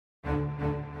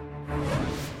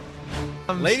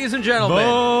Ladies and gentlemen,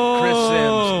 Boom. Chris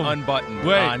Sims unbuttoned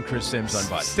Wait. on Chris Sims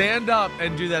unbuttoned. Stand up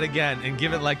and do that again and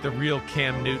give it like the real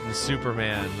Cam Newton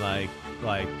Superman, like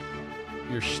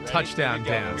your touchdown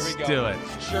Here we go. dance. Here we go. Do it.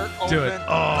 Shirt open. Do it.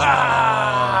 Oh,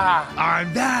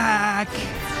 I'm back.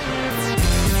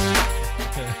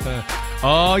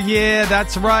 Oh, yeah,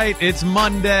 that's right. It's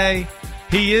Monday.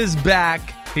 He is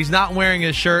back. He's not wearing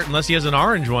his shirt unless he has an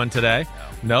orange one today.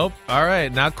 Nope. All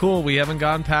right. Not cool. We haven't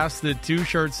gone past the 2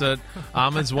 shirts that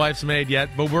Ahmed's wife's made yet,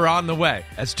 but we're on the way.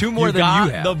 That's 2 more You than got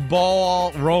you have. the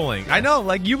ball rolling. I know.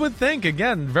 Like, you would think,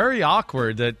 again, very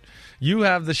awkward that you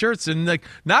have the shirts, and like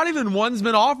not even one's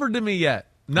been offered to me yet.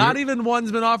 Not even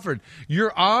one's been offered.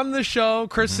 You're on the show,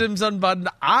 Chris Sims Unbuttoned.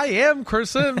 I am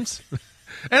Chris Sims.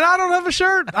 And I don't have a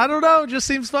shirt. I don't know. It just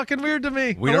seems fucking weird to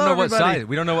me. We Hello, don't know what everybody. size.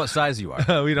 We don't know what size you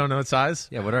are. We don't know what size?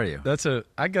 Yeah, what are you?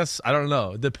 I guess, I don't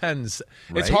know. It depends.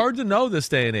 It's Right? hard to know this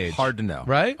day and age. Hard to know.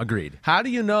 Right? Agreed. How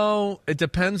do you know? It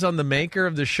depends on the maker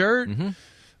of the shirt.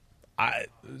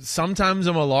 Sometimes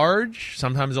I'm a large,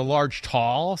 sometimes a large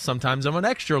tall, sometimes I'm an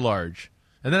extra large.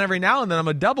 And then every now and then I'm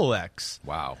a double X.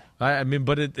 Wow. I mean,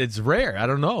 but it's rare. I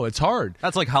don't know. It's hard.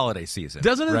 That's like holiday season.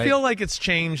 Doesn't it right? feel like it's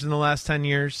changed in the last 10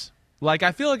 years? Like,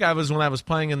 I feel like I was when I was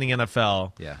playing in the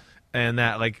NFL. Yeah. And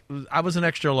that, like, I was an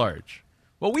extra large.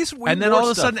 Well, we And then wore all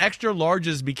of a stuff. sudden, extra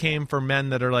larges became for men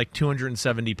that are like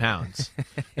 270 pounds.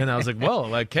 And I was like, whoa,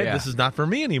 like, hey, Yeah. this is not for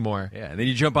me anymore. Yeah, and then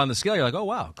you jump on the scale. You're like, oh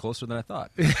wow, closer than I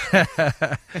thought.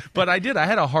 But I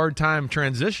had a hard time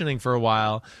transitioning for a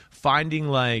while, finding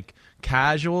like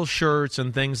casual shirts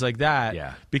and things like that.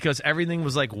 Yeah. Because everything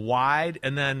was like wide,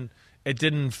 and then it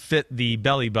didn't fit the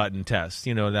belly button test.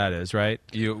 You know what that is, right?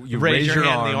 You raise your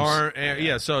hand, arms. the arm.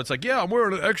 Yeah, so it's like, yeah, I'm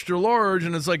wearing an extra large,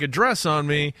 and it's like a dress on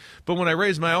me. But when I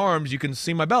raise my arms, you can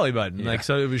see my belly button. Yeah. Like,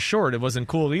 so it was short. It wasn't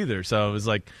cool either. So it was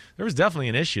like there was definitely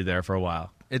an issue there for a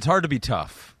while. It's hard to be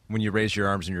tough when you raise your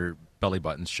arms and your belly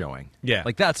button's showing. Yeah.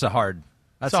 like that's a hard.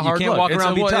 That's It's a hard you can't look. walk It's around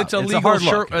a, and be tough. It's a It's legal a hard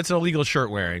shirt. look. It's a legal shirt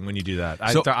wearing when you do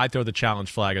that. So- I throw the challenge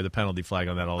flag or the penalty flag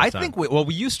on that all the I time. think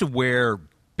we used to wear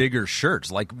bigger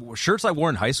shirts. Like shirts I wore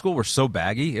in high school were so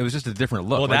baggy. It was just a different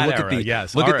look. Well, like, that look era, at the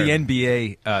yes. look Our at the era.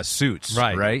 NBA suits.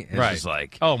 Right. It's right. just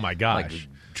like oh my gosh. like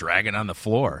dragging on the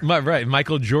floor. Right.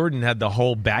 Michael Jordan had the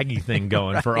whole baggy thing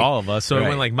going for all of us. So it Right.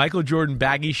 went like Michael Jordan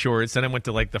baggy shorts, then it went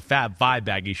to like the Fab Five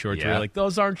baggy shorts. Yeah. Where you're like,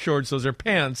 those aren't shorts, those are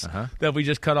pants that we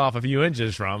just cut off a few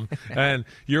inches from. And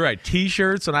you're right,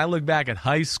 T-shirts. When I look back at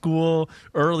high school,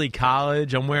 early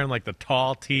college, I'm wearing like the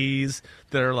tall tees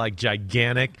that are like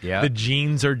gigantic. Yeah. The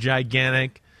jeans are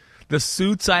gigantic. The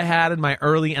suits I had in my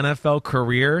early NFL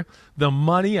career, the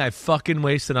money I fucking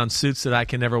wasted on suits that I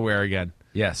can never wear again.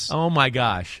 Yes. Oh, my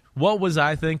gosh. What was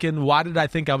I thinking? Why did I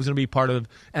think I was going to be part of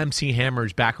MC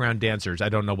Hammer's background dancers? I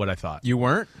don't know what I thought. You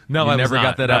weren't? No, you I never was got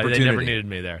not. that No, opportunity. They never needed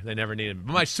me there. They never needed me.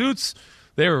 But my suits,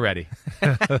 they were ready.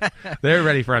 They were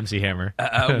ready for MC Hammer.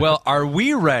 Well, are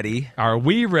we ready Are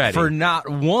we ready? for not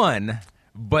one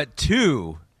but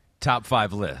 2 top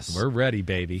 5 lists? We're ready,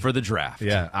 baby. for the draft.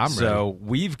 Yeah, I'm So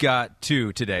we've got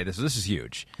 2 today. This is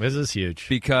huge This is huge.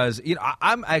 because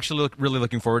I'm actually really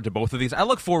looking forward to both of these. I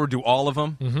look forward to all of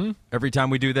them every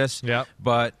time we do this. Yep.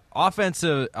 But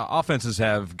offenses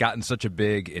have gotten such a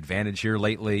big advantage here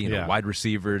lately. You know, Yeah. wide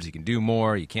receivers, you can do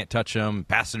more. You can't touch them.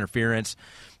 Pass interference.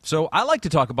 So I like to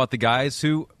talk about the guys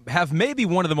who have maybe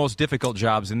one of the most difficult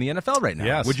jobs in the NFL right now.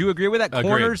 Yes. Would you agree with that? Agreed.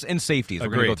 Corners and safeties. We're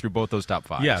going to Agreed. go through both those top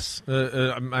 5. Yes.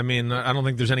 I mean, I don't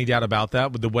think there's any doubt about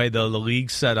that. With the way the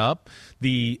league's set up,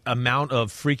 the amount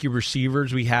of freaky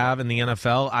receivers we have in the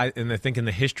NFL, I think in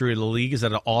the history of the league is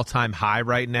at an all-time high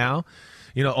right now.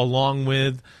 You know, along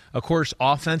with, of course,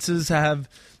 offenses have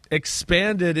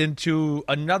expanded into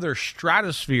another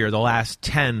stratosphere the last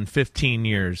 10, 15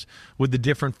 years with the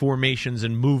different formations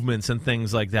and movements and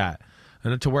things like that.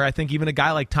 And to where I think even a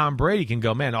guy like Tom Brady can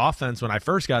go, man, offense when I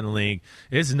first got in the league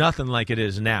is nothing like it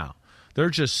is now.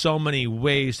 There's just so many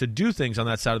ways to do things on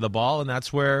that side of the ball, and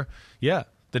that's where, yeah,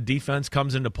 the defense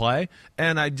comes into play.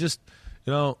 And I just,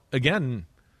 again,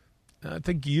 I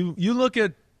think you look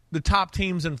at the top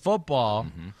teams in football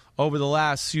over the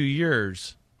last few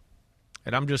years,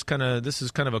 and I'm just this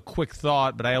is kind of a quick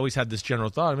thought, but I always had this general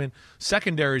thought. I mean,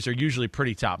 secondaries are usually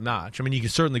pretty top-notch. I mean, you can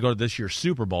certainly go to this year's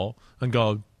Super Bowl and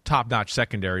go top-notch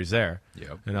secondaries there.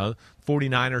 Yep.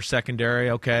 49ers secondary,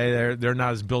 okay, they're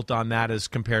not as built on that as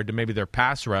compared to maybe their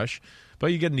pass rush. But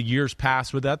you get into years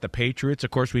past with that. The Patriots, of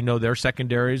course, we know their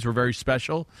secondaries were very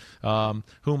special. Who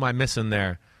am I missing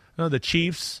there? The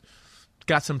Chiefs,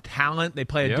 got some talent. They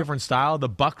play a Yep. different style. The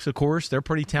Bucks, of course, they're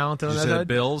pretty talented on You that said side.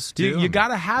 Bills, too. You got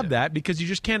to have that because you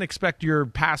just can't expect your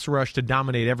pass rush to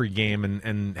dominate every game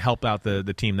and help out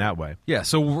the team that way. Yeah,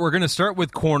 so we're going to start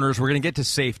with corners. We're going to get to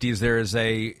safeties. There's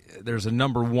a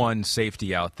number one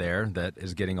safety out there that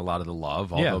is getting a lot of the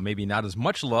love, although maybe not as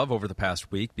much love over the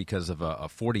past week because of a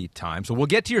 40 time. So we'll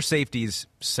get to your safeties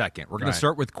second. We're going to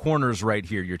start with corners right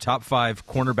here, your top 5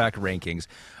 cornerback rankings.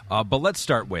 But let's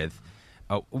start with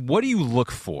what do you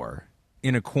look for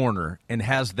in a corner, and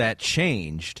has that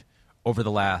changed over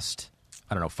the last,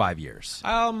 5 years?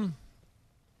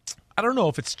 I don't know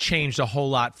if it's changed a whole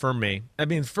lot for me. I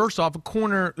mean, first off, a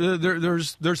corner,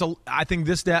 I think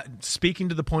speaking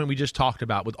to the point we just talked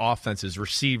about with offenses,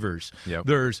 receivers,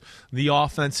 there's the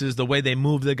offenses, the way they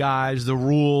move the guys, the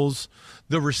rules,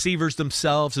 the receivers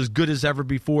themselves as good as ever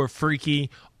before, freaky,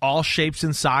 all shapes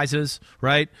and sizes,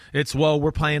 right? It's,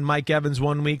 we're playing Mike Evans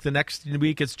one week, the next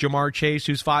week it's Jamar Chase,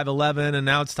 who's 5'11", and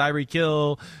now it's Tyreek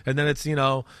Hill, and then it's,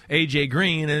 A.J.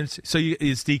 Green, and it's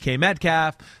DK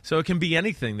Metcalf, so it can be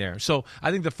anything there. So I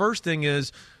think the first thing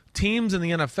is teams in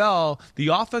the NFL, the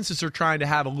offenses are trying to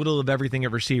have a little of everything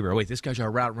at receiver. Wait, this guy's our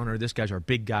route runner, this guy's our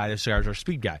big guy, this guy's our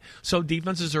speed guy. So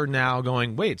defenses are now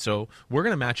going, so we're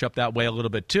going to match up that way a little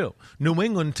bit too. New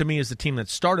England, to me, is the team that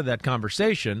started that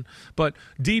conversation. But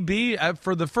DB,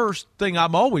 for the first thing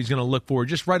I'm always going to look for,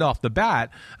 just right off the bat,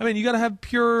 I mean, you got to have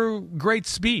pure great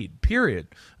speed, period.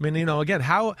 I mean, again,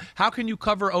 how can you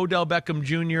cover Odell Beckham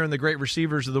Jr. and the great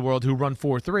receivers of the world who run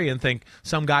 4.3 and think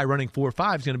some guy running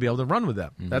 4.5 is going to be able to run with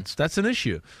them? Mm-hmm. That's an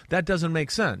issue. That doesn't make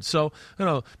sense. So,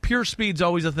 pure speed's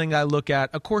always a thing I look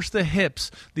at. Of course, the hips,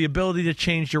 the ability to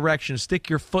change direction, stick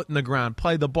your foot in the ground,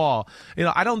 play the ball.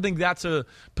 I don't think that's a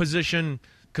position,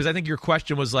 because I think your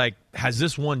question was like, has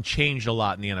this one changed a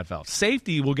lot in the NFL?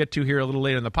 Safety, we'll get to here a little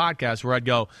later in the podcast, where I'd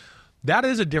go, that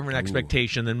is a different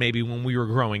expectation than maybe when we were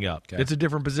growing up. Okay. It's a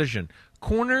different position.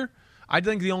 Corner, I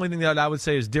think the only thing that I would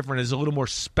say is different is a little more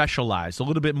specialized, a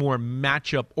little bit more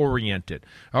matchup oriented.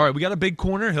 All right, we got a big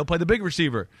corner, he'll play the big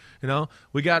receiver.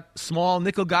 We got small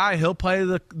nickel guy, he'll play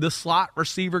the slot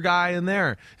receiver guy in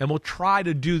there, and we'll try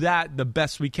to do that the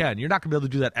best we can. You're not going to be able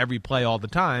to do that every play all the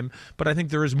time, but I think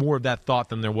there is more of that thought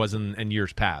than there was in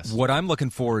years past. What I'm looking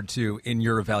forward to in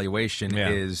your evaluation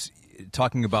is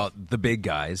talking about the big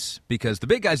guys, because the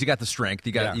big guys, you got the strength,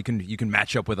 you can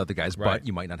match up with other guys, but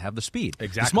you might not have the speed.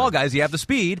 Exactly. The small guys, you have the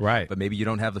speed, right? But maybe you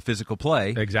don't have the physical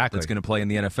play that's going to play in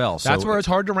the NFL. So that's where it's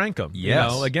hard to rank them.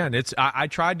 Yes. Again, I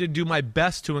tried to do my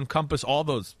best to encompass all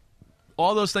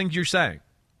those things you're saying,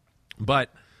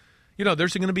 but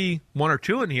there's going to be one or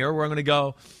two in here where I'm going to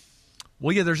go,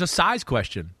 there's a size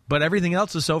question, but everything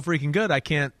else is so freaking good I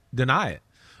can't deny it,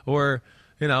 or.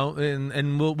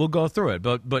 And we'll go through it.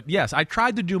 But yes, I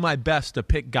tried to do my best to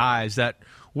pick guys that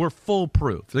were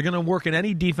foolproof. They're going to work in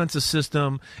any defensive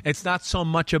system. It's not so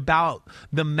much about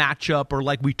the matchup or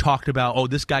like we talked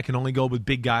about, this guy can only go with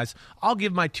big guys. I'll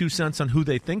give my 2 cents on who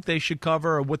they think they should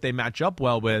cover or what they match up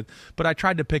well with, but I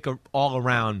tried to pick all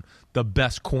around the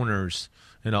best corners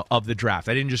of the draft.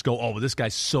 I didn't just go, this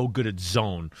guy's so good at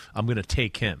zone, I'm going to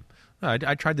take him.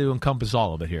 I tried to encompass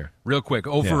all of it here. Real quick,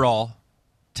 overall,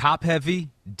 top heavy,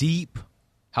 deep.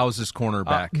 How's this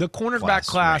cornerback? The cornerback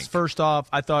class, first off,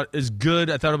 I thought is good.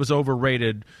 I thought it was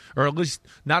overrated, or at least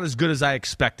not as good as I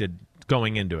expected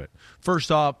going into it.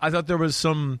 First off, I thought there was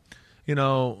some, a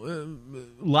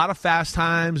lot of fast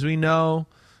times. We know.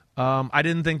 I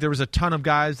didn't think there was a ton of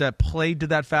guys that played to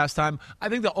that fast time. I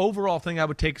think the overall thing I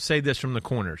would say this from the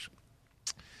corners.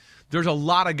 There's a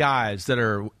lot of guys that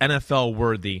are NFL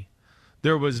worthy.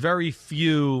 There was very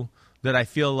few that I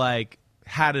feel like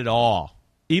had it all.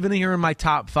 Even here in my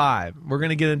top 5, we're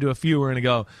going to get into a few. We're going to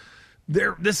go,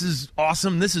 this is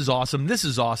awesome, this is awesome, this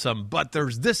is awesome, but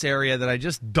there's this area that I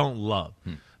just don't love.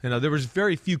 There was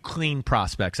very few clean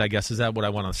prospects, I guess. Is that what I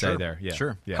want to say there? Yeah.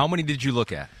 Sure. Yeah. How many did you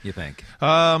look at, you think?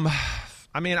 I'm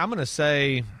going to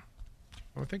say,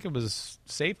 I think it was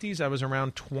safeties, I was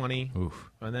around 20.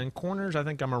 Oof. And then corners, I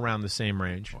think I'm around the same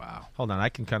range. Wow. Hold on, I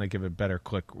can kind of give a better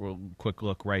quick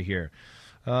look right here.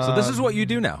 So this is what you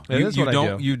do now. I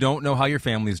do. You don't know how your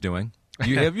family's doing.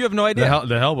 You have no idea.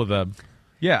 the hell with them.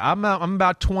 Yeah, I'm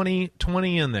about 20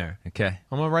 in there. Okay.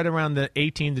 I'm right around the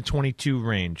 18 to 22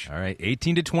 range. All right,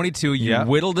 18 to 22. You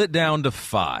whittled it down to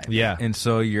 5. Yeah. And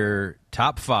so your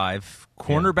top 5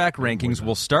 cornerback rankings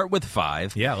will start with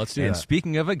 5. Yeah, let's do that. And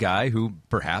speaking of a guy who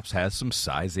perhaps has some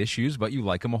size issues, but you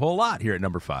like him a whole lot here at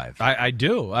number 5. I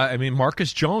do. I mean,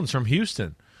 Marcus Jones from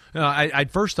Houston. I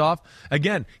first off,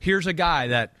 again, here's a guy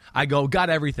that I go, got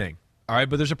everything. All right,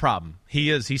 but there's a problem.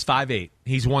 He's 5'8".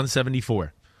 He's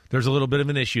 174. There's a little bit of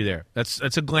an issue there.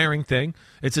 That's a glaring thing.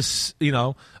 It's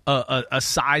a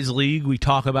size league. We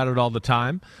talk about it all the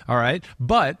time. All right.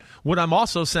 But what I'm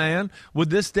also saying, with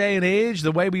this day and age,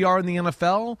 the way we are in the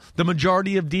NFL, the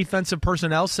majority of defensive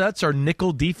personnel sets are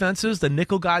nickel defenses. The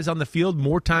nickel guys on the field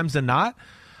more times than not.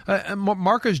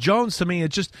 Marcus Jones, to me,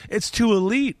 it's too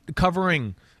elite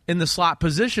covering in the slot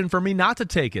position for me not to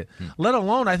take it. Let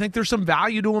alone, I think there's some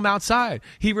value to him outside.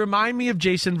 He remind me of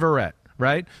Jason Verrett.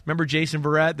 Right? Remember Jason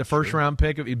Verrett, the first-round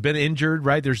pick? He'd been injured,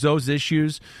 right? There's those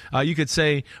issues. You could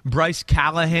say Bryce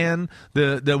Callahan,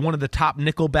 the one of the top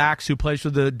nickelbacks who plays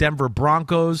for the Denver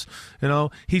Broncos.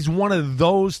 He's one of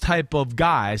those type of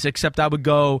guys, except I would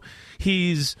go,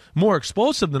 he's more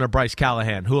explosive than a Bryce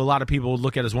Callahan, who a lot of people would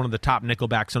look at as one of the top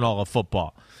nickelbacks in all of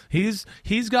football. He's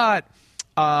got...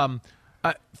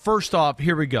 first off,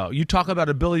 here we go. You talk about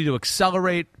ability to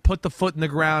accelerate, put the foot in the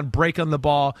ground, break on the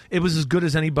ball. It was as good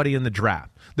as anybody in the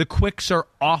draft. The quicks are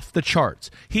off the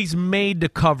charts. He's made to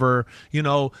cover,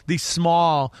 the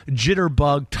small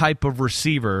jitterbug type of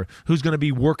receiver who's going to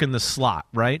be working the slot,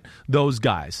 right? Those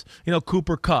guys.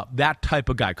 Cooper Kupp, that type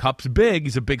of guy. Kupp's big.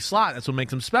 He's a big slot. That's what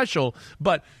makes him special.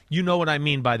 But you know what I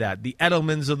mean by that. The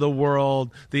Edelmans of the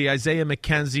world, the Isaiah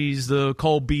McKenzies, the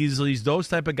Cole Beasleys, those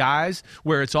type of guys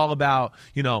where it's all about,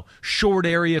 short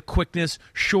area quickness,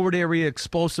 short area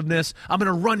explosiveness. I'm going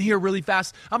to run here really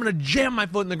fast. I'm going to jam my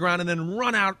foot in the ground and then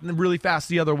run out really fast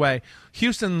the other way.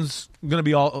 Houston's going to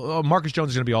be Marcus Jones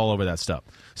is going to be all over that stuff.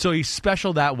 So he's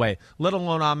special that way, let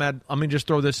alone Ahmed. Let me just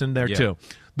throw this in there too.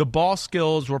 The ball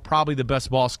skills were probably the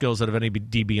best ball skills out of any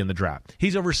DB in the draft.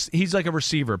 He's like a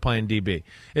receiver playing DB.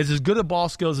 It's as good at ball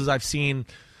skills as I've seen.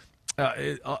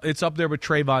 It's up there with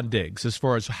Trayvon Diggs as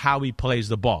far as how he plays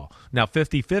the ball. Now,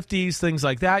 50-50s, things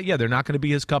like that, they're not going to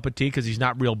be his cup of tea because he's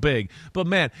not real big. But,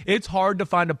 man, it's hard to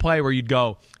find a play where you'd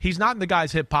go, he's not in the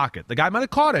guy's hip pocket. The guy might have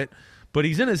caught it, but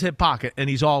he's in his hip pocket, and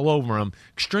he's all over him.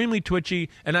 Extremely twitchy,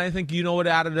 and I think what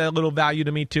added a little value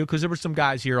to me, too, because there were some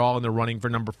guys here all in the running for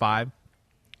number 5.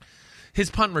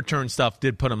 His punt return stuff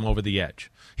did put him over the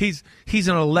edge. He's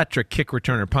an electric kick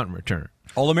returner, punt returner.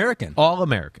 All-American.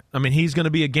 All-American. I mean, he's going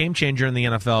to be a game changer in the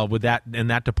NFL with that in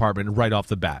that department right off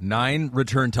the bat. 9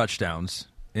 return touchdowns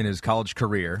in his college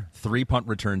career, 3 punt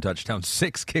return touchdowns,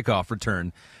 6 kickoff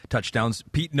return touchdowns.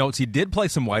 Pete notes he did play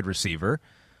some wide receiver.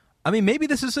 I mean, maybe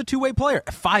this is a two-way player.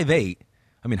 5'8".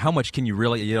 I mean, how much can you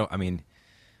really,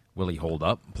 will he hold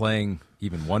up playing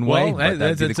even one way? Well,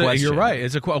 that's the question. You're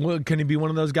right. Can he be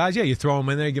one of those guys? Yeah, you throw him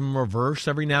in there, give him a reverse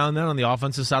every now and then on the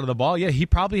offensive side of the ball. Yeah, he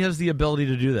probably has the ability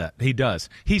to do that. He does.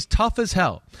 He's tough as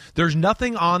hell. There's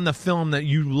nothing on the film that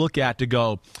you look at to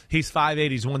go, he's 5'8",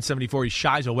 he's 174, he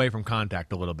shies away from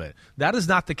contact a little bit. That is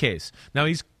not the case. Now,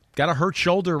 he's got a hurt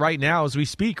shoulder right now as we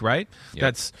speak, right? Yep.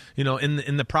 That's,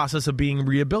 in the process of being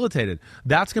rehabilitated.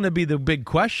 That's going to be the big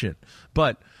question.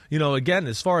 But, again,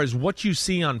 as far as what you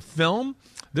see on film,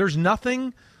 there's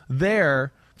nothing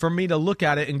there for me to look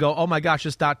at it and go, oh, my gosh,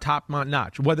 it's not top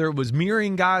notch. Whether it was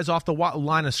mirroring guys off the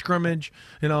line of scrimmage,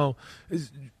 the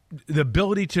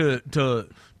ability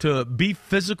to be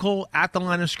physical at the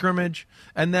line of scrimmage,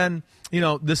 and then,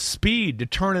 the speed to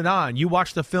turn it on. You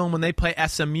watch the film when they play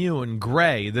SMU and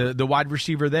Gray, the wide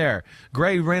receiver there.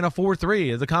 Gray ran a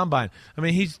 4.3 at the combine. I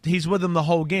mean, he's with them the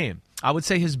whole game. I would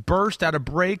say his burst out of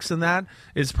breaks and that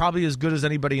is probably as good as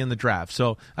anybody in the draft.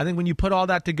 So I think when you put all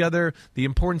that together, the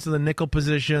importance of the nickel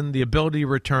position, the ability to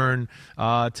return,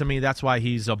 to me, that's why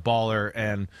he's a baller.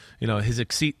 And, his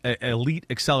elite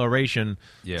acceleration,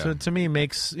 so to me,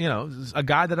 makes, a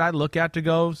guy that I look at to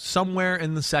go somewhere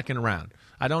in the second round.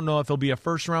 I don't know if he'll be a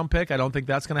first-round pick. I don't think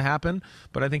that's going to happen.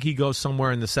 But I think he goes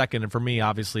somewhere in the second. And for me,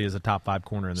 obviously, is a top 5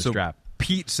 corner in this draft.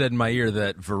 Pete said in my ear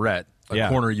that Verrett, a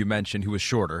corner you mentioned who was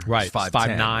shorter, right,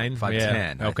 5'9",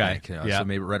 5'10", yeah. Okay, so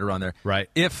maybe right around there. Right.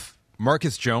 If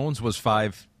Marcus Jones was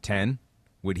 5'10",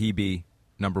 would he be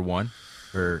number 1?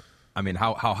 Or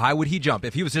how high would he jump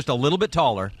if he was just a little bit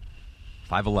taller?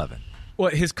 5'11".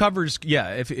 Well, his covers,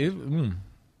 it'd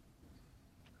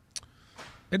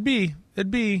be.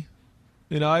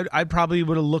 I probably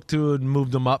would have looked to and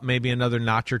moved them up maybe another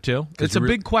notch or two. It's a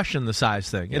big question, the size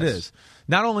thing. Yes. It is.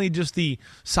 Not only just the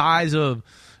size of,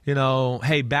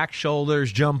 back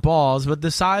shoulders, jump balls, but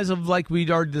the size of, like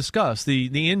we'd already discussed,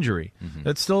 the injury. Mm-hmm.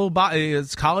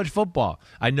 It's college football.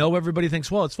 I know everybody thinks,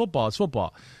 well, it's football. It's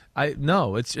football.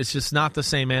 No, it's just not the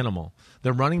same animal.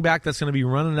 The running back that's going to be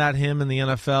running at him in the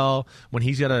NFL when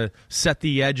he's got to set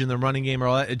the edge in the running game or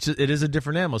all that, it is a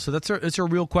different animal. So it's a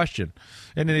real question.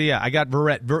 And I got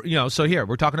Verrett. So here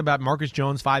we're talking about Marcus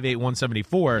Jones, 5'8",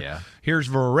 174. Yeah. Here's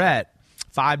Verrett,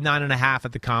 5'9.5"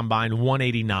 at the combine,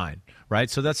 189. right?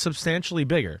 So that's substantially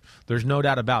bigger. There's no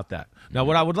doubt about that. Now,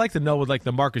 what I would like to know with like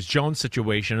the Marcus Jones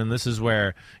situation, and this is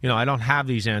where I don't have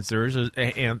these answers,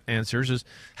 is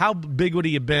how big would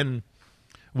he have been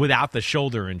without the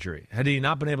shoulder injury? Had he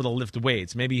not been able to lift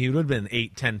weights, maybe he would have been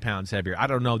 8-10 pounds heavier. I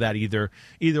don't know that either.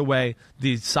 Either way,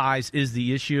 the size is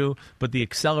the issue, but the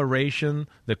acceleration,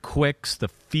 the quicks, the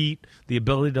feet, the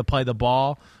ability to play the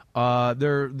ball,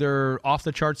 they're off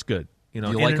the charts good. In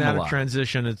like and out of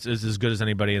transition, it's as good as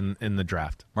anybody in the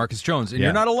draft. Marcus Jones, and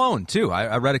you're not alone, too.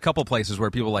 I read a couple places where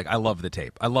people are like, I love the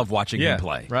tape. I love watching him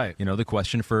play. Right. The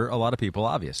question for a lot of people,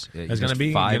 obvious. He's going to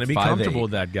be comfortable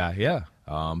with that guy, yeah.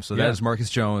 That is Marcus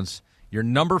Jones, your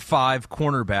number 5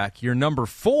 cornerback. Your number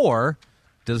 4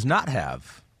 does not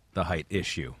have the height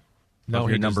issue of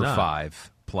your number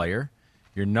 5 player.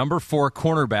 Your number 4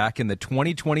 cornerback in the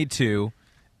 2022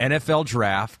 NFL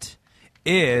Draft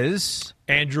is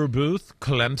Andrew Booth,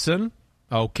 Clemson.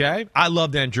 Okay. I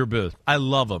loved Andrew Booth. I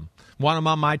love him. Want him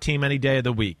on my team any day of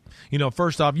the week.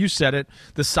 First off, you said it.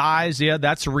 The size, yeah,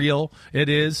 that's real. It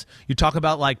is. You talk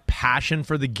about, like, passion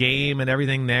for the game and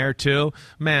everything there, too.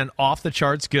 Man, off the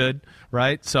charts good,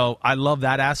 right? So I love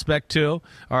that aspect, too.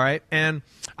 All right. And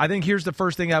I think here's the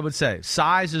first thing I would say.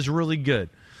 Size is really good.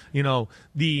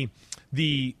 The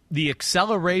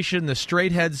acceleration, the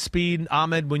straight head speed,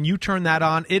 Ahmed, when you turn that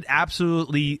on, it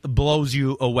absolutely blows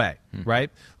you away,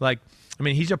 right?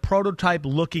 He's a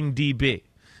prototype-looking DB.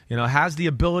 Has the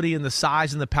ability and the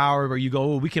size and the power where you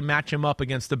go, we can match him up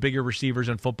against the bigger receivers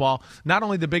in football. Not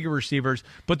only the bigger receivers,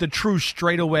 but the true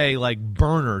straightaway,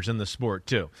 burners in the sport,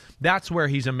 too. That's where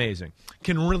he's amazing.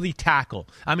 Can really tackle.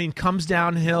 Comes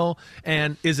downhill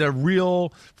and is a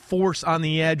real force on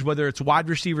the edge, whether it's wide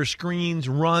receiver screens,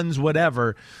 runs,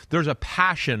 whatever. There's a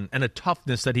passion and a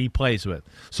toughness that he plays with.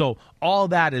 So all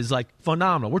that is,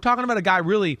 phenomenal. We're talking about a guy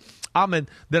really, Ahmed,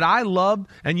 that I love,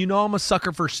 and I'm a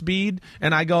sucker for speed,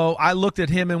 and I looked at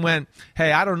him and went,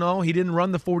 hey, I don't know, he didn't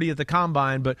run the 40 at the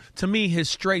Combine, but to me, his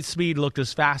straight speed looked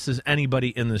as fast as anybody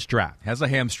in this draft. Has a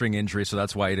hamstring injury, so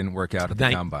that's why he didn't work out at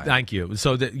the Combine. Thank you.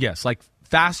 So, yes,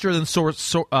 faster than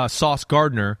Sauce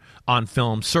Gardner on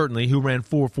film, certainly, who ran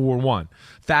 4.41.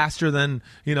 Faster than,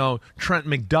 Trent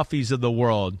McDuffie's of the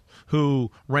world,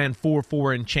 who ran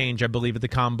 4.4 and change, I believe, at the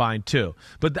Combine, too.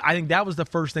 But I think that was the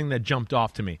first thing that jumped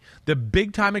off to me. The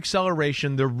big-time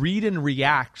acceleration, the read and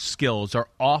react skills are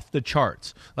off the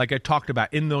charts, like I talked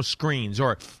about, in those screens.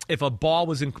 Or if a ball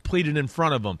was completed in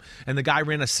front of him and the guy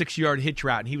ran a 6-yard hitch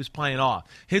route and he was playing off,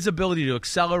 his ability to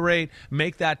accelerate,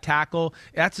 make that tackle,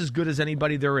 that's as good as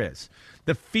anybody there is.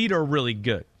 The feet are really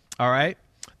good, all right?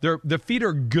 The feet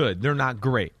are good. They're not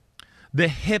great. The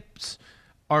hips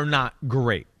are not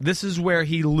great. This is where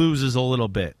he loses a little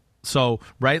bit. So,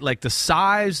 right, the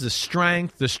size, the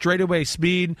strength, the straightaway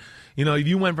speed, if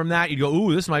you went from that, you'd go,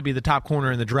 ooh, this might be the top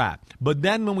corner in the draft. But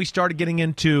then when we started getting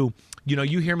into,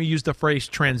 you hear me use the phrase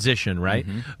transition, right?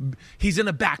 Mm-hmm. He's in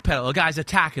a backpedal. The guy's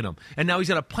attacking him. And now he's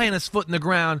got to plant his foot in the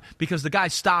ground because the guy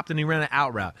stopped and he ran an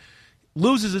out route.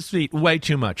 Loses his feet way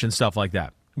too much and stuff like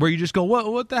that. Where you just go,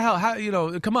 what the hell?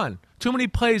 How, come on. Too many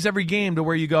plays every game to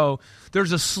where you go,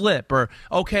 there's a slip, or,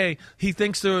 okay, he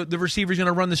thinks the receiver's going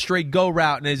to run the straight go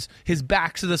route and his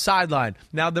back's to the sideline.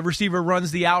 Now the receiver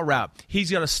runs the out route.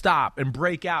 He's got to stop and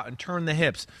break out and turn the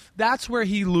hips. That's where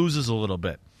he loses a little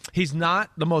bit. He's not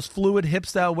the most fluid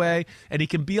hips that way, and he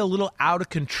can be a little out of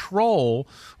control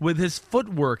with his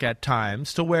footwork at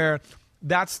times to where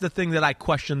that's the thing that I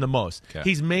question the most. Okay.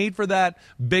 He's made for that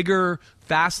bigger,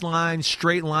 fast line,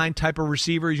 straight line type of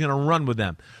receiver. He's going to run with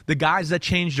them. The guys that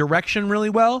change direction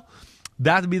really well,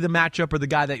 that would be the matchup or the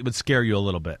guy that would scare you a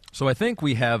little bit. So I think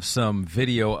we have some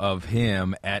video of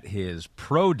him at his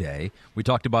pro day. We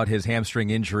talked about his hamstring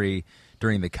injury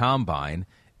during the Combine,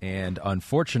 and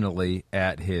unfortunately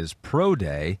at his pro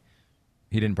day,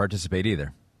 he didn't participate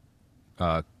either.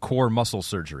 Core muscle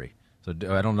surgery. So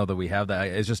I don't know that we have that.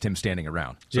 It's just him standing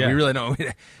around. So we really don't.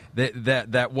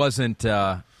 That wasn't.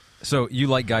 So you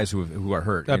like guys who are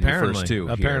hurt in the first two.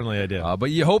 Apparently I do. But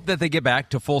you hope that they get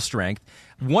back to full strength.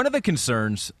 One of the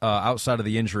concerns outside of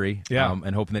the injury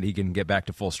and hoping that he can get back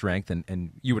to full strength,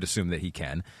 and you would assume that he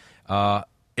can,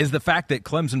 is the fact that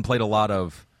Clemson played a lot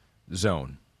of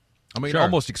zone.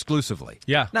 Almost exclusively.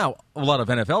 Yeah. Now, a lot of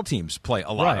NFL teams play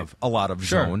a lot of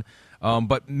zone.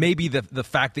 But maybe the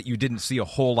fact that you didn't see a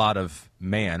whole lot of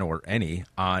man or any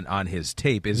on his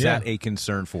tape, is that a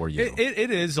concern for you? It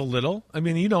is a little.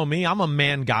 You know me. I'm a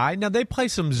man guy. Now, they play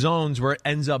some zones where it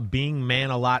ends up being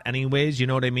man a lot anyways. You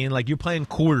know what I mean? Like, you're playing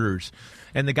quarters.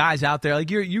 and the guy's out there, like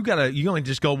you only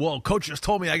just go, well, coach just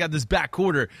told me I got this back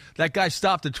quarter. That guy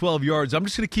stopped at 12 yards. I'm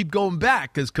just going to keep going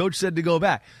back because coach said to go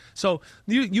back. So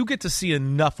you get to see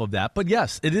enough of that. But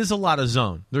yes, it is a lot of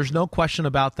zone. There's no question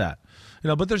about that.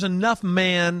 But there's enough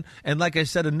man, and like I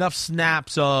said, enough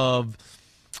snaps of,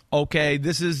 okay,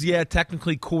 this is,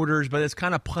 technically quarters, but it's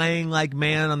kind of playing like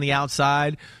man on the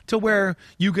outside to where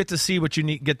you get to see what you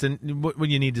need, what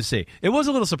you need to see. It was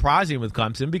a little surprising with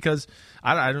Clemson because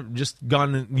I just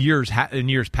gone in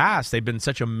years past, they've been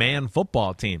such a man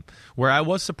football team where I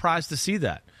was surprised to see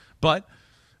that. But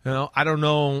I don't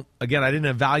know. Again, I didn't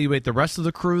evaluate the rest of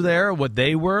the crew there, what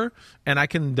they were, and I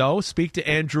can, though, speak to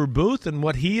Andrew Booth and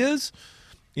what he is.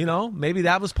 Maybe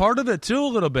that was part of it, too, a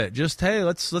little bit. Just, hey,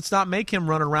 let's not make him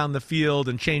run around the field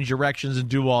and change directions and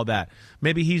do all that.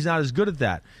 Maybe he's not as good at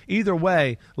that. Either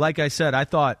way, like I said, I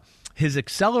thought his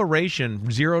acceleration,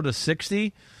 0 to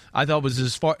 60, I thought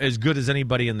was as good as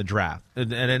anybody in the draft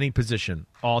at any position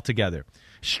altogether.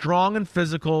 Strong and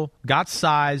physical, got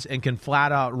size, and can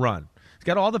flat out run. He's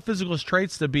got all the physical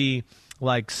traits to be,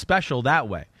 special that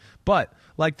way. But,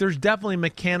 there's definitely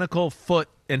mechanical foot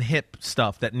and hip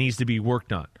stuff that needs to be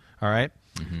worked on, all right?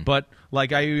 Mm-hmm. But,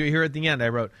 I here at the end, I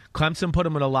wrote, Clemson put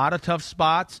him in a lot of tough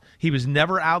spots. He was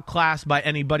never outclassed by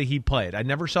anybody he played. I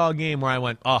never saw a game where I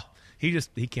went, he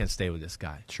can't stay with this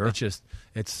guy. Sure.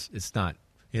 It's not,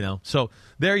 So,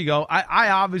 there you go. I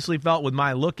obviously felt with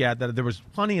my look at that there was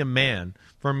plenty of man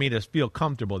for me to feel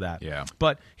comfortable with that. Yeah.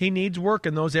 But he needs work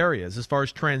in those areas as far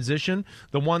as transition.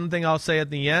 The one thing I'll say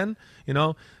at the end,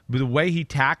 the way he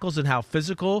tackles and how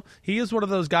physical, he is one of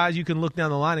those guys you can look down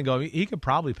the line and go, he could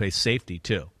probably play safety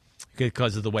too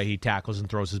because of the way he tackles and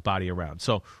throws his body around.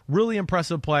 So really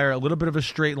impressive player, a little bit of a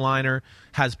straight liner,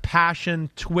 has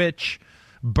passion, twitch,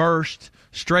 burst,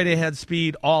 straight ahead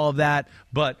speed, all of that.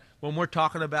 But when we're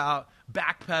talking about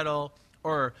backpedal,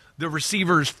 or the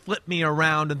receivers flip me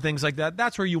around and things like that,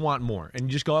 that's where you want more. And you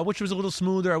just go, I wish it was a little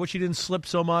smoother. I wish he didn't slip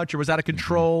so much or was out of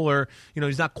control or,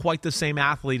 he's not quite the same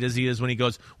athlete as he is when he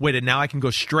goes, wait, and now I can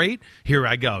go straight? Here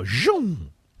I go.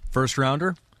 Zoom. First round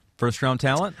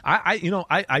talent? I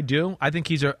do. I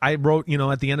think I wrote,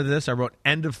 at the end of this, I wrote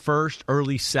end of first,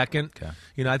 early second.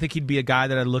 Okay. I think he'd be a guy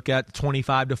that I'd look at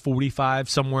 25 to 45,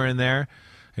 somewhere in there,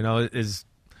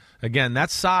 Again, that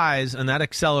size and that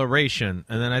acceleration,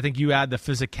 and then I think you add the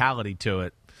physicality to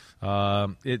it.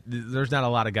 There's not a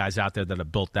lot of guys out there that are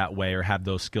built that way or have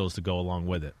those skills to go along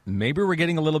with it. Maybe we're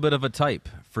getting a little bit of a type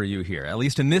for you here, at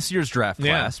least in this year's draft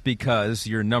class, because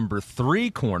your number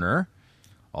 3 corner,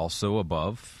 also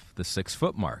above the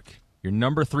 6-foot mark. Your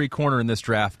number 3 corner in this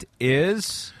draft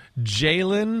is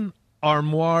Jalen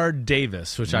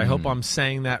Armour-Davis, which I hope I'm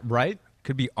saying that right.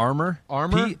 Could be Armour.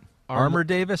 Pete? Armour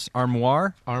Davis?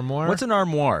 Armoire? What's an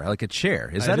armoire? Like a chair.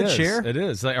 Is that a chair? It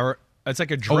is. It's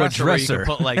like a dresser where you can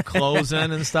put clothes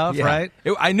in and stuff, right?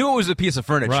 I knew it was a piece of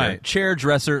furniture. Right. Chair,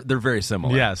 dresser, they're very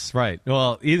similar. Yes, right.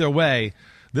 Well, either way,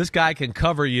 this guy can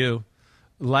cover you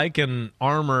like an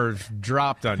armor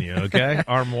dropped on you, okay?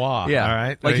 Armoire. Yeah. All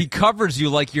right. He covers you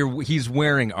like he's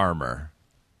wearing armor.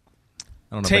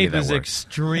 I don't know tape if any of that is works.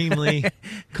 Extremely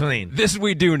clean. This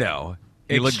we do know.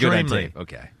 You look good on tape.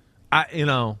 Okay.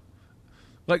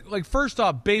 Like first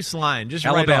off, baseline, just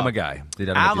Alabama right guy.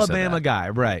 Alabama guy,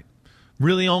 right.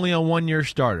 Really only a 1-year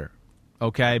starter,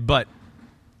 okay? But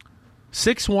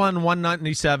 6'1",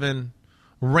 197,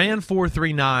 ran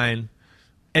 4.39,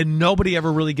 and nobody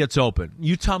ever really gets open.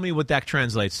 You tell me what that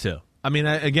translates to. I mean,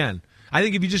 again, I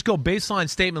think if you just go baseline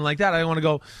statement like that, I want to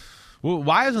go, well,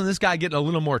 why isn't this guy getting a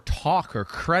little more talk or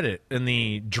credit in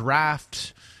the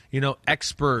draft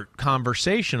expert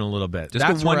conversation a little bit? Just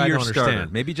that's the 1 year starter.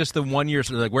 Maybe just the 1 year.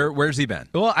 Like where's he been?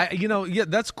 Well,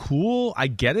 that's cool. I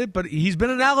get it, but he's been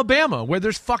in Alabama where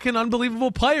there's fucking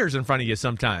unbelievable players in front of you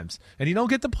sometimes, and you don't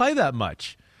get to play that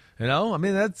much. I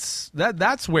mean,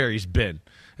 that's where he's been.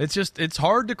 It's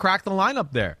hard to crack the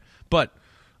lineup there. But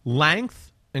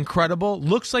length, incredible.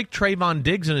 Looks like Trayvon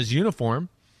Diggs in his uniform.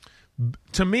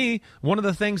 To me, one of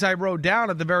the things I wrote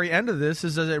down at the very end of this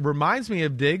is that it reminds me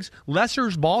of Diggs, lesser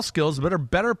ball skills, but a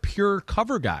better pure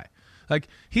cover guy. Like,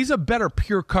 he's a better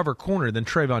pure cover corner than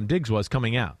Trayvon Diggs was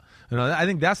coming out. I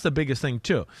think that's the biggest thing,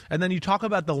 too. And then you talk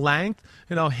about the length.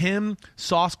 Him,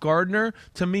 Sauce Gardner,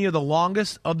 to me, are the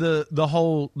longest of the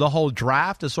whole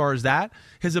draft as far as that.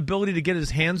 His ability to get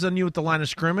his hands on you at the line of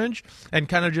scrimmage and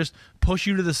kind of just push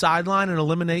you to the sideline and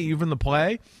eliminate you from the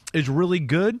play is really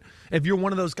good. If you're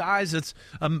one of those guys that's,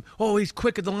 he's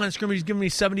quick at the line of scrimmage, he's giving me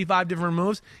 75 different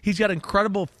moves. He's got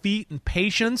incredible feet and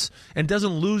patience and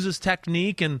doesn't lose his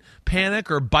technique and panic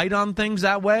or bite on things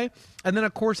that way. And then,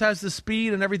 of course, has the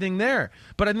speed and everything there.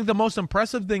 But I think the most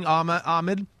impressive thing,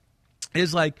 Ahmed,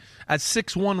 is like at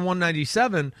 6'1",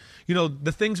 197,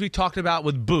 the things we talked about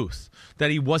with Booth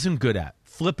that he wasn't good at.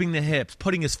 Flipping the hips,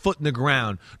 putting his foot in the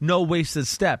ground, no wasted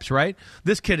steps, right?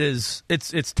 This kid it's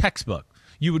textbook.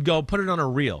 You would go put it on a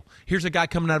reel. Here's a guy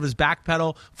coming out of his back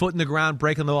pedal, foot in the ground,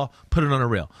 breaking the ball, put it on a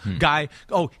reel. Guy,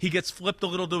 he gets flipped a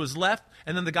little to his left,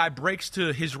 and then the guy breaks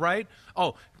to his right.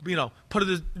 Put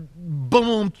it,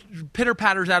 boom,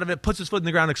 pitter-patters out of it, puts his foot in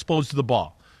the ground, explodes to the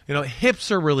ball.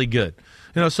 Hips are really good.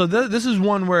 So this is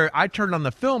one where I turned on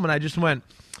the film and I just went,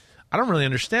 I don't really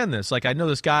understand this. Like, I know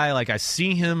this guy, like I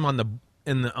see him on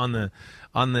the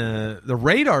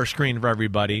radar screen for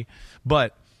everybody,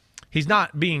 but he's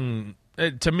not being,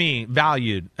 to me,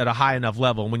 valued at a high enough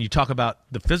level. When you talk about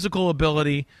the physical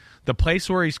ability, the place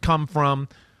where he's come from,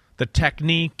 the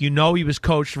technique, he was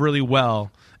coached really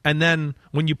well. And then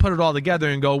when you put it all together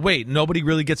and go, wait, nobody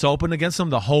really gets open against him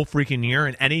the whole freaking year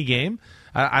in any game,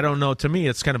 I don't know. To me,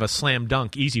 it's kind of a slam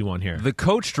dunk, easy one here. The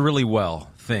coached really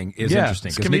well thing is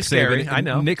interesting. Because Nick Saban, I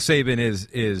know. Nick Saban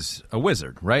is a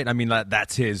wizard, right? I mean,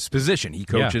 that's his position. He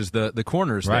coaches the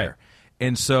corners there.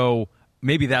 And so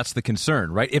maybe that's the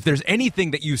concern, right? If there's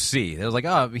anything that you see, there's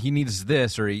like, he needs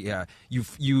this, or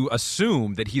you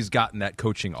assume that he's gotten that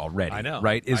coaching already. I know,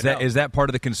 right? Is that part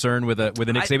of the concern with a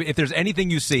Nick Saban? If there's anything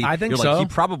you see, I think you're so. Like,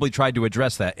 he probably tried to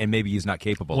address that, and maybe he's not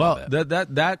capable of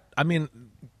it.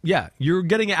 Yeah, you're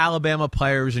getting Alabama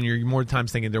players, and you're more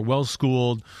times thinking they're well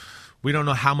schooled. We don't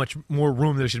know how much more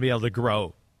room they should be able to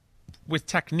grow with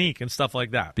technique and stuff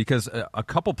like that. Because a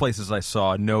couple places I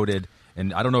saw noted.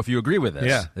 And I don't know if you agree with this.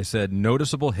 Yeah. They said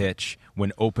noticeable hitch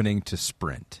when opening to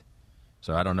sprint.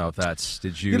 So I don't know if that's,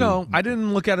 did you? I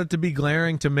didn't look at it to be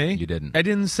glaring to me. You didn't. I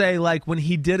didn't say, like, when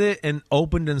he did it and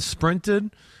opened and sprinted,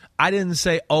 I didn't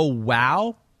say, oh,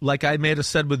 wow, like I may have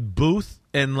said with Booth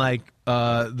and, like,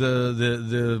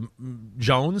 the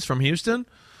Jones from Houston.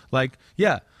 Like,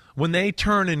 yeah, when they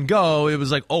turn and go, it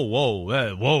was like, oh,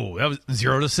 whoa, that was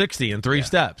 0 to 60 in 3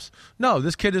 steps. No,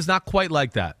 this kid is not quite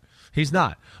like that. He's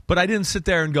not. But I didn't sit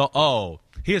there and go, oh,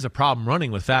 he has a problem running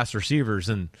with fast receivers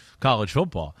in college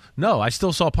football. No, I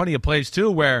still saw plenty of plays, too,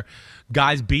 where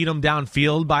guys beat him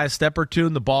downfield by a step or two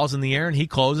and the ball's in the air and he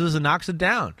closes and knocks it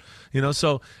down.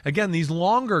 So, again, these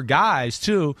longer guys,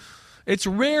 too, it's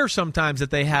rare sometimes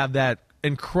that they have that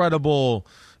incredible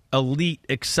elite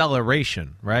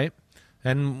acceleration, right?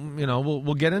 And,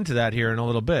 we'll get into that here in a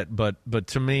little bit. But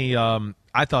to me,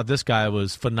 I thought this guy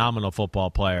was a phenomenal football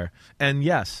player. And,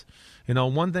 yes,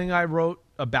 one thing I wrote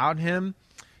about him,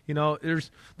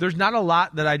 there's not a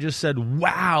lot that I just said,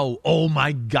 wow, oh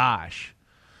my gosh.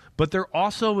 But there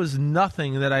also was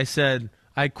nothing that I said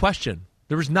I questioned.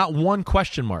 There was not one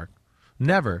question mark.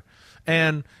 Never.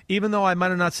 And even though I might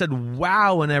have not said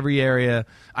wow in every area,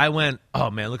 I went, oh,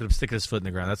 man, look at him sticking his foot in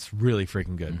the ground. That's really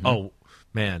freaking good. Mm-hmm. Oh,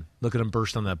 man, look at him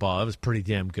burst on that ball. That was pretty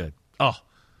damn good. Oh,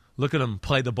 look at him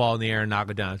play the ball in the air and knock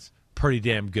it down. It's pretty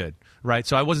damn good, right?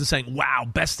 So I wasn't saying, wow,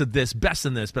 best of this, best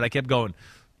in this, but I kept going,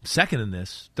 second in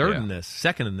this, third in this,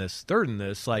 second in this, third in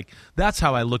this. Like, that's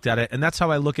how I looked at it, and that's how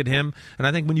I look at him. And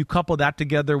I think when you couple that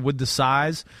together with the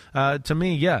size, to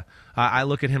me, I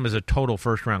look at him as a total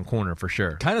first-round corner for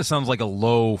sure. Kind of sounds like a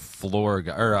low-floor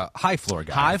guy, or a high-floor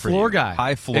guy. High-floor guy.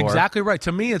 High-floor. Exactly right.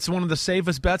 To me, it's one of the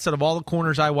safest bets out of all the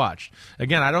corners I watched.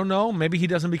 Again, I don't know. Maybe he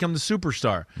doesn't become the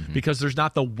superstar because there's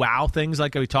not the wow things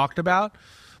like we talked about.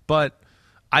 But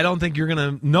I don't think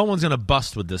no one's going to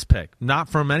bust with this pick. Not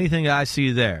from anything I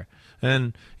see there.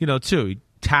 And, too, he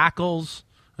tackles.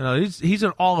 He's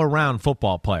an all-around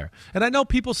football player. And I know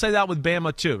people say that with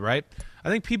Bama, too, right? I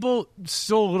think people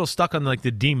still a little stuck on, like,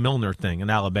 the D. Milner thing in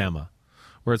Alabama,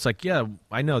 where it's like, yeah,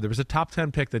 I know. There was a top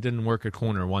 10 pick that didn't work at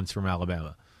corner once from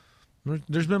Alabama.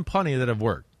 There's been plenty that have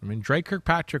worked. I mean, Drake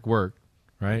Kirkpatrick worked,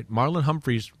 right? Marlon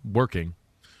Humphrey's working.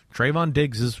 Trayvon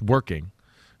Diggs is working,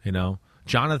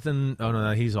 Jonathan, oh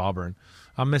no, he's Auburn.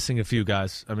 I'm missing a few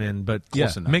guys. I mean, but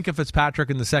close enough. Minkah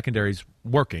Fitzpatrick in the secondary's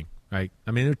working, right?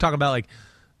 I mean, they're talking about like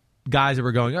guys that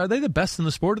were going, are they the best in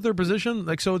the sport at their position?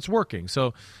 Like, so it's working.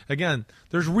 So again,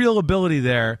 there's real ability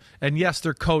there, and yes,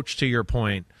 they're coached to your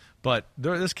point, but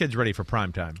this kid's ready for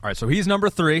prime time. All right, so he's number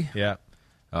 3. Yeah,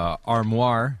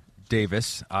 Armoire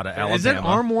Davis out of Alabama. Is it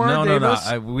Armoire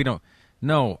Davis? No, we don't.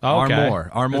 No, oh, okay.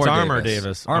 Armoire It's Armour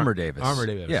Davis. Armour Davis. Armour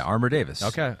Davis. Yeah, Armour Davis.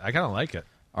 Okay, I kind of like it.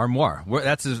 Armoire.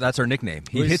 That's our nickname.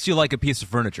 He hits you like a piece of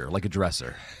furniture, like a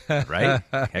dresser, right?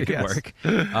 That could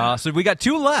work. So we got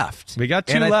 2 left.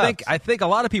 I think a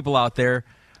lot of people out there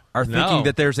are thinking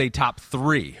that there's a top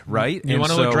 3, right? You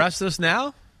want to address this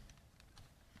now?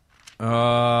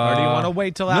 Or do you want to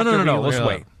wait till after? No. Let's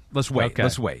wait. Okay.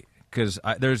 Let's wait. because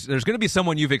there's going to be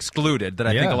someone you've excluded that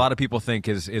I think a lot of people think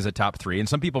is a top 3, and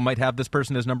some people might have this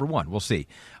person as number 1. We'll see.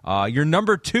 Your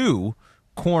number 2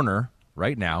 corner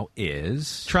right now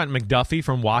is Trent McDuffie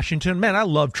from Washington. Man, I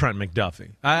love Trent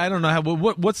McDuffie. I don't know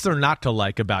what's there not to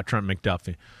like about Trent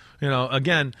McDuffie.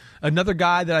 Again, another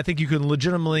guy that I think you can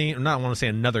legitimately, not want to say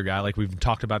another guy, like we've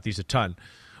talked about these a ton,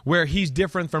 where he's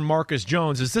different from Marcus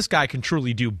Jones is this guy can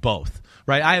truly do both,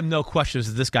 right? I have no questions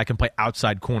that this guy can play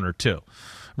outside corner too.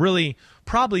 Really,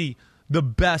 probably the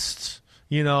best,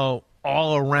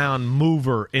 all-around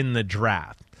mover in the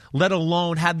draft, let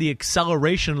alone had the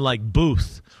acceleration like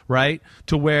Booth, right?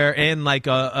 To where, and like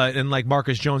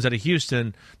Marcus Jones out of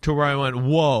Houston, to where I went,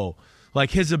 whoa.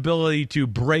 Like his ability to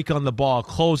break on the ball,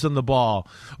 close on the ball,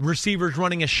 receivers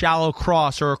running a shallow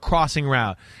cross or a crossing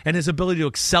route, and his ability to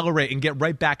accelerate and get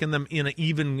right back in them in an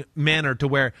even manner to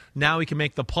where now he can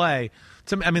make the play.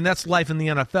 That's life in the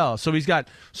NFL. So he's got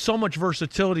so much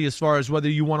versatility as far as whether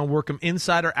you want to work him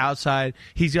inside or outside.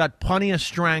 He's got plenty of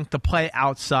strength to play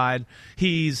outside.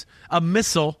 He's a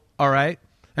missile, all right?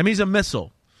 He's a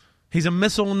missile. He's a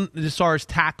missile as far as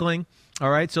tackling. All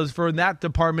right, so for that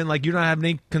department, you don't have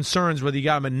any concerns whether you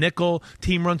got him a nickel,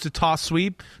 team runs a toss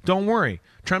sweep. Don't worry.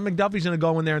 Trent McDuffie's going to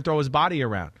go in there and throw his body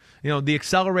around. The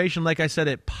acceleration, like I said,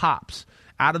 it pops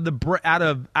out of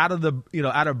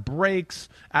breaks,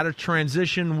 out of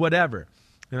transition, whatever.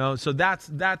 So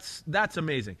that's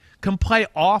amazing. Can play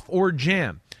off or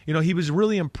jam. He was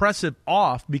really impressive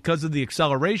off because of the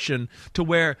acceleration to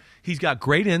where he's got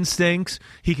great instincts.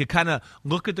 He could kind of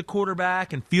look at the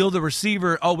quarterback and feel the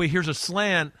receiver. Oh, wait, here's a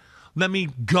slant. Let me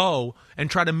go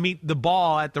and try to meet the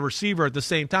ball at the receiver at the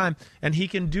same time. And he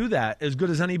can do that as good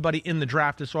as anybody in the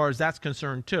draft as far as that's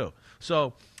concerned too.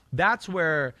 So that's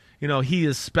where, he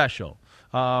is special.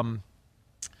 Top-end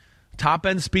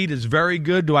speed is very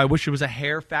good. Do I wish it was a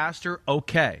hair faster?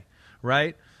 Okay,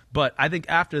 right? But I think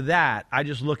after that, I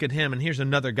just look at him, and here's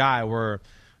another guy where,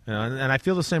 and I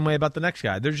feel the same way about the next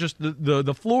guy. There's just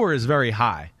the floor is very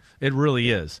high. It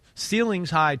really is.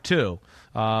 Ceiling's high too,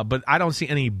 but I don't see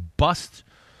any busts,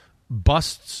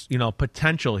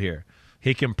 potential here.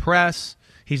 He can press.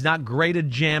 He's not great at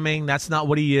jamming. That's not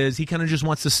what he is. He kind of just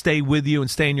wants to stay with you and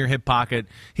stay in your hip pocket.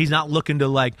 He's not looking to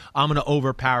I'm going to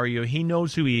overpower you. He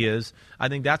knows who he is. I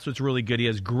think that's what's really good. He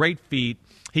has great feet.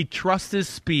 He trusts his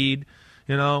speed.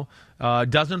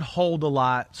 Doesn't hold a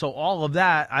lot. So all of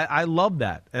that, I love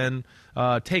that. And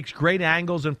takes great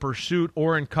angles in pursuit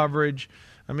or in coverage.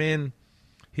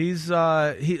 He's he's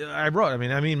always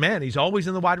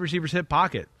in the wide receiver's hip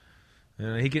pocket.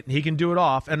 He can do it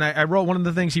off. And I wrote one of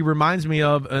the things he reminds me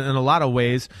of in a lot of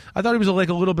ways. I thought he was a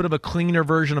little bit of a cleaner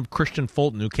version of Christian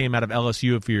Fulton, who came out of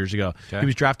LSU a few years ago. Okay. He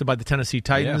was drafted by the Tennessee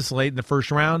Titans late in the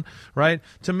first round, right?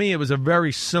 To me, it was a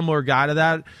very similar guy to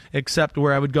that, except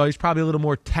where I would go, he's probably a little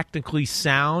more technically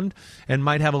sound and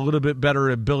might have a little bit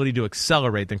better ability to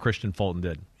accelerate than Christian Fulton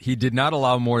did. He did not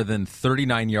allow more than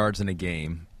 39 yards in a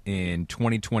game in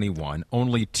 2021,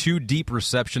 only 2 deep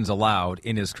receptions allowed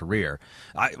in his career.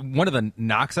 One of the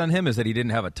knocks on him is that he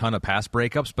didn't have a ton of pass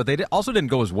breakups, but they also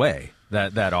didn't go his way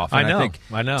that often. I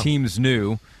know. Teams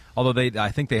knew, although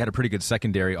I think they had a pretty good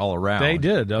secondary all around. They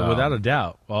did, without a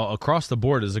doubt. Well, across the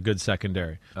board is a good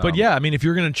secondary. But if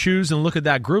you're going to choose and look at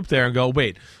that group there and go,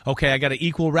 wait, okay, I got an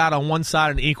equal route on one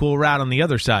side and an equal route on the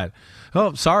other side.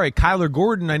 Oh, sorry, Kyler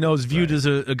Gordon, I know, is viewed as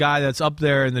a guy that's up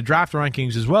there in the draft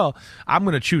rankings as well. I'm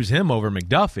going to choose him over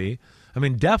McDuffie.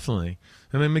 Definitely.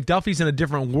 McDuffie's in a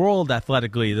different world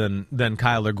athletically than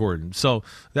Kyler Gordon. So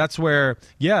that's where,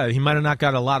 he might have not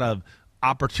got a lot of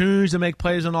opportunities to make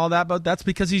plays and all that, but that's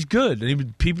because he's good.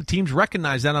 And teams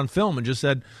recognize that on film and just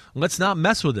said, let's not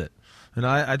mess with it. And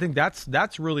I think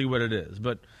that's really what it is.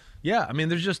 But,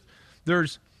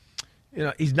 there's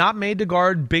he's not made to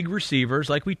guard big receivers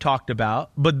like we talked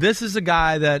about, but this is a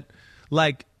guy that,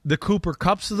 like the Cooper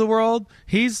Kupps of the world,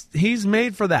 he's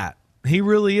made for that. He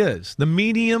really is. The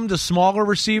medium to smaller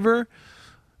receiver,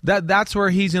 that's where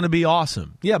he's going to be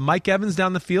awesome. Yeah, Mike Evans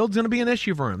down the field is going to be an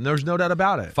issue for him. There's no doubt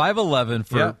about it. 5'11"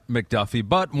 for McDuffie,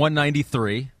 but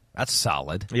 193. That's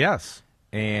solid. Yes.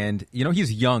 And,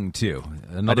 he's young, too.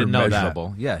 Another I didn't know measurable.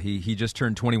 That. Yeah, he just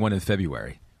turned 21 in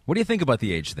February. What do you think about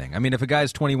the age thing? If a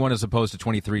guy's 21 as opposed to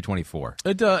 23, 24.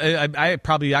 I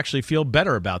probably actually feel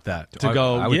better about that.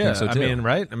 I would think so too.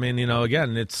 Right?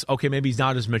 Again, it's okay, maybe he's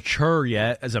not as mature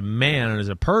yet as a man and as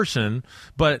a person,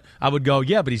 but I would go,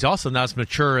 but he's also not as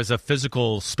mature as a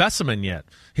physical specimen yet.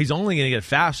 He's only going to get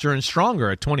faster and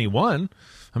stronger at 21.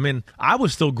 I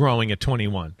was still growing at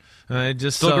 21.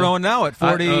 Still growing now at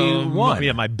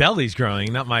 41. My belly's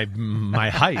growing, not my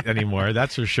height anymore.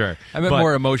 That's for sure. I meant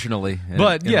more emotionally.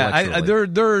 But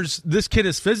there's this kid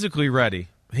is physically ready.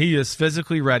 He is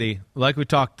physically ready. Like we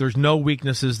talked, there's no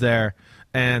weaknesses there.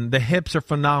 And the hips are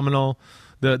phenomenal.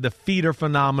 The feet are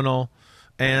phenomenal.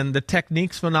 And the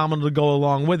technique's phenomenal to go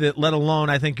along with it, let alone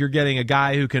I think you're getting a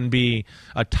guy who can be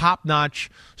a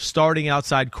top-notch starting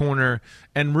outside corner.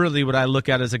 And really what I look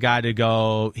at as a guy to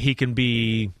go, he can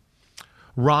be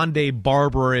Rondé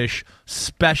Barber-ish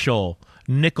special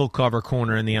nickel cover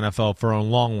corner in the NFL for a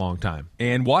long, long time.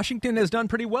 And Washington has done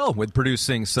pretty well with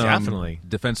producing some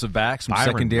defensive backs, some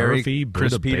Byron secondary. Murphy,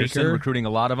 Chris Budda Peterson Baker. recruiting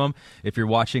a lot of them. If you're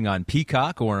watching on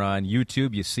Peacock or on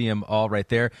YouTube, you see them all right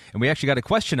there. And we actually got a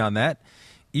question on that.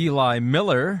 Eli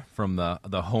Miller from the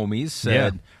homies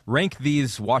said, rank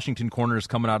these Washington corners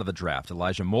coming out of the draft.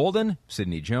 Elijah Molden,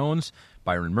 Sidney Jones,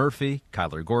 Byron Murphy,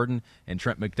 Kyler Gordon, and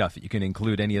Trent McDuffie. You can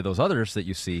include any of those others that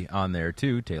you see on there,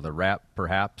 too. Taylor Rapp,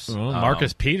 perhaps. Well,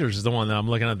 Marcus Peters is the one that I'm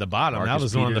looking at the bottom. That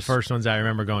was one of the first ones I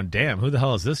remember going, damn, who the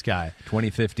hell is this guy?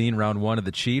 2015, round 1 of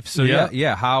the Chiefs. So,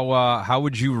 yeah. How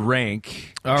would you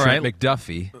rank Trent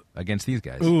McDuffie against these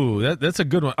guys? Ooh, that's a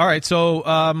good one. All right,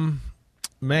 so,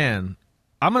 man,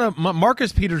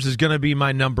 Marcus Peters is going to be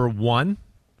my number 1.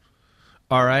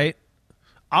 All right.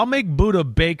 I'll make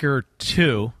Budda Baker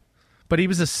 2. But he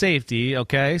was a safety,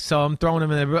 okay? So I'm throwing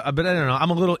him in there. But I don't know. I'm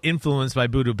a little influenced by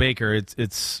Budda Baker.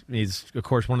 He's of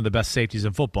course one of the best safeties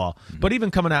in football. Mm-hmm. But even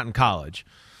coming out in college,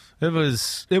 it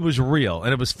was real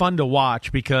and it was fun to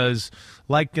watch because,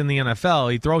 like in the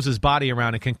NFL, he throws his body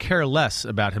around and can care less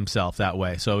about himself that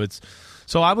way. So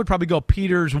I would probably go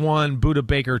Peters 1, Budda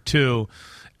Baker 2,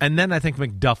 and then I think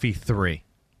McDuffie 3.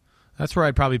 That's where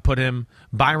I'd probably put him.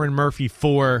 Byron Murphy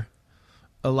 4,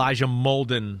 Elijah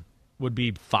Molden would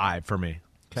be 5 for me.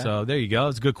 Okay. So there you go.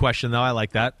 It's a good question, though. I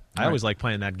like that. I always like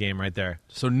playing that game right there.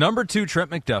 So number 2,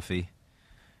 Trent McDuffie.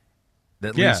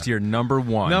 That leads to your number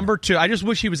 1. Number 2. I just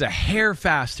wish he was a hair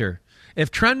faster.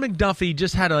 If Trent McDuffie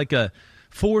just had like a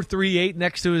 4.38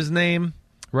 next to his name,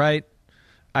 right,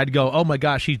 I'd go, oh, my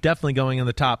gosh, he's definitely going in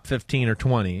the top 15 or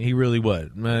 20. He really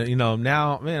would.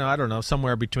 Now, I don't know,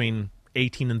 somewhere between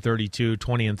 18 and 32,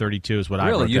 20 and 32 is what I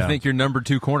wrote down. Really? You think your number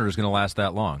 2 corner is going to last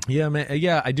that long? Yeah, man.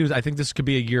 Yeah, I do. I think this could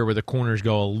be a year where the corners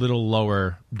go a little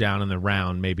lower down in the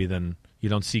round, maybe than you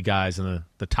don't see guys in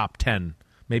the top 10,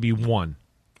 maybe 1.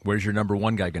 Where's your number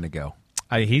 1 guy going to go?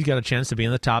 He's got a chance to be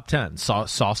in the top 10.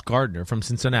 Sauce Gardner from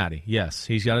Cincinnati. Yes,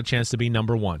 he's got a chance to be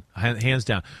number 1, hands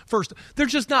down. First,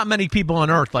 there's just not many people on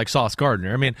earth like Sauce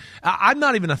Gardner. I mean, I'm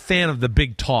not even a fan of the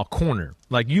big, tall corner.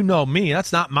 Like, you know me,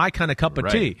 that's not my kind of cup of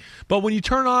tea. But when you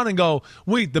turn on and go,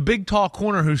 wait, the big, tall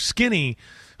corner who's skinny,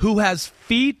 who has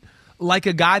feet like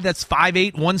a guy that's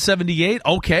 5'8", 178,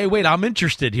 okay, wait, I'm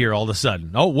interested here all of a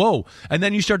sudden. Oh, whoa. And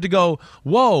then you start to go,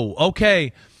 whoa,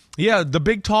 okay, yeah, the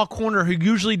big, tall corner who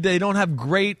usually they don't have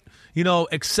great,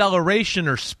 acceleration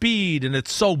or speed, and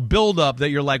it's so build up that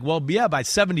you're like, well, yeah, by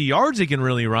 70 yards he can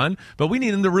really run, but we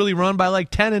need him to really run by like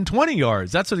 10 and 20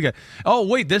 yards. That's what the guy. Oh,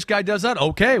 wait, this guy does that?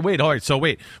 Okay, wait, all right, so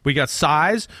wait, we got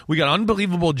size, we got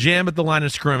unbelievable jam at the line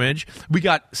of scrimmage, we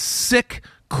got sick,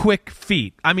 quick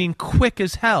feet. I mean, quick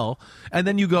as hell. And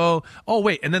then you go, oh,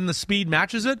 wait, and then the speed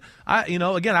matches it?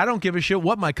 Again, I don't give a shit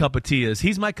what my cup of tea is.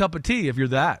 He's my cup of tea if you're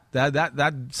that.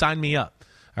 That sign me up.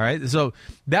 All right, so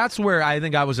that's where I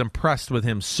think I was impressed with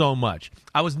him so much.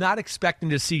 I was not expecting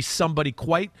to see somebody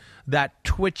quite that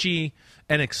twitchy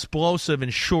and explosive in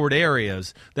short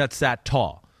areas that's that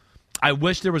tall. I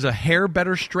wish there was a hair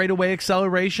better straightaway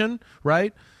acceleration,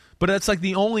 right? But that's like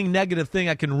the only negative thing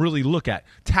I can really look at.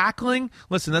 Tackling,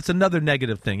 listen, that's another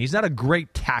negative thing. He's not a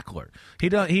great tackler.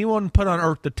 He won't put on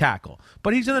earth to tackle.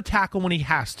 But he's going to tackle when he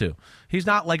has to. He's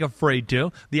not like afraid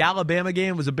to. The Alabama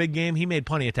game was a big game. He made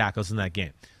plenty of tackles in that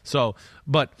game. So,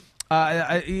 but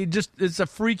it's a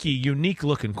freaky, unique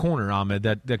looking corner, Ahmed,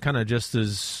 that kind of just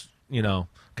is,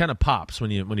 kind of pops when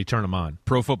you turn him on.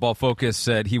 Pro Football Focus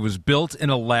said he was built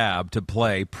in a lab to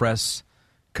play press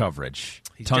coverage.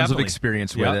 Tons of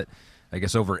experience with it. I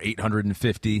guess over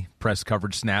 850 press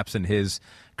coverage snaps in his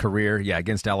career. Yeah,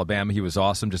 against Alabama, he was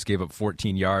awesome. Just gave up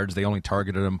 14 yards. They only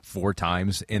targeted him 4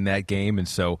 times in that game, and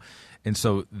so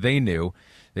they knew.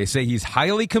 They say he's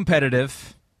highly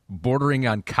competitive, bordering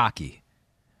on cocky.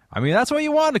 I mean, that's what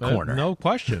you want in a corner. No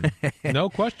question. No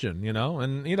question,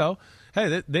 And,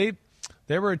 hey,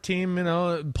 they were a team,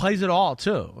 plays it all,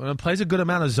 too. Plays a good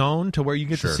amount of zone to where you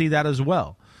get to see that as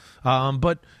well.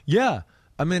 But, yeah,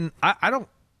 I mean, I don't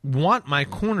want my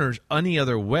corners any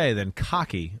other way than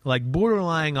cocky, like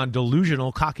borderline on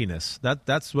delusional cockiness.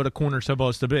 That's what a corner's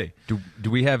supposed to be. Do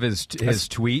we have his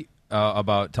tweet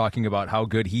about talking about how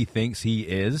good he thinks he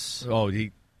is? Oh,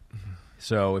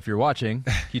 So if you're watching,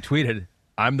 he tweeted,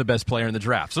 I'm the best player in the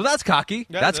draft. So that's cocky.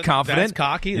 That's confident. That's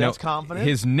cocky. That's confident.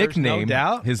 His nickname, no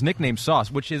doubt. His nickname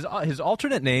Sauce, which is his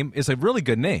alternate name, is a really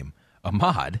good name,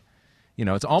 Ahmad.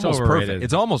 It's almost perfect.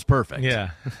 It's almost perfect.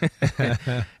 Yeah.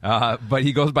 But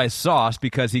he goes by Sauce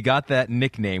because he got that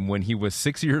nickname when he was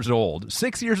 6 years old.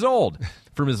 6 years old,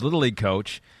 from his Little League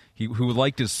coach, who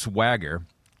liked his swagger.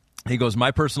 He goes, my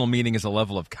personal meaning is a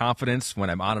level of confidence when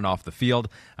I'm on and off the field.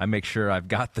 I make sure I've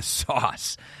got the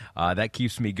sauce. That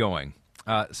keeps me going.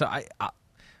 So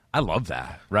I love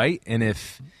that, right? And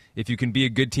if you can be a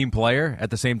good team player at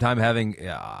the same time having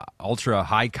ultra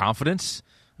high confidence,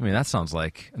 I mean, that sounds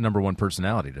like a number one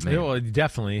personality to me. Well,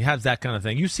 definitely. He has that kind of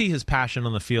thing. You see his passion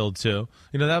on the field, too.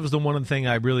 That was the one thing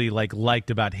I really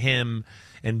liked about him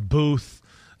and Booth.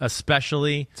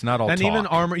 Especially, it's not all and talk. Even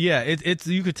Armour, it's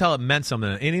you could tell it meant something,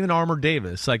 and even Armour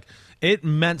Davis, it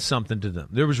meant something to them.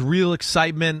 There was real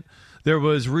excitement. There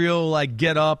was real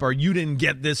get up, or you didn't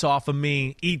get this off of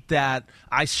me. Eat that.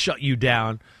 I shut you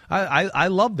down. I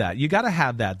love that. You got to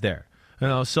have that there.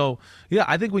 So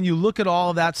I think when you look at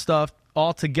all of that stuff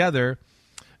all together,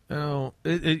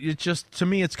 it just, to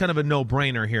me, it's kind of a no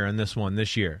brainer here in this one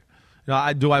this year.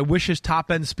 Do I wish his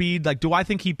top-end speed? Do I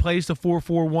think he plays the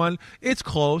 4.41? It's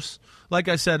close. Like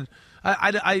I said,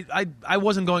 I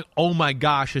wasn't going, oh, my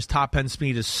gosh, his top-end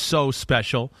speed is so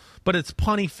special. But it's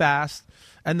punny fast.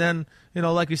 And then,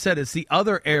 like you said, it's the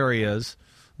other areas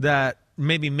that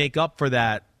maybe make up for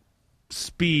that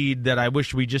speed that I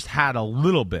wish we just had a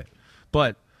little bit.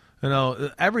 But,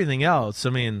 everything else, I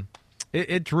mean,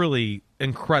 it's really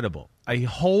incredible. He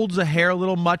holds a hair a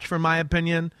little much, for my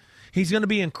opinion. He's going to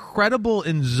be incredible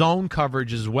in zone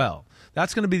coverage as well.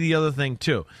 That's going to be the other thing,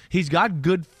 too. He's got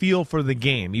good feel for the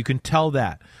game. You can tell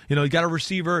that. He's got a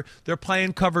receiver. They're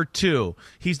playing cover 2.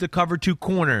 He's the cover 2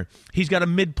 corner. He's got a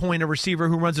midpoint, a receiver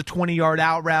who runs a 20-yard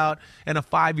out route and a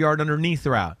 5-yard underneath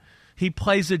route. He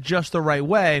plays it just the right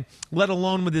way, let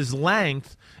alone with his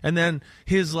length, and then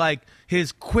his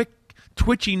quick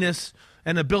twitchiness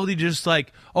and ability to just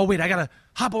oh, wait, I got to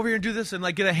hop over here and do this and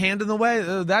get a hand in the way.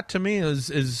 That to me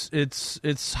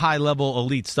it's high level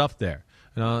elite stuff there.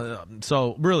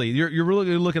 So really, you're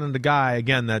really looking at the guy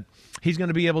again that he's going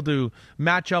to be able to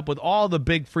match up with all the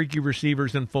big freaky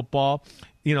receivers in football.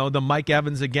 The Mike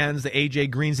Evans agains, the AJ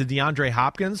Greens, the DeAndre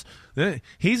Hopkins.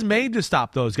 He's made to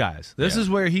stop those guys. This is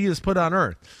where he is put on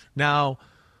earth. Now,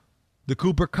 the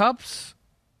Cooper Kupps.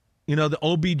 The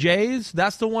OBJs,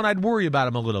 that's the one I'd worry about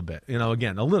him a little bit.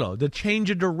 Again, a little. The change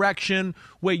of direction.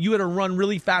 Wait, you had to run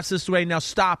really fast this way, now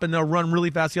stop, and they'll run really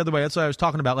fast the other way. That's what I was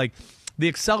talking about. The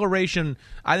acceleration,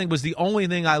 I think, was the only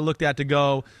thing I looked at to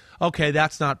go, okay,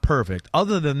 that's not perfect.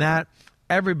 Other than that,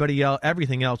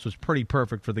 everything else was pretty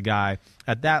perfect for the guy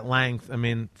at that length. I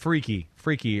mean, freaky,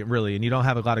 really. And you don't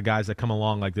have a lot of guys that come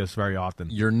along like this very often.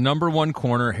 Your number one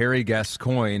corner, Harry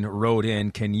Gascoigne, wrote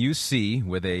in, can you see,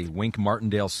 with a Wink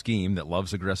Martindale scheme that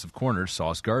loves aggressive corners,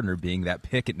 Sauce Gardner being that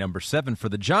pick at number 7 for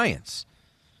the Giants?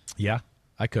 Yeah,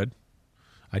 I could.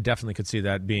 I definitely could see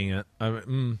that being it.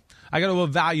 I got to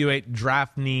evaluate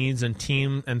draft needs and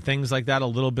team and things like that a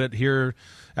little bit here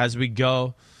as we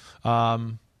go.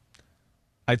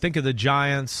 I think of the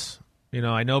Giants.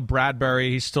 I know Bradbury.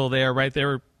 He's still there, right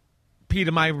there. Pete,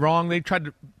 am I wrong? They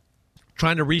were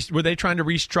they trying to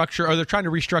restructure, or they're trying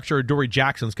to restructure Adoree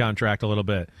Jackson's contract a little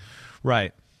bit,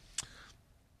 right?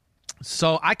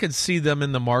 So I could see them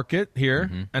in the market here,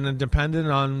 and then dependent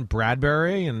on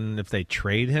Bradbury, and if they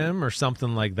trade him or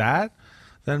something like that,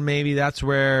 then maybe that's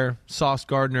where Sauce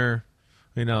Gardner,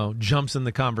 jumps in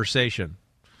the conversation.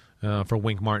 For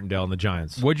Wink Martindale and the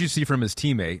Giants. What did you see from his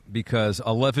teammate? Because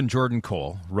 11 Jordan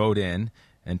Cole wrote in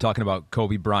and talking about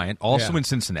Kobe Bryant, also in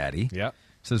Cincinnati. Yeah.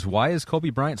 Says, why is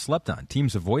Kobe Bryant slept on?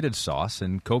 Teams avoided Sauce,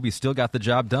 and Kobe still got the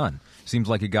job done. Seems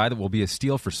like a guy that will be a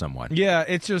steal for someone. Yeah,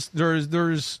 it's just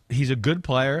he's a good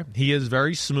player. He is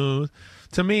very smooth.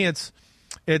 To me, it's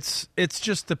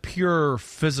just the pure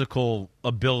physical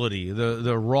ability,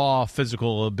 the raw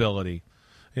physical ability.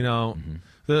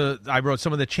 I wrote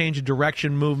some of the change of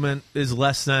direction movement is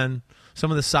less than.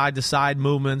 Some of the side-to-side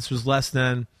movements was less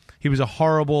than. He was a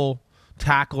horrible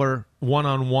tackler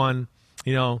one-on-one.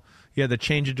 The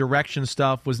change of direction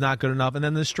stuff was not good enough. And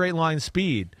then the straight line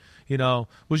speed,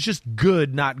 was just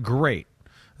good, not great.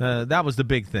 That was the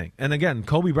big thing. And again,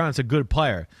 Kobe Bryant's a good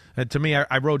player. To me,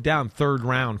 I wrote down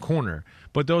 3rd-round corner.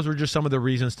 But those were just some of the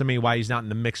reasons to me why he's not in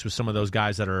the mix with some of those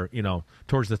guys that are,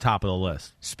 towards the top of the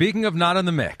list. Speaking of not in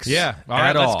the mix. Yeah. All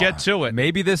right, let's get to it.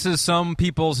 Maybe this is some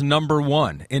people's number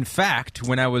one. In fact,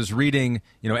 when I was reading,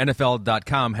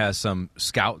 NFL.com has some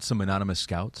scouts, some anonymous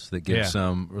scouts that give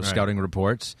some scouting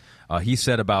reports. He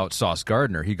said about Sauce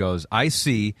Gardner, he goes, I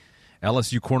see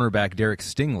LSU cornerback Derek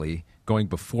Stingley going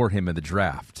before him in the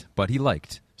draft, but he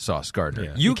liked Sauce Gardner.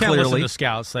 Yeah. You can't listen to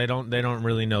scouts. They don't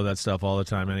really know that stuff all the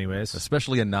time anyways.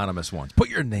 Especially anonymous ones. Put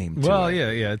your name to it. Well,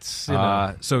 yeah. It's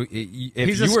so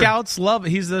he's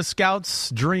the scout's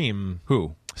dream.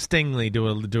 Who? Stingley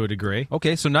to a degree.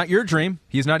 Okay, so not your dream.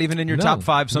 He's not even in your top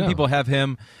 5. Some people have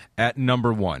him at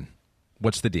number 1.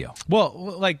 What's the deal?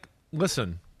 Well,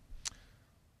 listen.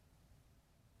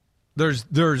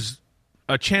 There's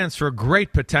a chance for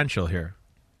great potential here.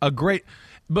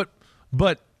 But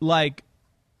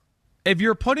if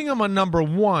you're putting him on number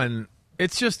 1,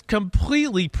 it's just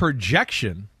completely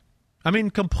projection. I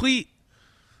mean, complete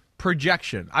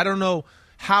projection. I don't know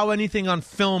how anything on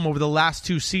film over the last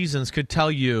 2 seasons could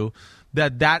tell you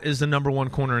that is the number 1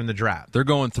 corner in the draft. They're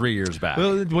going 3 years back.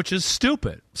 Which is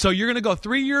stupid. So you're going to go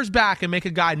 3 years back and make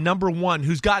a guy number 1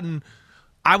 who's gotten,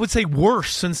 I would say,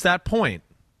 worse since that point,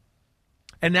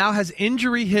 and now has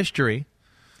injury history.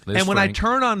 And when I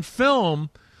turn on film,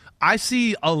 I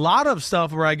see a lot of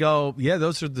stuff where I go, yeah,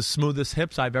 those are the smoothest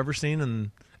hips I've ever seen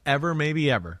and maybe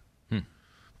ever.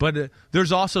 But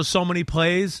there's also so many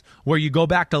plays where you go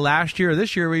back to last year or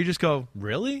this year where you just go,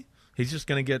 really? He's just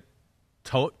going to get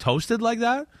toasted like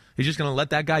that? He's just going to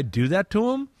let that guy do that to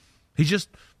him? He's just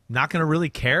not going to really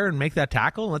care and make that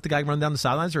tackle and let the guy run down the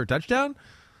sidelines for a touchdown?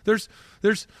 There's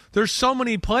so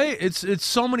many it's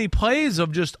so many plays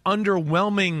of just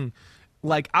underwhelming,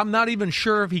 I'm not even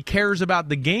sure if he cares about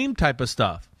the game type of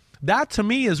stuff. That, to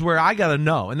me, is where I got to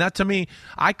know. And that, to me,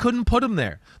 I couldn't put him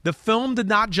there. The film did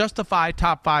not justify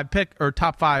top 5 pick or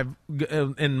top 5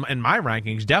 in my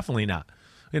rankings. Definitely not.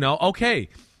 Okay,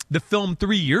 the film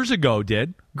 3 years ago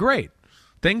did. Great.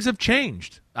 Things have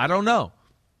changed. I don't know.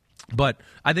 But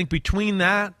I think between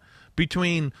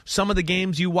some of the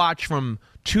games you watch from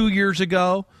 2 years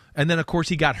ago, and then, of course,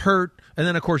 he got hurt, and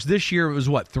then, of course, this year it was,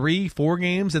 3-4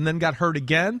 games, and then got hurt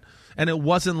again, and it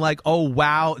wasn't like, oh,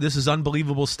 wow, this is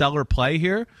unbelievable, stellar play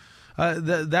here.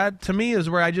 That, to me, is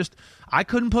where I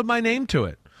couldn't put my name to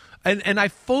it. And I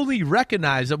fully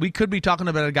recognize that we could be talking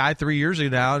about a guy 3 years ago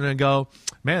now and then go,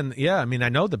 man, yeah, I mean, I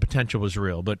know the potential was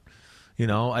real, but,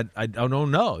 I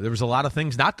don't know. There was a lot of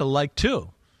things not to like, too.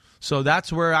 So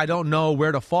that's where I don't know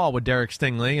where to fall with Derek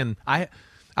Stingley, and I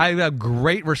have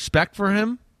great respect for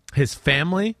him, his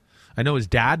family. I know his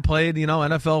dad played,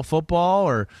 NFL football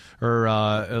or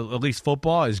at least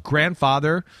football. His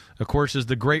grandfather, of course, is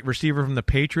the great receiver from the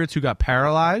Patriots who got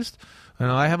paralyzed. And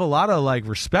I have a lot of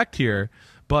respect here,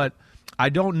 but I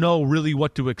don't know really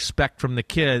what to expect from the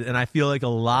kid. And I feel like a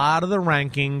lot of the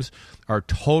rankings are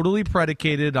totally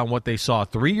predicated on what they saw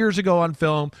 3 years ago on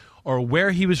film or where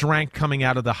he was ranked coming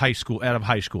out of high school.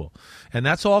 And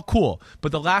that's all cool.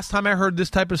 But the last time I heard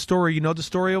this type of story, the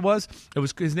story it was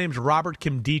his name's Robert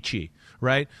Kimdichie,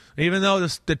 right? Even though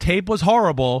the tape was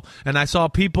horrible and I saw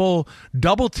people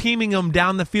double teaming him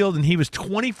down the field and he was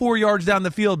 24 yards down the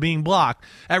field being blocked,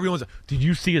 everyone's like, did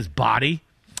you see his body?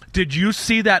 Did you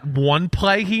see that one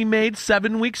play he made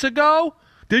 7 weeks ago?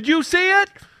 Did you see it?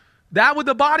 That with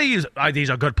the body, he's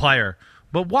a good player.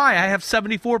 But why? I have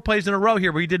 74 plays in a row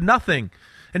here where he did nothing,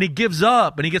 and he gives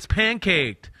up, and he gets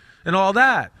pancaked, and all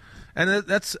that. And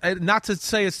that's not to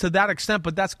say it's to that extent,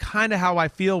 but that's kind of how I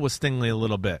feel with Stingley a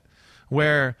little bit,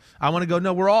 where I want to go,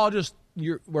 no,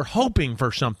 we're hoping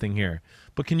for something here.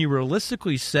 But can you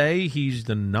realistically say he's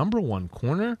the number 1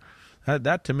 corner?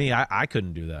 That to me, I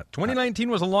couldn't do that.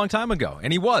 2019 was a long time ago,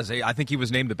 and he was. I think he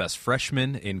was named the best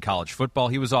freshman in college football.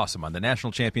 He was awesome on the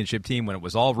national championship team when it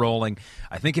was all rolling.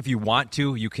 I think if you want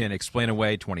to, you can explain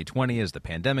away 2020 as the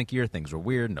pandemic year. Things were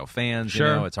weird, no fans.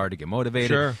 Sure. It's hard to get motivated.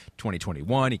 Sure.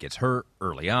 2021, he gets hurt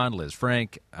early on. Liz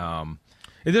Frank.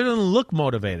 It doesn't look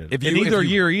motivated in either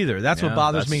year either. That's what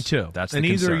bothers me too. That's in the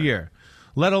either concern. year.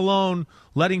 Let alone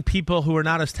letting people who are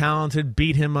not as talented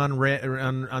beat him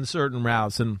on certain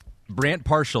routes. And Brant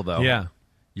Partial, though. Yeah.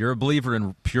 You're a believer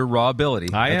in pure raw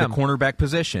ability I at am. the cornerback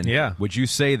position. Yeah. Would you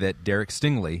say that Derek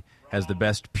Stingley has the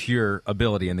best pure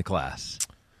ability in the class?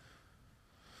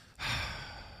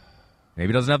 Maybe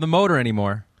he doesn't have the motor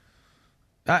anymore.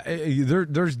 He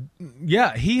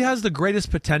has the greatest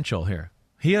potential here.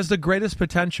 He has the greatest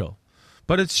potential.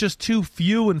 But it's just too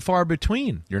few and far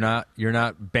between. You're not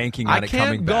banking on it coming back.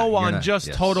 I can't go on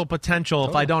total potential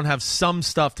if I don't have some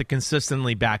stuff to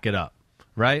consistently back it up,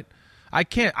 right? I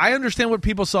can't. I understand what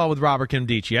people saw with Robert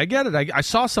Kimdichie. I get it. I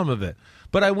saw some of it.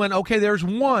 But I went, okay, there's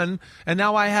one, and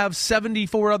now I have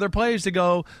 74 other plays to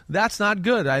go. That's not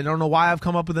good. I don't know why I've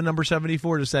come up with the number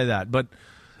 74 to say that. But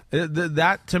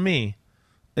that, to me,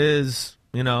 is,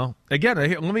 again,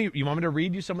 you want me to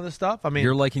read you some of the stuff? I mean,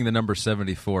 you're liking the number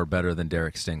 74 better than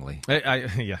Derek Stingley.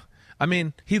 Yeah. I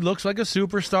mean, he looks like a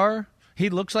superstar. he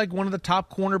looks like one of the top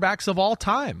cornerbacks of all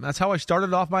time. That's how I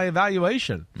started off my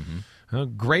evaluation.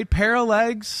 Great pair of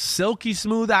legs, silky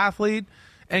smooth athlete,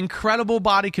 incredible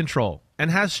body control,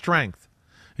 and has strength.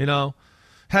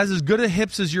 Has as good a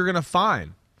hips as you're going to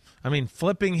find. I mean,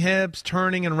 flipping hips,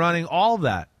 turning and running, all of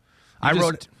that.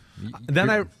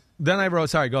 Then I wrote,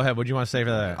 sorry, go ahead. What do you want to say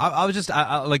for that? I was just,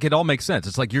 like, it all makes sense.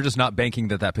 It's like you're just not banking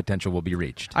that potential will be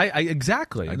reached.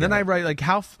 Exactly. And then I write, like,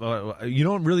 how,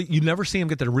 you never see him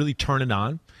get to really turn it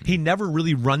on. He never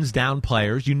really runs down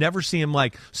players. You never see him,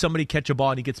 like, somebody catch a ball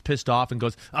and he gets pissed off and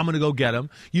goes, I'm going to go get him.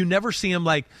 You never see him,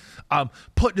 like,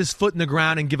 putting his foot in the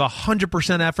ground and give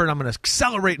 100% effort. I'm going to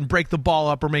accelerate and break the ball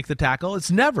up or make the tackle.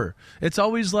 It's never. It's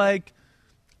always like,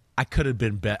 I could have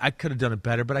done it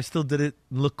better, but I still did it,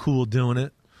 look cool doing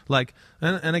it. Like,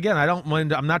 and again, I don't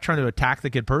mind. I'm not trying to attack the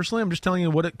kid personally. I'm just telling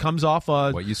you what it comes off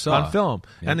what you saw on film.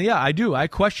 Yeah. And I do. I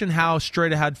question how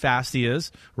straight ahead fast he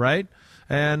is, right?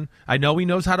 And I know he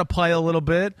knows how to play a little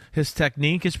bit. His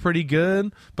technique is pretty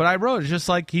good. But I wrote, it's just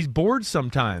like he's bored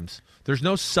sometimes. There's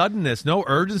no suddenness, no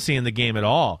urgency in the game at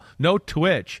all, no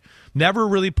twitch. Never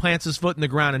really plants his foot in the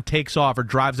ground and takes off or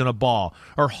drives in a ball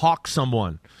or hawks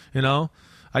someone,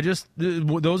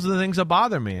 those are the things that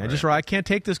bother me. Right. I can't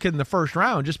take this kid in the first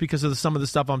round just because of some of the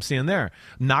stuff I'm seeing there.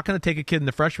 I'm not going to take a kid in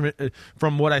the freshman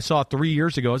from what I saw 3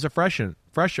 years ago as a freshman.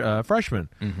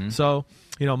 Mm-hmm. So,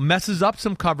 messes up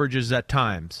some coverages at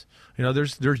times.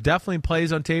 There's definitely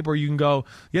plays on tape where you can go,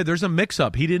 yeah, there's a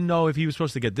mix-up. He didn't know if he was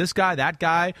supposed to get this guy, that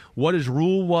guy, what his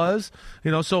rule was.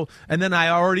 So, and then I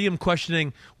already am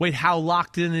questioning, wait, how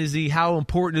locked in is he? How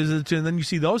important is it? And then you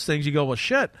see those things, you go, well,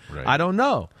 shit, right. I don't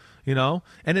know.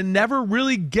 And it never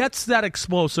really gets that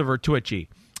explosive or twitchy.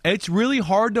 It's really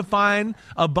hard to find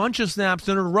a bunch of snaps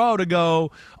in a row to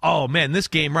go, oh man, this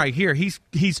game right here, he's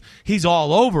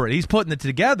all over it. He's putting it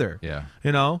together. Yeah.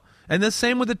 And the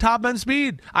same with the top end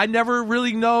speed. I never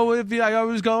really know if I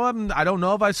always go up. I don't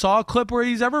know if I saw a clip where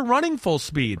he's ever running full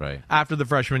speed after the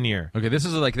freshman year. Okay, this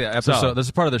is like the episode. This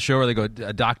is part of the show where they go,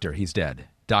 doctor, he's dead.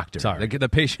 Doctor, sorry, the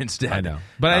patient's dead. I know,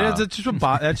 but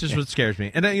that's just what scares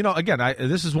me. And again,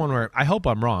 this is one where I hope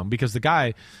I'm wrong because the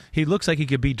guy, he looks like he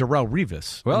could be Darrell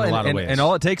Revis in a lot of ways. And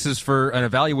all it takes is for an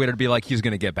evaluator to be like, he's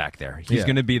going to get back there. He's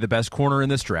going to be the best corner in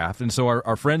this draft. And so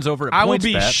our friends over at PointsBet, I would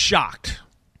be shocked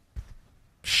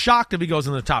if he goes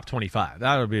in the top 25.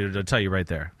 That would be to tell you right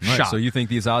there. Right, shocked. So you think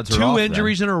these odds are two off,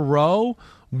 injuries then? in a row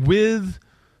with.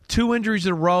 2 injuries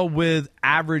in a row with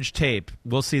average tape.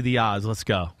 We'll see the odds. Let's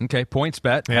go. Okay,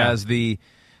 PointsBet has the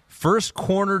first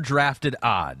corner drafted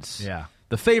odds. Yeah.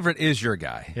 The favorite is your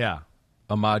guy. Yeah.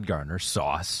 Ahmad Gardner,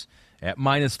 Sauce, at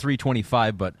minus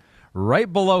 325, but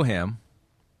right below him,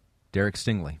 Derek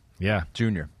Stingley. Yeah.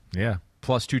 Jr. Yeah.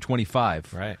 Plus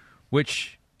 225. Right.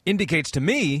 Which indicates to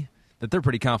me that they're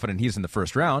pretty confident he's in the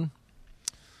first round.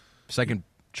 Second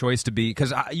choice to be,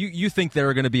 because you think there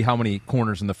are going to be how many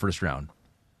corners in the first round?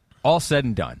 All said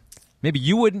and done. Maybe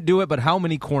you wouldn't do it, but how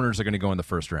many corners are going to go in the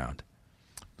first round?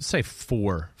 Let's say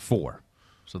 4. 4.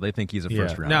 So they think he's a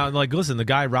first round. Now, listen, the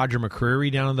guy Roger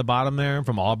McCreary down at the bottom there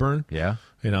from Auburn. Yeah.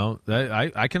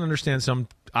 I can understand some.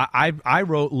 I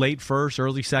wrote late first,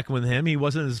 early second with him. He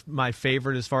wasn't my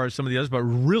favorite as far as some of the others, but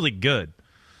really good.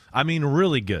 I mean,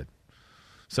 really good.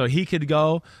 So he could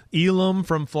go. Elam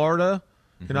from Florida.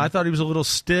 Mm-hmm. I thought he was a little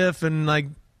stiff and I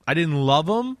didn't love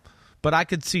him. But I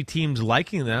could see teams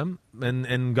liking them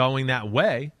and going that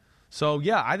way. So,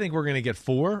 yeah, I think we're going to get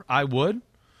 4. I would.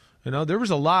 There was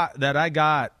a lot that I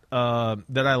got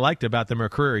that I liked about the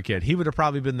McCreary kid. He would have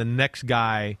probably been the next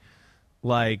guy,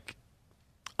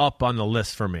 up on the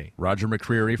list for me. Roger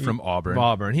McCreary from Auburn.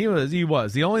 Auburn. He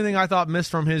was. The only thing I thought missed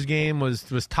from his game was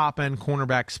top-end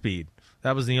cornerback speed.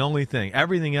 That was the only thing.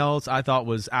 Everything else I thought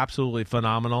was absolutely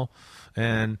phenomenal.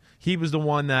 And he was the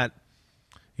one that,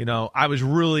 I was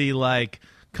really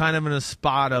kind of in a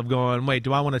spot of going, wait,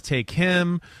 do I want to take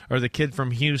him or the kid from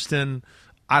Houston?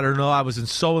 I don't know. I was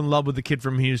so in love with the kid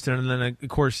from Houston. And then, of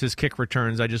course, his kick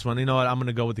returns. I just went, you know what? I'm going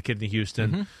to go with the kid from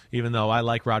Houston, even though I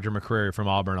like Roger McCreary from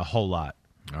Auburn a whole lot.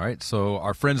 All right, so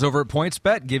our friends over at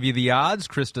PointsBet give you the odds.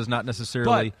 Chris does not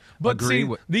necessarily agree.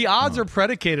 See, the odds are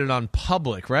predicated on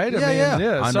public, right?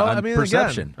 Yeah. On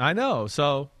perception. Again, I know.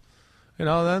 So...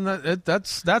 then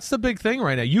that's the big thing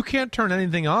right now. You can't turn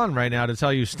anything on right now to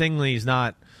tell you Stingley's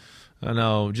not,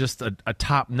 just a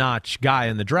top-notch guy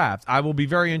in the draft. I will be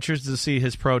very interested to see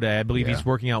his pro day. I believe he's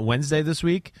working out Wednesday this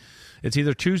week. It's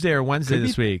either Tuesday or Wednesday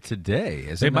this week. Today.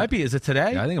 It might be. Is it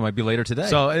today? Yeah, I think it might be later today.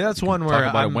 So that's one where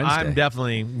I'm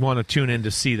definitely want to tune in to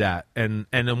see that and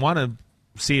want to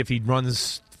see if he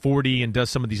runs 40 and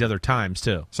does some of these other times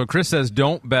too. So Chris says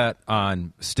don't bet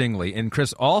on Stingley, and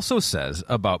Chris also says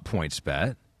about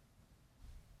PointsBet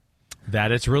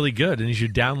That it's really good, and you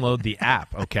should download the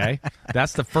app, okay?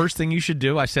 That's the first thing you should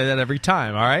do. I say that every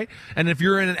time, all right? And if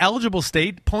you're in an eligible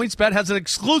state, PointsBet has an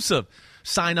exclusive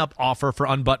sign-up offer for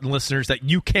Unbuttoned listeners that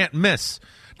you can't miss.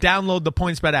 Download the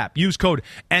PointsBet app. Use code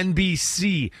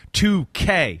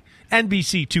NBC2K.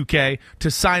 NBC2K to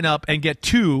sign up and get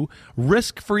 2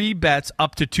 risk-free bets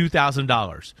up to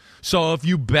 $2,000. So if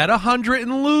you bet $100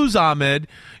 and lose, Ahmed,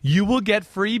 you will get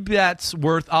free bets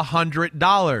worth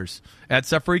 $100.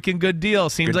 That's a freaking good deal.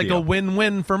 Seems like a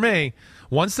win-win for me.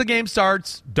 Once the game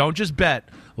starts, don't just bet.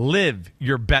 Live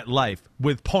your bet life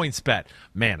with PointsBet.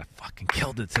 Man, I fucking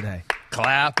killed it today.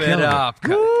 Clap it up.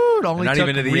 Woo, only not took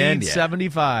even to the end yet.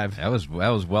 75. That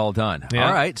was well done. Yeah.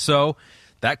 All right, so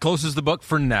that closes the book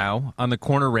for now on the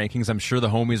corner rankings. I'm sure the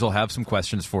homies will have some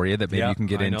questions for you that maybe you can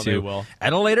get into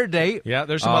at a later date. Yeah,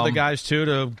 there's some other guys, too,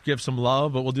 to give some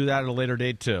love, but we'll do that at a later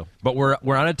date, too. But we're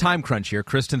on a time crunch here.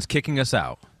 Kristen's kicking us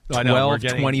out.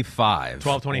 12:25.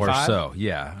 12:25? Or so,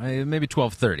 yeah. Maybe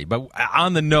 12:30. But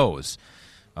on the nose,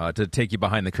 to take you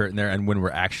behind the curtain there, and when we're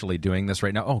actually doing this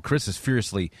right now. Oh, Chris is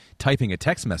furiously typing a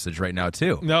text message right now,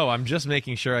 too. No, I'm just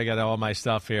making sure I got all my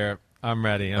stuff here. I'm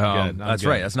ready. I'm good. That's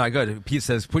right. That's not good. Pete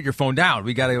says, put your phone down.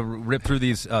 We got to rip through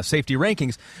these safety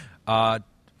rankings. 5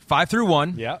 through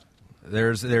 1. Yeah.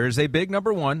 There's a big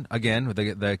number 1, again, with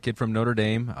the kid from Notre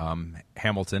Dame,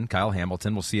 Hamilton, Kyle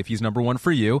Hamilton. We'll see if he's number 1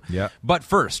 for you. Yeah. But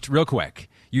first, real quick,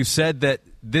 you said that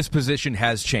this position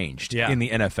has changed in the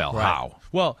NFL. Right. How?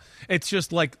 Well, it's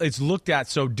just like it's looked at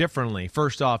so differently.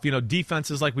 First off,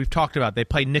 defenses like we've talked about, they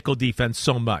play nickel defense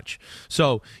so much.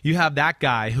 So you have that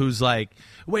guy who's like,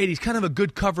 wait, he's kind of a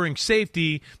good covering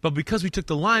safety, but because we took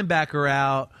the linebacker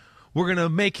out, we're going to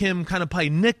make him kind of play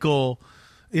nickel,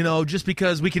 just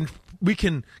because we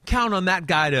can count on that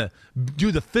guy to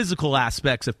do the physical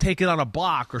aspects of taking on a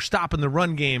block or stopping the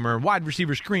run game or wide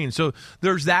receiver screen. So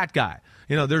there's that guy.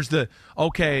 There's the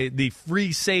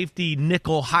free safety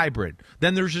nickel hybrid.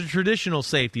 Then there's the traditional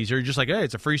safeties. You're just like, hey,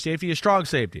 it's a free safety, a strong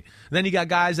safety. And then you got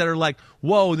guys that are like,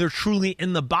 whoa, they're truly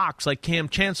in the box, like Cam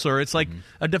Chancellor. It's like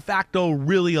a de facto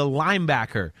really a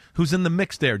linebacker who's in the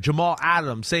mix there. Jamal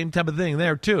Adams, same type of thing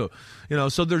there too.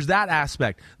 So there's that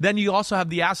aspect. Then you also have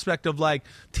the aspect of like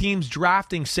teams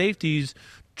drafting safeties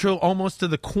almost to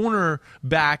the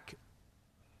cornerback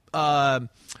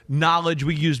knowledge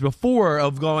we used before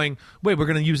of going, wait, we're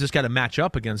going to use this guy to match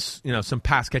up against some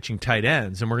pass catching tight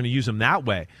ends, and we're going to use him that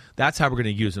way. That's how we're going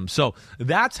to use him. So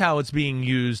that's how it's being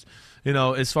used.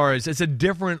 As far as it's a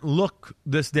different look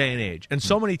this day and age. And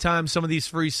so many times some of these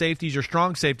free safeties or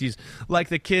strong safeties, like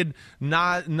the kid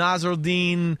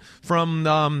Nasruddin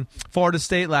from Florida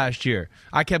State last year,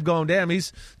 I kept going, damn,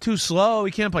 he's too slow.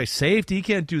 He can't play safety. He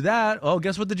can't do that. Oh,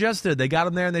 guess what the Jets did? They got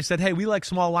him there and they said, hey, we like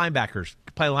small linebackers.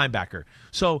 Play linebacker.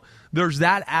 So there's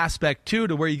that aspect, too,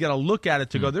 to where you got to look at it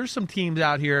to go, there's some teams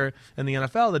out here in the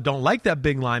NFL that don't like that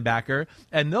big linebacker,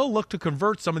 and they'll look to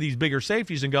convert some of these bigger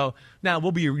safeties and go, now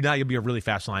you'll be a really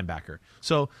fast linebacker.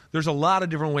 So there's a lot of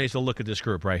different ways to look at this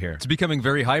group right here. It's becoming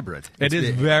very hybrid. It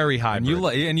is very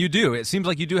hybrid. And you do. It seems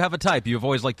like you do have a type. You've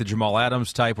always liked the Jamal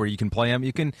Adams type where you can play him.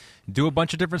 You can do a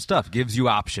bunch of different stuff. Gives you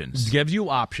options. Gives you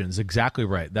options. Exactly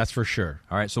right. That's for sure.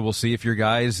 All right, so we'll see if your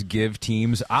guys give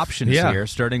teams options here,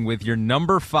 starting with your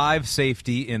number 5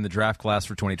 safety in the draft class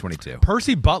for 2022.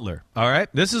 Percy Butler. All right.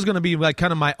 This is going to be like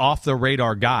kind of my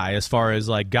off-the-radar guy as far as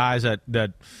like guys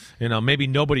that maybe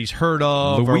nobody's heard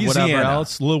of or whatever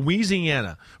else.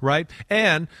 Louisiana, right?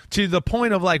 And to the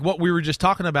point of like what we were just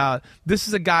talking about, this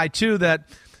is a guy too that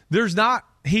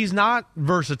he's not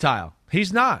versatile.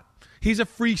 He's not. He's a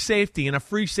free safety, and a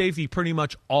free safety pretty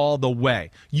much all the way.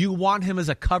 You want him as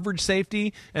a coverage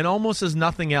safety and almost as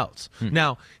nothing else.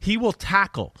 Now, he will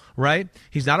tackle, right?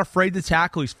 He's not afraid to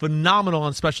tackle. He's phenomenal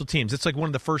on special teams. It's like one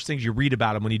of the first things you read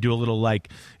about him when you do a little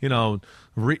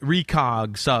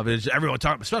recog stuff. Is everyone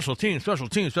talking about special teams.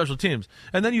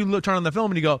 And then you turn on the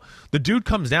film and you go, the dude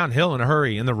comes downhill in a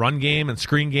hurry in the run game and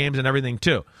screen games and everything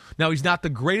too. Now, he's not the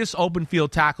greatest open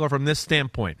field tackler from this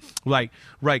standpoint.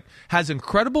 Has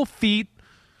incredible feet,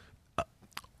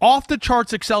 off the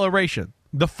charts acceleration.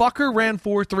 The fucker ran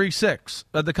 4.36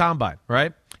 at the combine,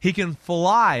 right? He can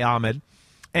fly, Ahmed.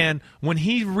 And when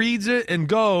he reads it and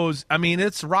goes,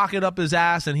 it's rocket up his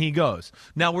ass and he goes.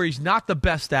 Now, where he's not the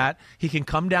best at, he can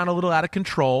come down a little out of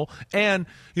control. And,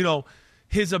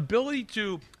 his ability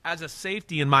to, as a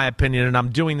safety, in my opinion, and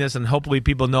I'm doing this and hopefully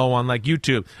people know on like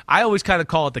YouTube, I always kind of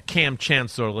call it the Cam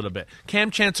Chancellor a little bit.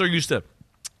 Cam Chancellor used to,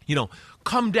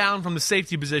 come down from the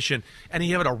safety position, and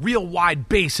he had a real wide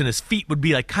base, and his feet would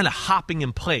be like kind of hopping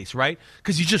in place, right?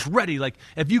 Because he's just ready. Like,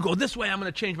 if you go this way, I'm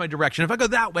going to change my direction. If I go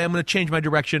that way, I'm going to change my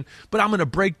direction. But I'm going to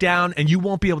break down, and you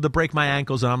won't be able to break my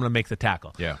ankles, and I'm going to make the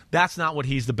tackle. Yeah. That's not what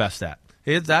he's the best at.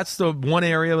 That's the one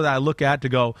area that I look at to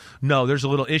go, no, there's a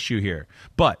little issue here.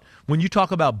 But when you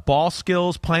talk about ball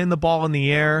skills, playing the ball in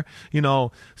the air,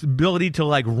 ability to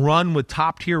like run with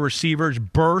top-tier receivers,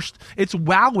 burst, it's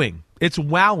wowing. It's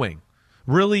wowing.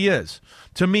 Really is.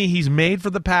 To me, he's made for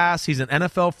the pass. He's an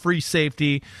NFL free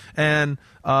safety, and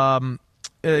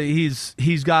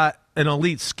he's got an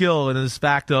elite skill in his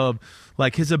fact of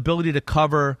like his ability to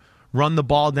cover, run the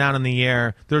ball down in the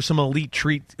air. There's some elite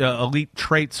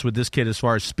traits with this kid as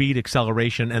far as speed,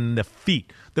 acceleration, and the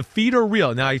feet. The feet are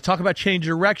real. Now, you talk about change of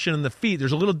direction and the feet.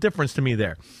 There's a little difference to me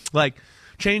there. Like,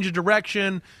 change of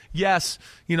direction, yes,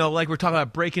 like we're talking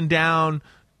about breaking down,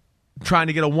 trying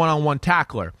to get a one-on-one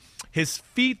tackler. His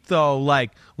feet, though,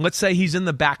 like, let's say he's in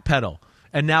the back pedal,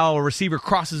 and now a receiver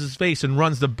crosses his face and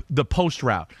runs the post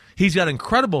route. He's got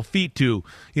incredible feet to,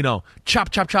 chop,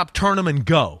 chop, chop, turn them and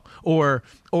go. Or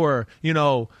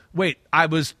wait, I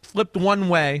was flipped one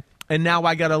way, and now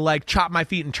I got to, like, chop my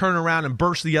feet and turn around and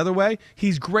burst the other way.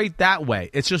 He's great that way.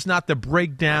 It's just not the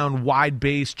breakdown, wide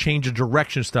base, change of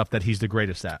direction stuff that he's the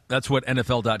greatest at. That's what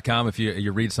NFL.com, if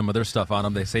you read some of their stuff on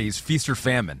him, they say he's feast or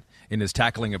famine in his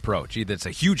tackling approach. Either it's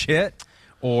a huge hit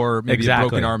or maybe a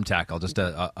broken arm tackle, just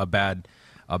a bad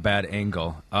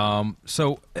angle.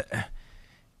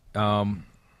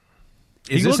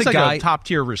 He looks like a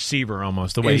top-tier receiver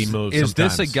almost, the way he moves sometimes.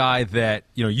 Is this a guy that,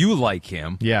 you like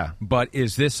him? Yeah. But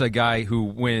is this a guy who,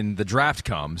 when the draft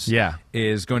comes,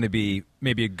 is going to be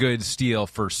maybe a good steal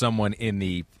for someone in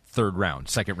the third round,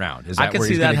 second round? Is that I could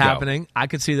see that happening. I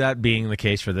could see that being the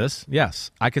case for this. Yes.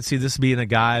 I could see this being a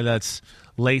guy that's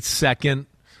late second,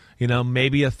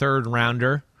 maybe a third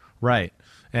rounder. Right.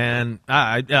 And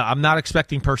I'm not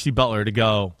expecting Percy Butler to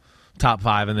go top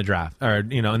 5 in the draft, or,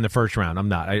 in the first round. I'm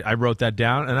not. I wrote that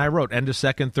down, and I wrote end of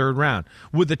second, third round,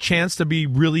 with a chance to be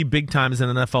really big time as an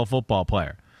NFL football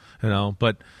player.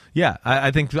 But, yeah,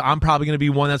 I think I'm probably going to be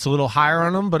one that's a little higher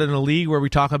on him, but in a league where we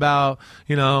talk about,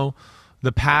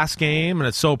 the pass game, and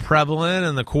it's so prevalent,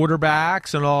 and the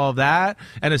quarterbacks and all of that,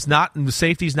 and it's not, the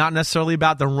safety's not necessarily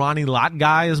about the Ronnie Lott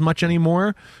guy as much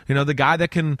anymore. The guy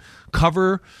that can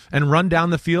cover and run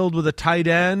down the field with a tight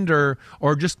end, or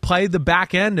just play the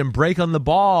back end and break on the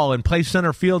ball and play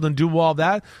center field and do all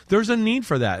that. There's a need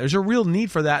for that. There's a real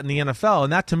need for that in the NFL,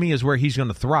 and that to me is where he's going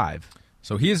to thrive.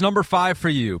 So he is number 5 for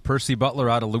you, Percy Butler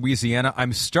out of Louisiana.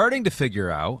 I'm starting to figure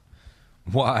out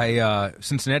why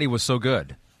Cincinnati was so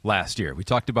good last year. We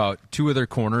talked about 2 of their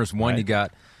corners. One, right. You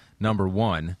got number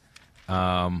 1,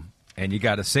 and you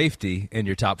got a safety in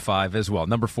your top 5 as well.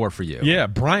 Number 4 for you. Yeah,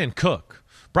 Brian Cook.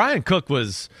 Brian Cook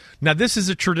was – now, this is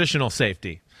a traditional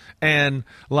safety. And,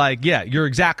 you're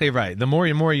exactly right. The more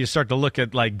and more you start to look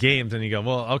at, games and you go,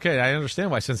 well, okay, I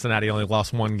understand why Cincinnati only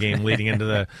lost 1 game leading into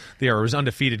the year. It was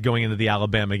undefeated going into the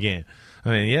Alabama game. I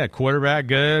mean, yeah, quarterback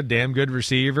good, damn good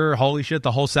receiver. Holy shit,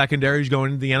 the whole secondary is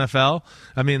going into the NFL.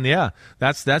 I mean, yeah,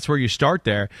 that's where you start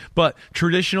there. But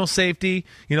traditional safety,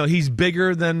 he's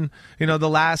bigger than, the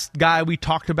last guy we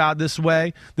talked about this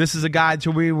way. This is a guy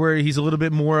to me where he's a little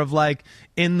bit more of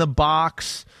in the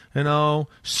box,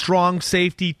 strong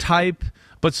safety type,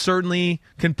 but certainly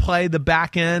can play the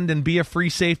back end and be a free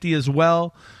safety as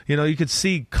well. You could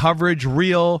see coverage,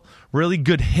 really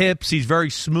good hips. He's very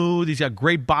smooth. He's got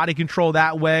great body control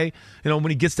that way. When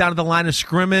he gets down to the line of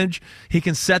scrimmage, he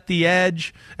can set the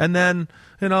edge. And then,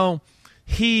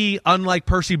 he, unlike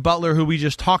Percy Butler, who we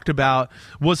just talked about,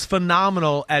 was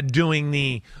phenomenal at doing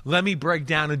the let me break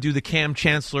down and do the Cam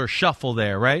Chancellor shuffle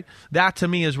there, right? That, to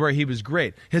me, is where he was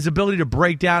great. His ability to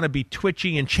break down and be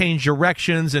twitchy and change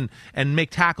directions and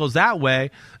make tackles that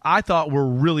way, I thought were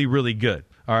really, really good.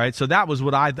 All right, so that was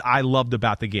what I loved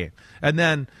about the game. And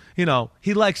then,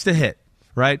 he likes to hit,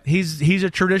 right? He's a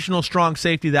traditional strong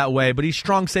safety that way, but he's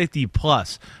strong safety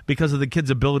plus because of the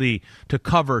kid's ability to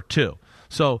cover too.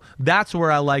 So that's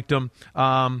where I liked him.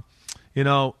 Can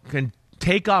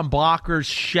take on blockers,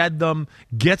 shed them,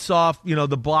 gets off,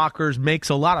 the blockers, makes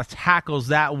a lot of tackles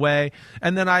that way.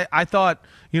 And then I thought,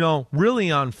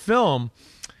 really on film,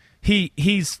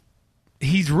 he's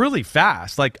really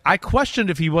fast. I questioned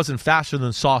if he wasn't faster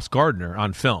than Sauce Gardner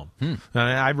on film.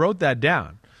 I wrote that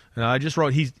down. I just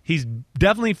wrote he's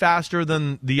definitely faster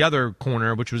than the other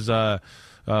corner, which was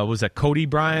that Cody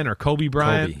Bryant or Kobe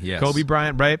Bryant? Kobe, yes. Kobe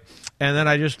Bryant, right? And then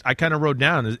I kind of wrote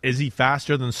down, is he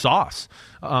faster than Sauce?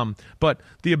 But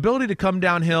the ability to come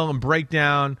downhill and break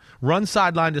down, run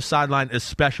sideline to sideline is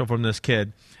special from this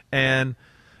kid. And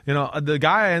You know, the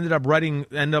guy I ended up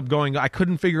going, I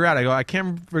couldn't figure out. I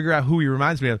can't figure out who he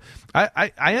reminds me of.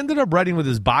 I ended up writing with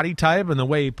his body type and the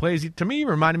way he plays. To me, he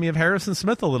reminded me of Harrison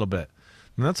Smith a little bit.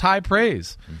 And that's high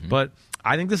praise. Mm-hmm. But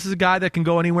I think this is a guy that can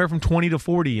go anywhere from 20 to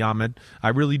 40, Ahmed. I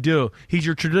really do. He's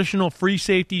your traditional free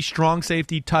safety, strong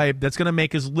safety type that's going to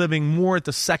make his living more at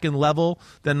the second level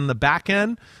than in the back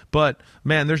end. But,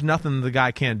 man, there's nothing the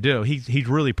guy can't do. He's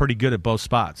really pretty good at both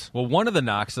spots. Well, one of the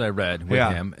knocks that I read with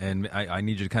him, and I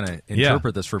need you to kind of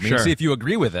interpret this for me and see if you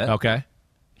agree with it. Okay.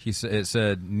 It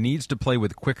said, needs to play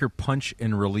with quicker punch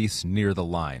and release near the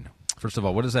line. First of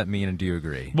all, what does that mean, and do you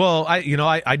agree? Well, I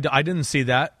didn't see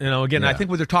that. Again, I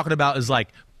think what they're talking about is like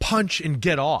punch and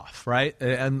get off, right?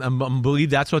 And I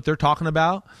believe that's what they're talking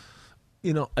about.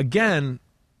 Again,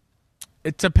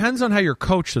 it depends on how you're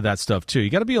coached to that stuff too.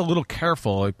 You got to be a little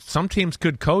careful. Like, some teams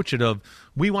could coach it of,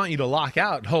 we want you to lock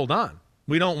out, hold on.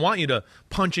 We don't want you to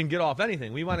punch and get off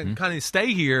anything. We want to kind of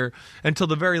stay here until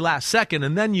the very last second,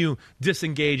 and then you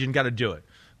disengage and got to do it.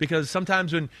 Because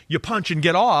sometimes when you punch and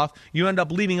get off, you end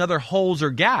up leaving other holes or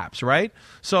gaps, right?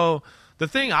 So the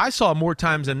thing I saw more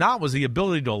times than not was the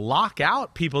ability to lock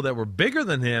out people that were bigger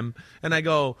than him. And I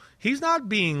go, he's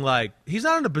not in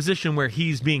a position where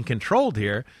he's being controlled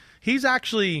here. He's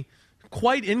actually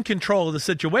quite in control of the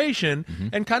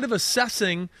situation and kind of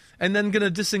assessing and then going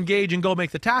to disengage and go make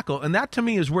the tackle. And that to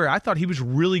me is where I thought he was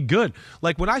really good.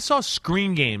 Like when I saw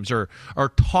screen games or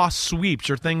toss sweeps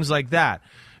or things like that,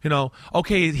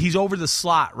 okay, he's over the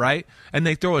slot, right? And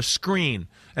they throw a screen,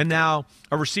 and now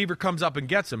a receiver comes up and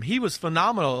gets him. He was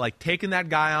phenomenal, like taking that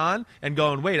guy on and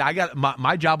going, wait, I got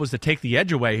my job was to take the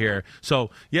edge away here. So,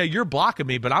 yeah, you're blocking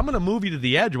me, but I'm going to move you to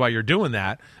the edge while you're doing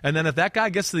that. And then if that guy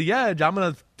gets to the edge, I'm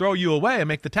going to throw you away and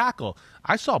make the tackle.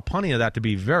 I saw plenty of that to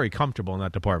be very comfortable in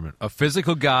that department. A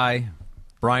physical guy,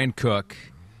 Brian Cook,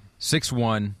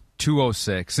 6'1",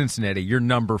 206, Cincinnati, you're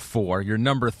number 4. Your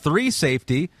number 3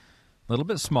 safety, a little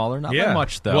bit smaller, not by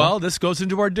much, though. Well, this goes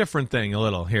into our different thing a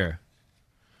little here.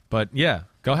 But, yeah,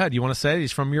 go ahead. You want to say it?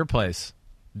 He's from your place.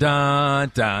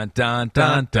 Dun, dun, dun,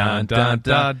 dun, dun, dun,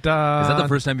 dun. Is that the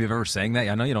first time you've ever sang that?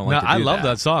 I know you don't like to do that. I love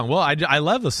that song. Well, I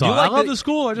love the song. I love the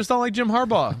school. I just don't like Jim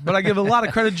Harbaugh. But I give a lot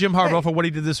of credit to Jim Harbaugh for what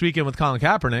he did this weekend with Colin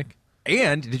Kaepernick.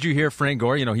 And did you hear Frank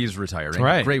Gore? He's retiring.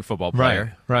 Right. Great football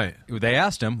player. Right. They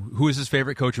asked him, who is his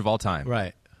favorite coach of all time?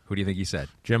 Right. Who do you think he said?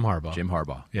 Jim Harbaugh. With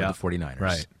the 49ers.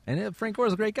 Right. And Frank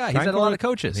Gore's a great guy. He's had a lot of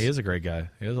coaches. He is a great guy.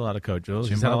 He has a lot of coaches.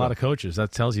 He's had a lot of coaches.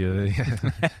 That tells you.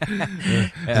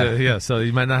 So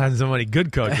you might not have so many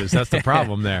good coaches. That's the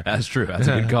problem there. That's true. That's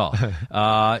a good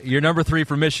call. You're number 3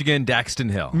 for Michigan, Daxton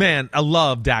Hill. Man, I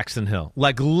love Daxton Hill.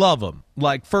 Love him.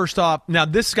 First off, now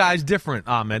this guy's different,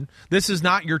 Ahmed. This is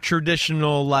not your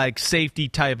traditional, safety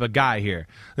type of guy here.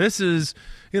 This is...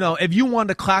 if you wanted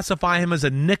to classify him as a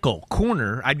nickel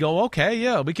corner, I'd go, okay,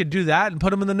 yeah, we could do that and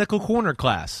put him in the nickel corner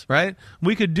class, right?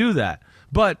 We could do that.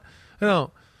 But,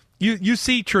 you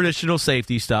see traditional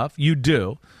safety stuff. You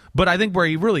do. But I think where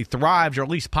he really thrives, or at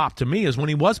least popped to me, is when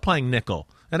he was playing nickel.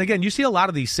 And again, you see a lot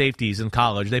of these safeties in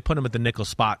college. They put him at the nickel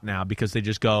spot now because they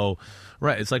just go,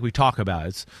 right, it's like we talk about.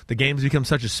 It's the game's become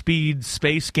such a speed,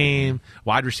 space game,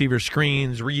 wide receiver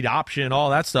screens, read option, all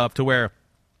that stuff to where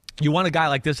you want a guy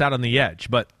like this out on the edge.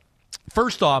 But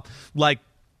first off,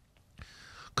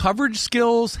 coverage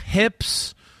skills,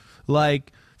 hips,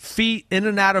 feet in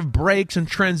and out of breaks and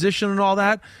transition and all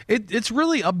that, it's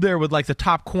really up there with the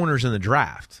top corners in the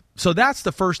draft. So that's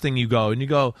the first thing you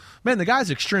go, man, the guy's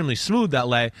extremely smooth that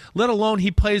way, let alone he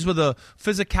plays with a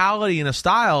physicality and a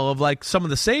style of some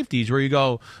of the safeties where you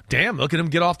go, damn, look at him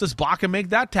get off this block and make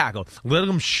that tackle. Let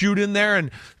him shoot in there and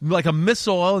like a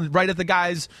missile right at the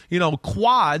guy's,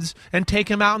 quads and take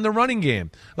him out in the running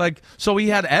game. So he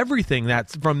had everything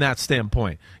from that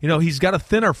standpoint. He's got a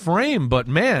thinner frame, but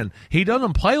man, he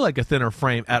doesn't play like a thinner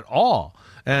frame at all.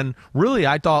 And really,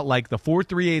 I thought the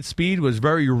 4.38 speed was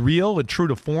very real and true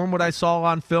to form what I saw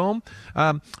on film.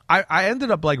 I ended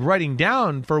up writing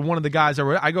down for one of the guys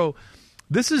I go,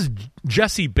 this is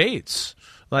Jesse Bates,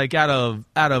 out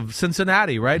of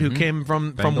Cincinnati, right? Mm-hmm. Who came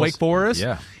from Wake Forest.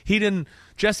 Yeah.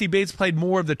 Jesse Bates played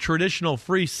more of the traditional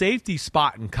free safety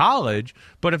spot in college,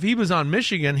 but if he was on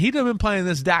Michigan, he'd have been playing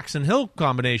this Daxton Hill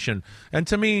combination. And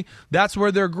to me, that's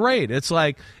where they're great. It's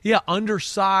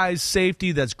undersized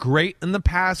safety that's great in the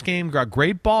pass game, got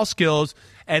great ball skills,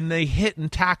 and they hit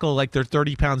and tackle like they're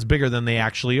 30 pounds bigger than they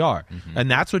actually are. Mm-hmm. And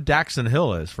that's what Daxton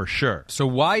Hill is, for sure. So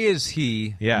why is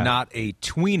he not a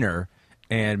tweener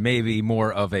and maybe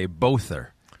more of a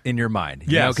bother? In your mind,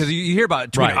 because you hear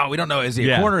about tweet, we don't know, is he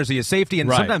a corner, is he a safety, and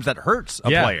sometimes that hurts a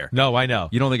player. No, I know.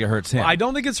 You don't think it hurts him? Well, I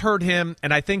don't think it's hurt him,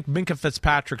 and I think Minkah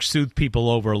Fitzpatrick soothed people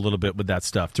over a little bit with that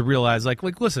stuff to realize,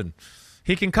 listen,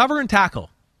 he can cover and tackle.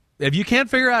 If you can't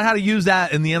figure out how to use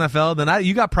that in the NFL, then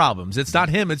you got problems. It's not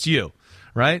him, it's you,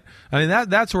 right? I mean,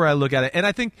 that's where I look at it. And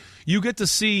I think you get to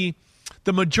see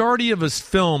the majority of his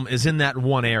film is in that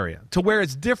one area, to where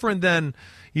it's different than,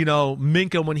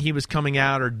 Minkah when he was coming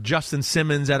out, or Justin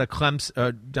Simmons at a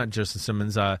Clemson, not Justin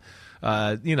Simmons, the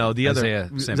other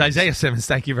Isaiah Simmons.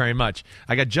 Thank you very much.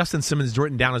 I got Justin Simmons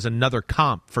written down as another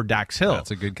comp for Dax Hill.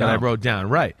 That's a good comp. That I wrote down,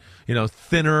 right.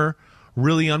 Thinner,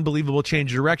 really unbelievable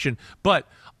change of direction. But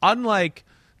unlike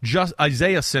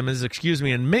Isaiah Simmons, and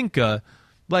Minkah,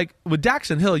 like with Dax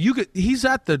Hill, he's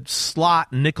at the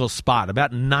slot nickel spot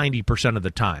about 90% of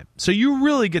the time. So you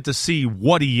really get to see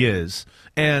what he is.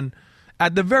 And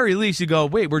at the very least, you go,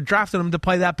 wait, we're drafting him to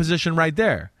play that position right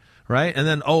there. Right? And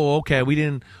then, okay,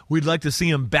 we'd like to see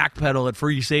him backpedal at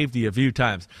free safety a few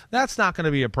times. That's not going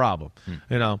to be a problem.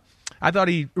 I thought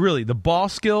the ball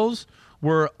skills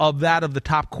were of the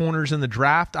top corners in the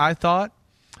draft, I thought.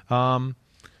 And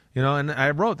I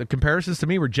wrote the comparisons to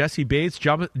me were Jesse Bates,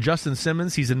 Justin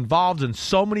Simmons. He's involved in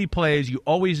so many plays. You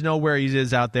always know where he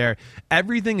is out there.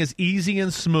 Everything is easy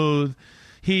and smooth.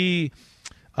 He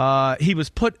was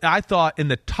put, I thought, in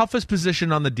the toughest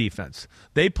position on the defense.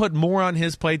 They put more on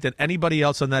his plate than anybody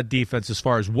else on that defense as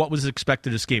far as what was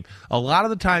expected to scheme. A lot of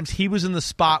the times he was in the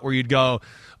spot where you'd go,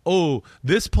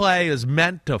 this play is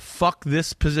meant to fuck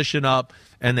this position up,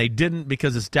 and they didn't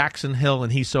because it's Daxton Hill,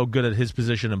 and he's so good at his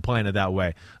position and playing it that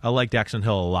way. I like Daxton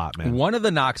Hill a lot, man. One of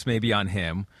the knocks maybe on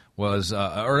him was,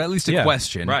 or at least a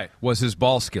question, was his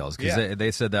ball skills. Because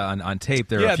they said that on tape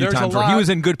there were a few times where he was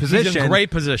in good position. He's in great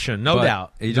position, no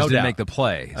doubt. He just didn't make the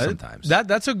play sometimes.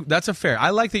 That's a fair. I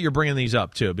like that you're bringing these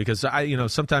up, too, because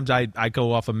sometimes I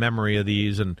go off of memory of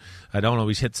these, and I don't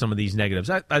always hit some of these negatives.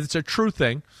 It's a true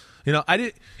thing.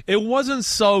 It wasn't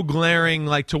so glaring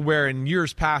like to where in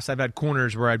years past I've had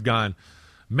corners where I've gone,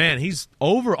 man, he's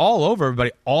all over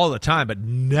everybody all the time, but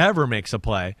never makes a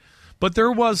play. But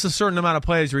there was a certain amount of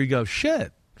plays where you go,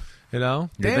 shit, you're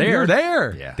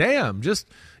there. Yeah. Damn,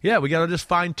 we got to just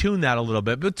fine tune that a little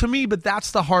bit. But to me,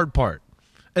 that's the hard part,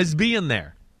 is being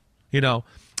there.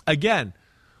 Again,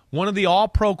 one of the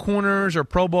all-pro corners or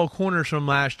Pro Bowl corners from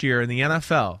last year in the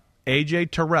NFL, A.J.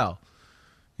 Terrell.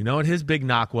 You know what his big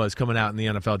knock was coming out in the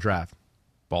NFL draft?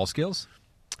 Ball skills?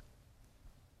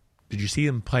 Did you see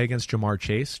him play against Jamar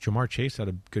Chase? Jamar Chase had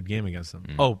a good game against him.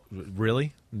 Oh,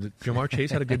 really? Jamar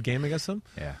Chase had a good game against him?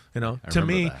 Yeah. To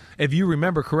me, if you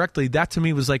remember correctly, that to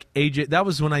me was like AJ. That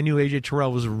was when I knew AJ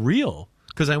Terrell was real,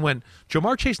 because I went,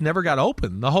 Jamar Chase never got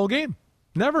open the whole game.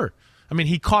 Never. I mean,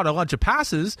 he caught a bunch of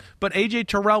passes, but A.J.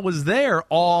 Terrell was there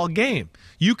all game.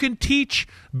 You can teach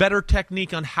better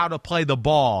technique on how to play the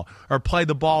ball or play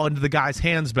the ball into the guy's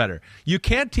hands better. You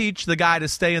can't teach the guy to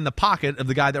stay in the pocket of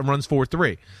the guy that runs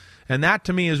 4-3. And that,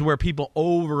 to me, is where people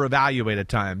over-evaluate at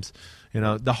times.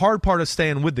 The hard part is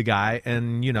staying with the guy,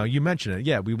 and, you mentioned it.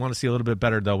 Yeah, we want to see a little bit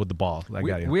better, though, with the ball.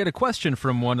 We had a question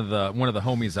from one of the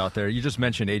homies out there. You just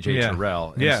mentioned A.J.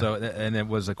 Terrell. And it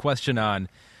was a question on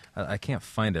I can't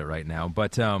find it right now,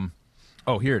 but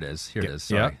here it is. Here it is.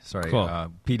 Sorry.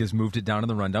 Cool. Pete has moved it down in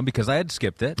the rundown because I had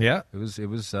skipped it. Yeah, it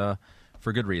was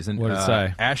for good reason. What did it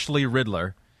say? Ashley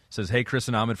Riddler says, "Hey, Chris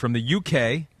and Ahmed from the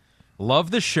UK,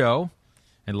 love the show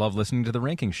and love listening to the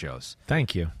ranking shows.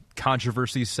 Thank you.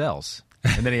 Controversy sells."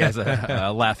 And then he has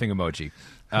a laughing emoji.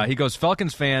 He goes,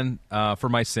 "Falcons fan for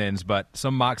my sins, but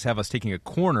some mocks have us taking a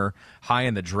corner high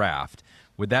in the draft.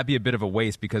 Would that be a bit of a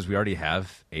waste because we already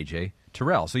have A.J.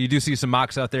 Terrell?" So you do see some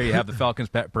mocks out there. You have the Falcons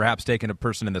perhaps taking a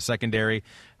person in the secondary,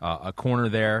 a corner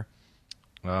there.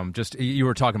 You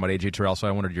were talking about A.J. Terrell, so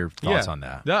I wanted your thoughts on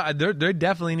that. They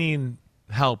definitely need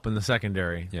help in the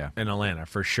secondary in Atlanta,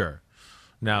 for sure.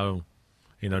 Now,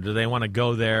 do they want to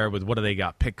go there with, what do they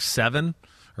got, pick 7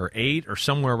 or 8 or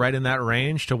somewhere right in that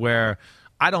range, to where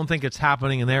I don't think it's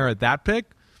happening in there at that pick.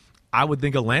 I would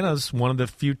think Atlanta's one of the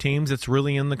few teams that's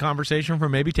really in the conversation for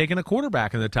maybe taking a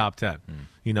quarterback in the top 10.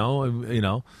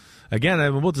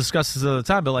 Again, we'll discuss this another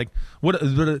time, but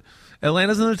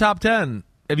Atlanta's in the top 10.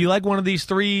 If you like one of these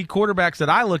 3 quarterbacks that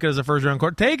I look at as a first-round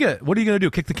quarterback, take it. What are you going to do?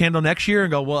 Kick the candle next year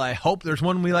and go, well, I hope there's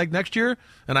one we like next year,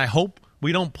 and I hope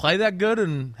we don't play that good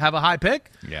and have a high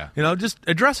pick? Yeah. Just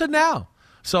address it now.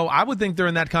 So I would think they're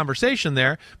in that conversation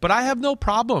there, but I have no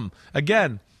problem.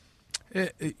 Again, the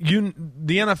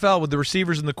NFL with the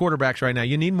receivers and the quarterbacks right now,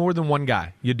 you need more than one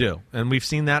guy. You do. And we've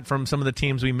seen that from some of the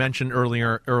teams we mentioned early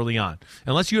on.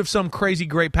 Unless you have some crazy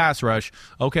great pass rush,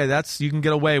 okay, you can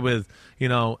get away with,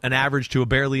 an average to a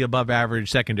barely above average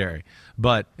secondary.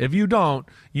 But if you don't,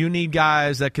 you need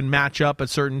guys that can match up at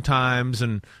certain times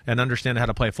and understand how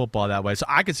to play football that way. So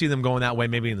I could see them going that way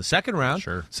maybe in the second round.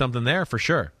 Sure. Something there for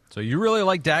sure. So you really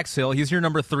like Dax Hill. He's your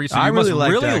number 3. So I you really must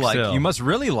like really Dax like Hill. you must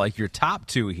really like your top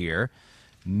 2 here.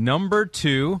 Number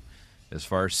 2, as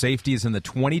far as safeties in the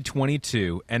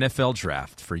 2022 NFL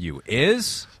Draft for you,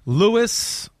 is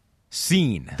Lewis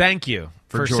Cine. Thank you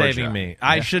for saving me.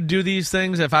 I should do these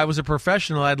things. If I was a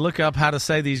professional, I'd look up how to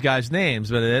say these guys'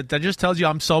 names. But that just tells you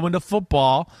I'm so into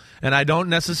football, and I don't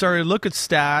necessarily look at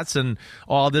stats and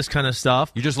all this kind of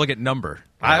stuff. You just look at number.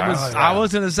 I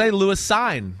was going to say Lewis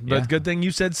Cine, but good thing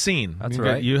you said Scene. That's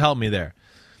right. You helped me there.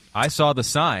 I saw the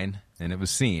sign, and it was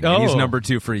Cine. Oh. And he's number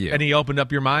 2 for you. And he opened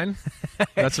up your mind?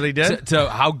 That's what he did? to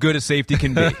how good a safety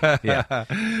can be. Yeah.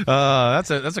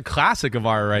 That's a classic of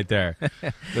ours right there.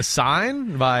 The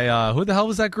Sign by, who the hell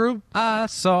was that group? I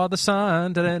saw the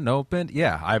sign that didn't open.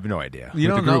 Yeah, I have no idea You who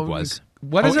don't the group know. was.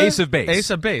 What is it? Ace of Base. Ace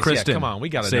of Base. Kristen, yeah, come on. We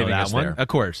got to know saving that us one. there. Of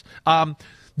course.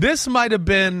 This might have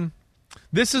been,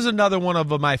 this is another one of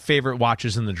my favorite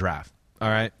watches in the draft. All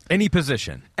right. Any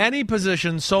position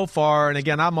So far, and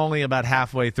again, I'm only about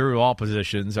halfway through all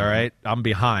positions, all right? I'm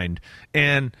behind.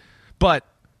 But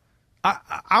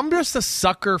I'm just a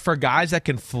sucker for guys that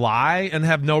can fly and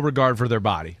have no regard for their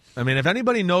body. I mean, if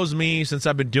anybody knows me since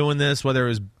I've been doing this, whether it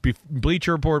was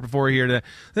Bleacher Report before here,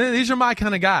 these are my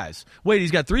kind of guys. Wait,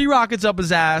 he's got 3 rockets up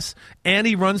his ass, and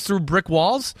he runs through brick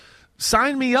walls?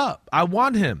 Sign me up. I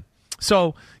want him.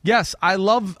 So, yes, I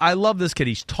love this kid.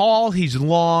 He's tall. He's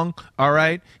long, all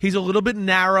right? He's a little bit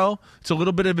narrow. It's a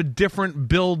little bit of a different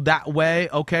build that way,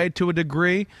 okay, to a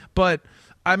degree. But,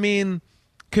 I mean,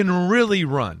 can really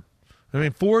run. I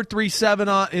mean,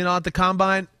 4.37 at the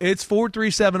combine. It's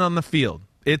 4.37 on the field.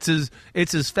 It's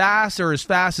as fast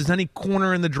as any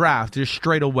corner in the draft, just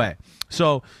straight away.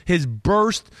 So his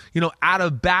burst, out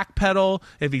of back pedal,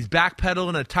 if he's back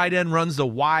pedaling, a tight end runs the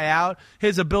Y out,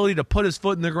 his ability to put his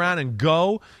foot in the ground and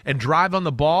go and drive on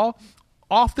the ball,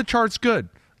 off the charts good.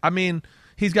 I mean,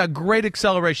 he's got great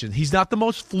acceleration. He's not the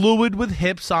most fluid with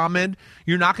hips, Ahmed.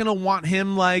 You're not going to want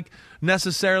him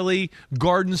necessarily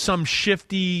guarding some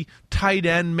shifty tight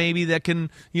end maybe that can,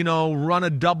 run a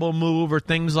double move or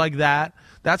things like that.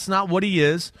 That's not what he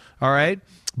is, all right?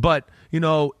 But,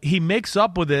 he makes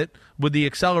up with it with the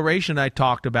acceleration I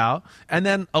talked about. And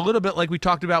then a little bit like we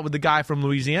talked about with the guy from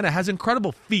Louisiana, has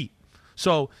incredible feet.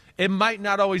 So it might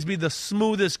not always be the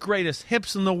smoothest, greatest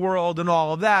hips in the world and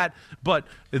all of that, but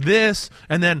this,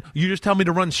 and then you just tell me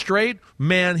to run straight,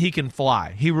 man, he can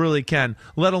fly. He really can.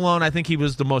 Let alone, I think he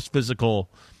was the most physical.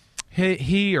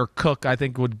 He or Cook, I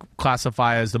think, would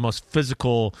classify as the most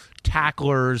physical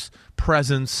tacklers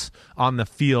presence on the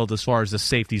field as far as the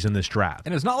safeties in this draft.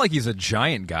 And it's not like he's a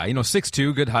giant guy.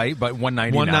 6'2", good height, but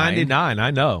 199. 199,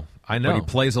 I know. But he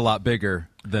plays a lot bigger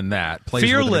than that. Plays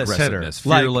Fearless with hitter.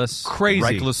 Fearless, crazy.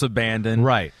 Reckless abandon.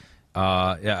 Right.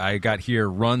 I got here,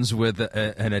 runs with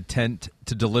an intent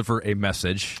to deliver a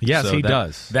message. Yes, so he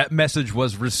does. That message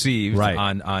was received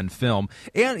on film.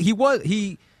 And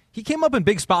he came up in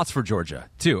big spots for Georgia,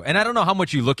 too. And I don't know how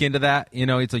much you look into that.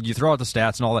 It's like you throw out the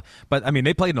stats and all that. But, I mean,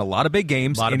 they played in a lot of big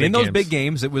games. And in those big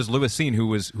games, it was Lewis Cine who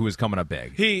was coming up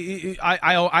big.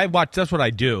 I watch. That's what I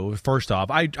do, first off.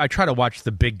 I try to watch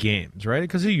the big games, right?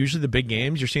 Because usually the big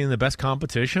games, you're seeing the best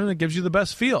competition. It gives you the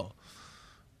best feel.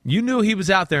 You knew he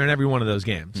was out there in every one of those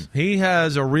games. He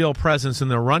has a real presence in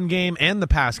the run game and the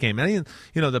pass game. And,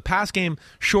 the pass game,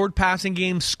 short passing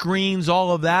game, screens,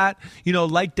 all of that,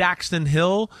 like Daxton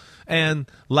Hill and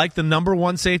like the number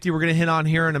 1 safety we're going to hit on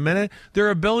here in a minute,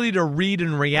 their ability to read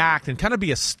and react and kind of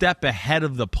be a step ahead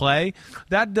of the play,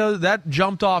 that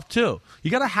jumped off too.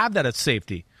 You got to have that at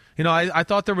safety. I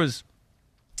thought there was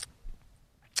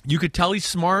 – you could tell he's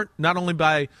smart not only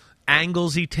by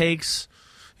angles he takes,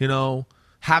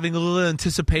 having a little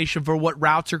anticipation for what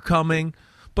routes are coming,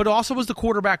 but also was the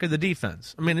quarterback of the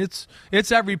defense. I mean, it's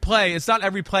every play. It's not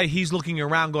every play he's looking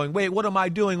around going, wait, what am I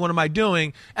doing? What am I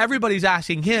doing? Everybody's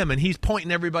asking him, and he's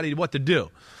pointing everybody what to do.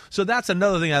 So that's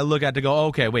another thing I look at to go,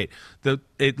 okay, wait,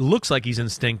 it looks like he's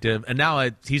instinctive, and now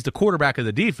he's the quarterback of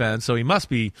the defense, so he must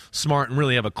be smart and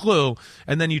really have a clue.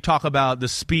 And then you talk about the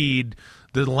speed,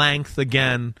 the length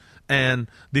again, and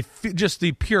just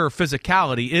the pure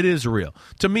physicality. It is real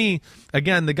to me.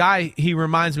 Again, the guy he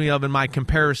reminds me of in my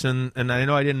comparison, and I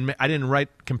know I didn't write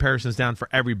comparisons down for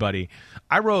everybody.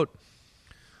 I wrote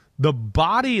the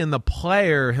body and the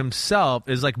player himself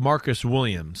is like Marcus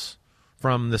Williams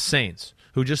from the Saints,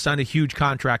 who just signed a huge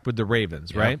contract with the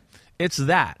Ravens. Right? It's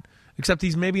that, except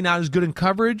he's maybe not as good in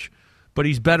coverage, but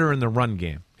he's better in the run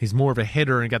game. He's more of a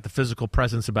hitter and got the physical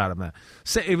presence about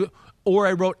him. Or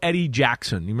I wrote Eddie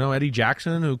Jackson. You know Eddie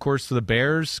Jackson, who, of course, for the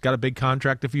Bears, got a big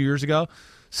contract a few years ago?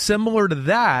 Similar to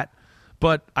that,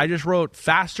 but I just wrote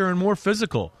faster and more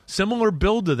physical. Similar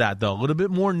build to that, though. A little bit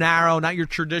more narrow, not your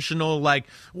traditional, like,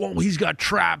 whoa, he's got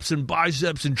traps and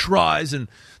biceps and tries, and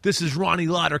this is Ronnie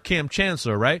Lott or Cam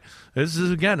Chancellor, right? This is,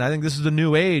 again, I think this is the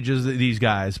new age of these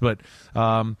guys, but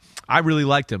I really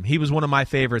liked him. He was one of my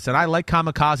favorites, and I like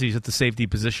kamikazes at the safety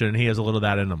position, and he has a little of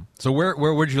that in him. So where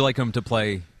would you like him to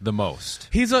play the most?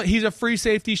 He's a free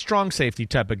safety, strong safety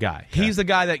type of guy. Okay. He's the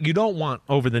guy that you don't want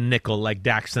over the nickel like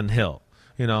Daxton Hill,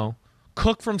 you know?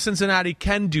 Cook from Cincinnati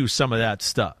can do some of that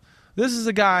stuff. This is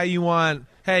a guy you want,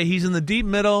 hey, he's in the deep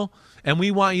middle, and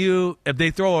we want you, if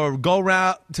they throw a go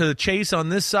route to Chase on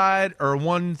this side or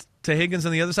one to Higgins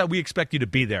on the other side, we expect you to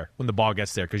be there when the ball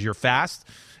gets there because you're fast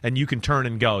and you can turn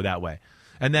and go that way.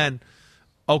 And then,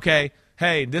 okay,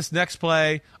 hey, this next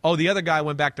play, the other guy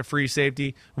went back to free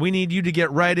safety. We need you to get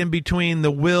right in between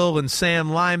the Will and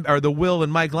the Will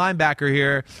and Mike linebacker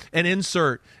here and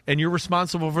insert, and you're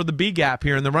responsible for the B gap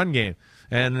here in the run game.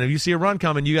 And if you see a run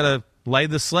coming, you got to lay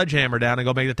the sledgehammer down and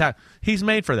go make the tackle. He's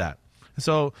made for that.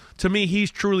 So to me,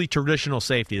 he's truly traditional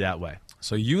safety that way.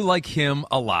 So you like him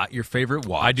a lot. Your favorite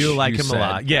watch. I do like him a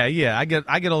lot. Yeah. I get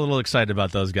a little excited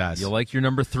about those guys. You like your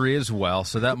number 3 as well.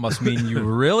 So that must mean you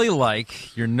really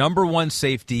like your number 1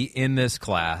 safety in this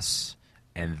class,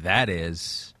 and that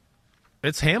is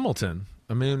it's Hamilton.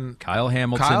 I mean, Kyle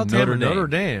Hamilton, Notre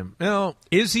Dame. You know,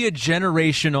 is he a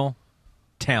generational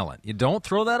talent? You don't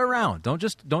throw that around. Don't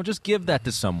just give that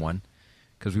to someone,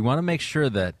 because we want to make sure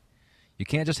that you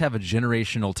can't just have a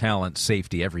generational talent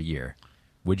safety every year.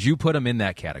 Would you put him in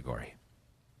that category?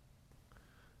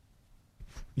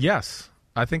 Yes,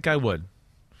 I think I would.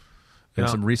 There's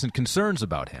some recent concerns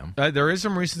about him. There is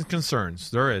some recent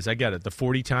concerns. There is. I get it. The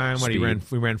 40 time when we ran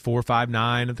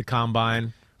 4.59 at the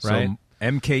combine, right? So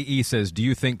MKE says, do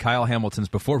you think Kyle Hamilton's,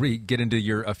 before we get into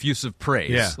your effusive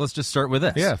praise, let's just start with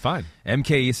this. Yeah, fine.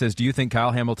 MKE says, do you think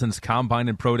Kyle Hamilton's combine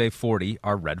and pro day 40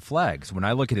 are red flags? When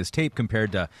I look at his tape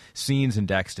compared to Scenes and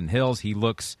Daxton Hills, he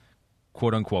looks,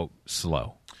 quote-unquote,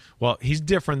 slow. Well, he's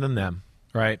different than them,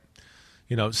 right?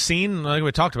 You know, Scene, like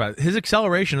we talked about, his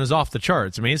acceleration is off the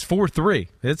charts. I mean, it's 4.3.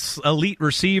 It's elite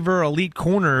receiver, elite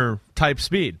corner type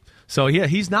speed. So, yeah,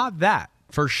 he's not that,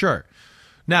 for sure.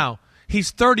 Now,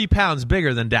 he's 30 pounds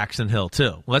bigger than Daxton Hill,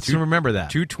 too. Let's remember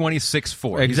that.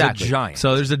 226.4. Exactly. He's a giant.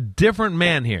 So there's a different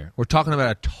man here. We're talking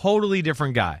about a totally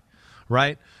different guy,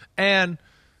 right? And,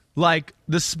 like,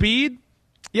 the speed,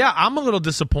 yeah, I'm a little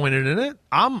disappointed in it.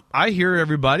 I hear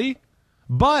everybody,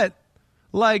 but,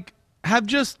 like, have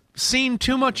just seen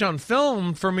too much on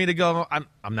film for me to go,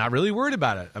 I'm not really worried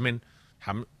about it. I mean,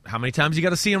 how many times you got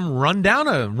to see him run down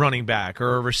a running back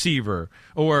or a receiver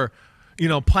or, you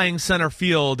know, playing center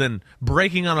field and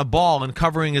breaking on a ball and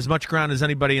covering as much ground as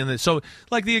anybody in this. So,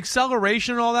 like, the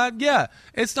acceleration and all that, yeah,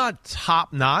 it's not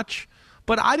top-notch,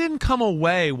 but I didn't come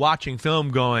away watching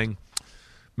film going,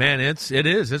 man, it's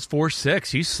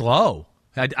 4.6. He's slow.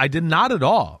 I did not at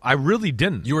all. I really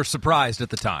didn't. You were surprised at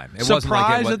the time. It wasn't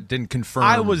like it didn't confirm.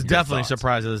 I was definitely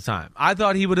surprised at the time. I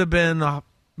thought he would have been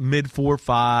mid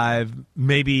 4.5,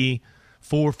 maybe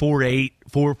 4.48,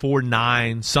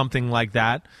 4.49, something like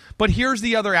that. But here's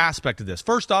the other aspect of this.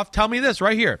 First off, tell me this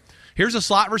right here. Here's a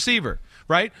slot receiver,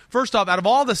 right? First off, out of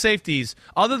all the safeties,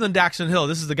 other than Daxton Hill,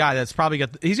 this is the guy that's probably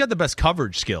he's got the best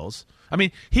coverage skills. I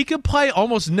mean, he could play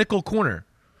almost nickel corner.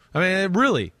 I mean,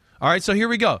 really. All right, so here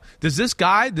we go. Does this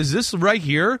right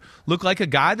here look like a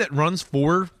guy that runs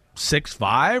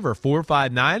 4.65 or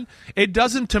 4.59? It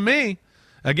doesn't to me.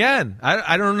 Again,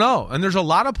 I don't know. And there's a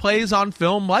lot of plays on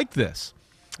film like this.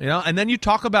 You know, and then you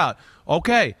talk about,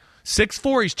 okay,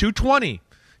 6'4", he's 220.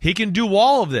 He can do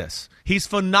all of this. He's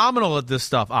phenomenal at this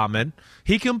stuff, Ahmed.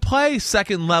 He can play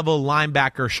second-level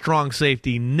linebacker, strong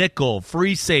safety, nickel,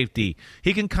 free safety.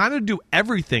 He can kind of do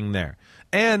everything there.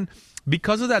 And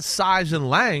because of that size and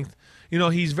length, you know,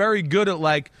 he's very good at,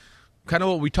 like, kind of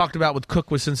what we talked about with Cook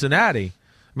with Cincinnati.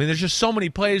 I mean, there's just so many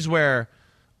plays where,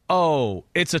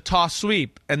 it's a toss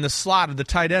sweep, and the slot of the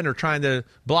tight end are trying to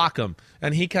block him.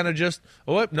 And he kind of just,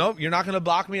 nope, you're not going to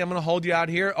block me. I'm going to hold you out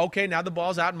here. Okay, now the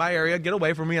ball's out in my area. Get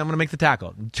away from me. I'm going to make the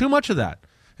tackle. Too much of that,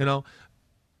 you know.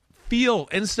 Feel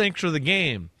instincts for the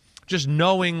game. Just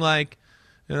knowing, like,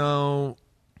 you know,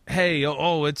 hey,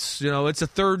 it's a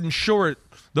 3rd and short.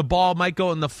 The ball might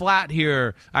go in the flat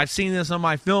here. I've seen this on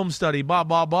my film study, blah,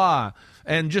 blah, blah.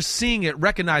 And just seeing it,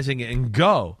 recognizing it, and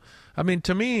go. I mean,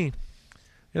 to me,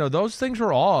 you know, those things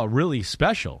were all really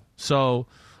special. So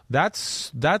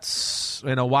that's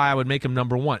why I would make him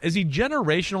number 1. Is he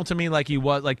generational to me like he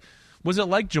was? Like, Was it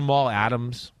like Jamal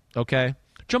Adams? Okay.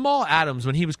 Jamal Adams,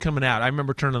 when he was coming out, I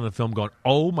remember turning on the film going,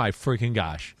 oh my freaking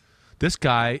gosh, this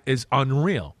guy is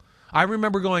unreal. I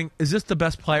remember going, is this the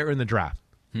best player in the draft?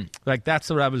 Like, that's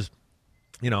what I was,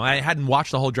 I hadn't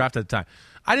watched the whole draft at the time.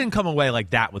 I didn't come away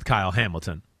like that with Kyle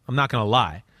Hamilton. I'm not going to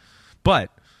lie.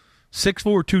 But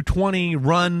 6'4", 220,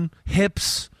 run,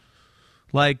 hips,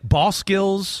 like ball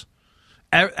skills,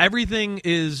 everything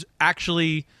is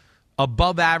actually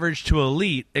above average to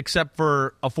elite except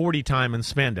for a 40 time in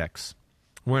spandex.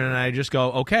 When I just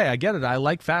go, okay, I get it. I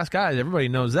like fast guys. Everybody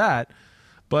knows that.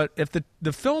 But if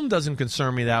the film doesn't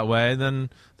concern me that way, then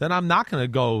I'm not going to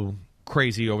go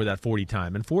crazy over that 40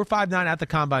 time. And 4.59 at the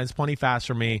combine is plenty fast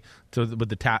for me with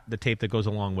the tape that goes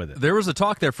along with it. There was a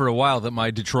talk there for a while that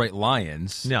my Detroit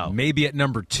Lions, maybe at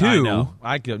number 2,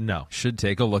 no, should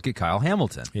take a look at Kyle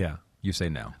Hamilton. Yeah. You say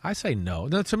no. I say no.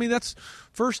 To me, that's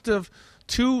first of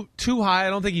too high. I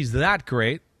don't think he's that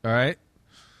great. All right.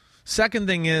 Second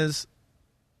thing is,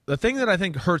 the thing that I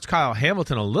think hurts Kyle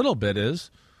Hamilton a little bit is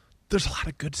there's a lot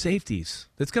of good safeties.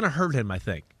 That's going to hurt him, I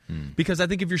think. Because I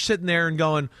think if you're sitting there and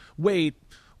going, wait,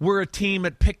 we're a team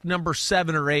at pick number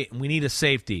 7 or 8 and we need a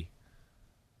safety.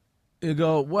 You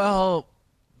go, well,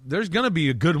 there's going to be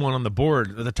a good one on the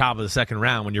board at the top of the second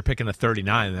round when you're picking a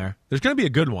 39 there. There's going to be a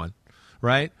good one,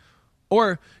 right?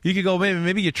 Or you could go,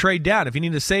 maybe you trade down if you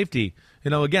need a safety.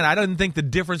 Again, I didn't think the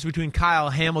difference between Kyle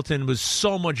Hamilton was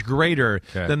so much greater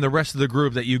than the rest of the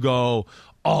group that you go,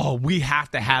 oh, we have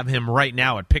to have him right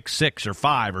now at pick 6 or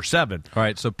 5 or 7. All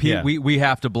right, so Pete, we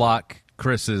have to block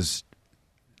Chris's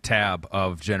tab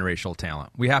of generational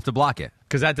talent. We have to block it.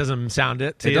 Because that doesn't sound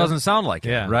it to you? It doesn't sound like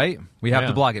it, right? We have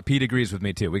to block it. Pete agrees with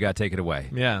me, too. We got to take it away.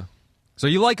 Yeah. So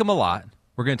you like him a lot.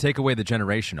 We're going to take away the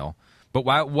generational. But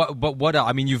what?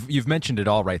 I mean, you've mentioned it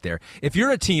all right there. If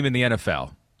you're a team in the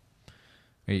NFL,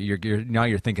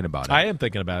 you're thinking about it. I am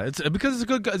thinking about it. It's because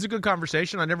it's a good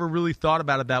conversation. I never really thought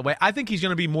about it that way. I think he's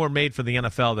going to be more made for the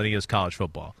NFL than he is college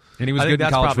football. And he was good in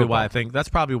college football. That's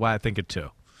probably why I think it too.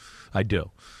 I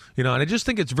do. And I just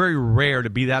think it's very rare to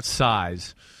be that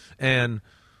size and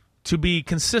to be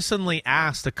consistently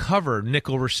asked to cover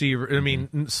nickel receiver. I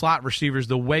mean, slot receivers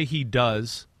the way he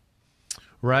does.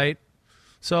 Right.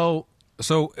 So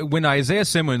when Isaiah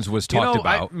Simmons was talked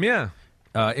about,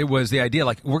 it was the idea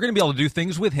like we're going to be able to do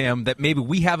things with him that maybe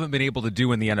we haven't been able to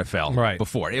do in the NFL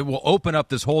before. It will open up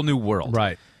this whole new world.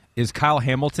 Right. Is Kyle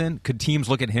Hamilton? Could teams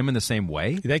look at him in the same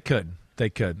way? They could.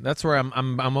 That's where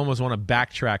I'm almost want to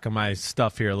backtrack on my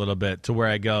stuff here a little bit to where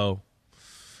I go,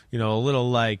 a little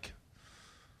like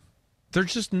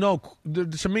there's just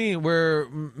to me where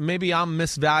maybe I'm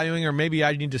misvaluing or maybe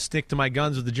I need to stick to my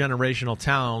guns with the generational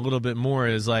talent a little bit more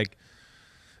is like.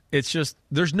 It's just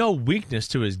there's no weakness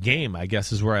to his game, I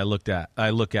guess, is where I look at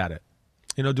it.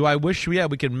 Do I wish we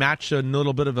could match a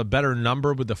little bit of a better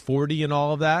number with the 40 and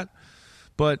all of that?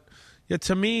 But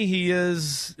to me,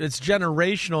 it's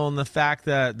generational in the fact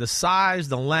that the size,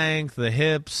 the length, the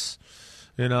hips,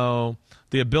 the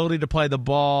ability to play the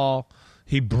ball,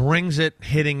 he brings it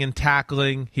hitting and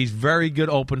tackling. He's very good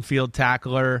open field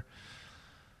tackler.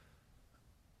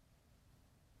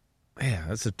 Yeah,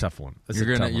 that's a tough one.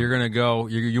 You're gonna go.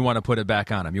 You want to put it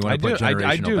back on him. You want to put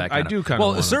generational back on him. I do kind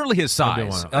of. Well, certainly his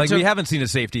size. We haven't seen a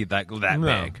safety that big,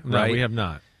 right? No, we have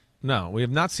not. No, we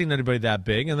have not seen anybody that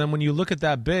big. And then when you look at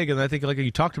that big, and I think like you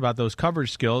talked about those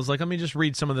coverage skills, like let me just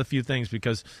read some of the few things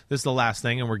because this is the last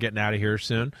thing, and we're getting out of here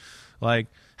soon. Like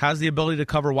has the ability to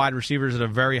cover wide receivers at a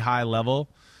very high level.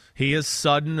 He is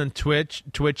sudden and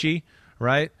twitchy,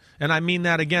 right? And I mean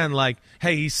that again. Like,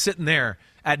 hey, he's sitting there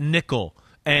at nickel.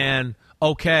 And,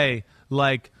 they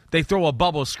throw a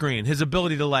bubble screen. His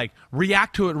ability to,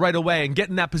 react to it right away and get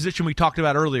in that position we talked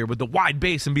about earlier with the wide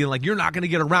base and being like, you're not going to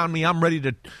get around me. I'm ready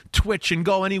to twitch and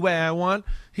go any way I want.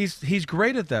 He's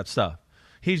great at that stuff.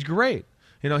 He's great.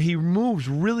 He moves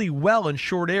really well in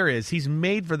short areas. He's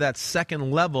made for that second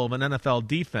level of an NFL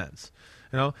defense.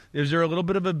 Is there a little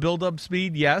bit of a build-up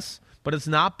speed? Yes, but it's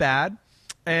not bad.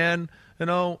 And,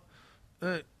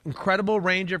 incredible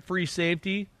range at free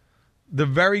safety. The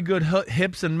very good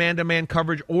hips and man-to-man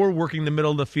coverage or working the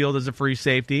middle of the field as a free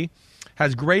safety.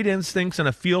 Has great instincts and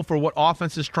a feel for what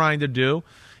offense is trying to do.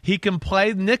 He can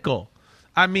play nickel.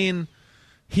 I mean,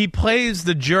 he played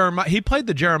the Jeremiah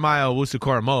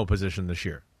Owusu-Koramoah position this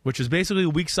year, which is basically a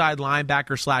weak side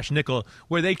linebacker / nickel,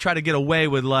 where they try to get away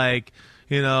with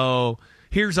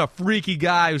here's a freaky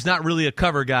guy who's not really a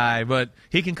cover guy, but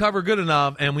he can cover good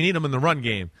enough, and we need him in the run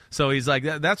game. So he's like,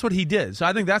 that's what he did. So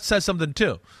I think that says something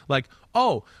too. Like,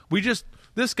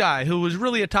 this guy who was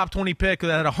really a top 20 pick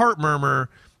that had a heart murmur,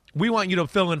 we want you to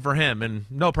fill in for him, and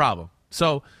no problem.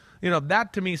 So,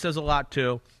 that to me says a lot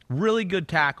too. really good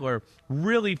tackler,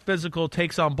 really physical,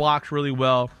 takes on blocks really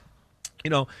well.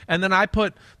 And then I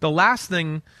put the last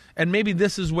thing, and maybe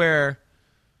this is where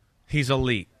he's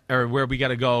elite, or where we got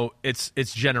to go. It's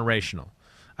generational.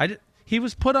 He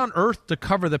was put on earth to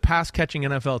cover the pass-catching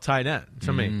NFL tight end,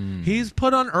 to me. He's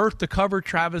put on earth to cover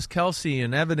Travis Kelce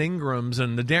and Evan Ingrams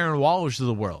and the Darren Wallers of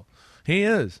the world. He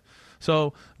is.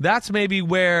 So that's maybe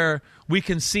where we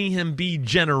can see him be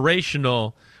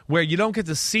generational, where you don't get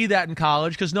to see that in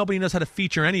college because nobody knows how to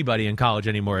feature anybody in college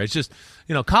anymore. It's just,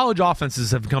 college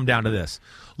offenses have come down to this.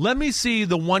 Let me see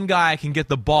the one guy I can get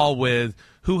the ball with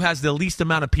who has the least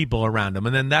amount of people around him,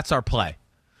 and then that's our play.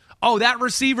 Oh, that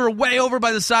receiver way over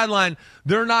by the sideline,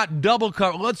 they're not double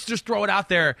cover. Let's just throw it out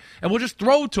there, and we'll just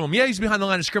throw it to him. Yeah, he's behind the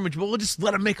line of scrimmage, but we'll just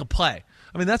let him make a play.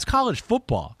 I mean, that's college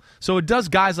football. So it does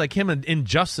guys like him an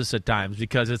injustice at times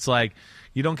because it's like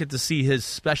you don't get to see his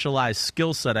specialized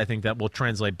skill set, I think, that will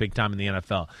translate big time in the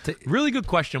NFL. Really good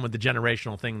question with the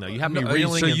generational thing, though. You have me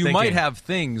reeling so and you thinking, might have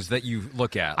things that you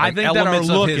look at. I think that are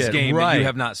of his game that you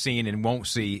have not seen and won't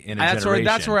see in a generation.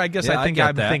 That's where I guess I think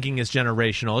I'm thinking is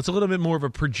generational. It's a little bit more of a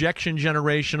projection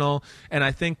generational, and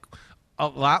I think a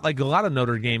lot of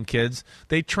Notre Dame kids,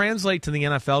 they translate to the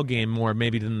NFL game more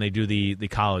maybe than they do the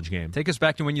college game. Take us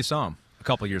back to when you saw him a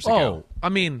couple years ago. Oh, I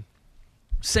mean,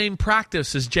 same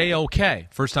practice as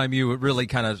JOK. First time you really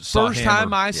kind of saw him? First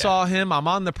time I saw him, I'm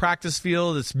on the practice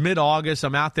field. It's mid-August.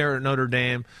 I'm out there at Notre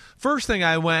Dame. First thing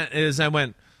I went,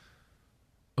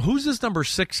 who's this number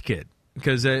 6 kid?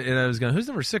 Because I was going, who's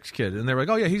number 6 kid? And they were like,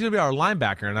 oh, yeah, he's going to be our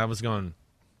linebacker. And I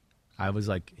was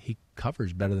like, he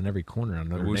covers better than every corner on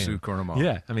Notre Dame. Cornwall.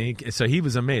 Yeah, I mean, so he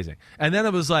was amazing. And then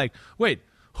it was like, wait,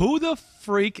 who the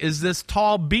freak is this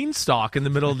tall beanstalk in the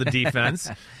middle of the defense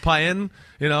playing?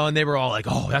 And they were all like,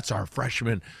 oh, that's our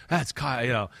freshman. That's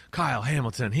Kyle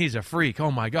Hamilton. He's a freak. Oh,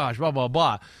 my gosh, blah, blah,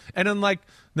 blah. And then, like,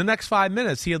 the next 5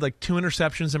 minutes, he had, like, 2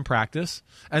 interceptions in practice.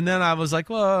 And then I was like,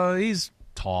 well, he's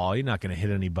tall. He's not going to hit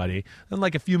anybody. Then,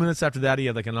 like, a few minutes after that, he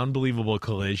had, like, an unbelievable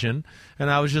collision. And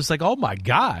I was just like, oh, my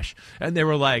gosh. And they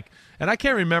were like, and I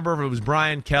can't remember if it was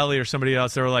Brian Kelly or somebody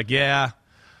else. They were like, yeah,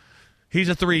 he's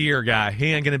a 3-year guy. He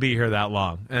ain't going to be here that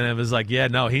long. And it was like, yeah,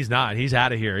 no, he's not. He's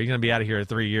out of here. He's going to be out of here in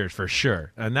 3 years for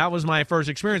sure. And that was my first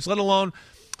experience, let alone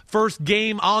first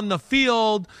game on the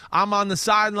field. I'm on the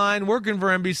sideline working for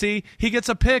NBC. He gets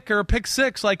a pick or a pick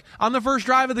 6, like, on the first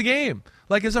drive of the game.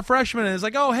 Like, as a freshman, and it's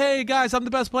like, oh, hey, guys, I'm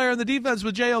the best player in the defense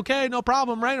with JOK. No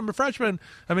problem, right? I'm a freshman.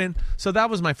 I mean, so that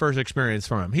was my first experience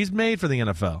for him. He's made for the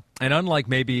NFL. And unlike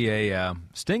maybe a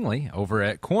Stingley over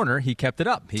at corner, he kept it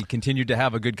up. He continued to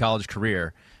have a good college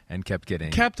career and kept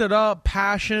it up,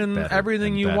 passion,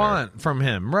 everything you want from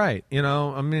him, right?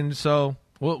 I mean, so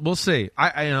we'll see.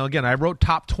 Again, I wrote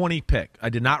top 20 pick. I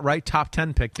did not write top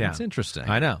 10 pick down. That's interesting.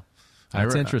 I know.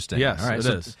 That's interesting. Yes, all right, it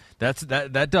is.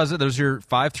 That does it. Those are your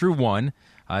 5 through 1.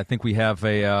 I think we have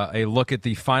a look at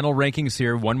the final rankings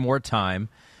here one more time.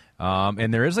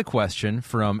 And there is a question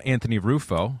from Anthony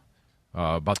Rufo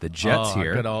about the Jets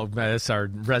here. That's our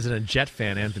resident Jet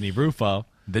fan, Anthony Rufo.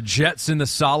 The Jets in the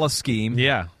Saleh scheme.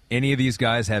 Yeah. Any of these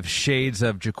guys have shades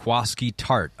of Jaquiski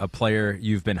Tartt, a player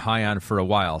you've been high on for a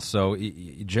while. So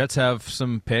Jets have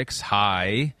some picks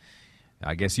high.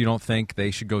 I guess you don't think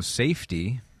they should go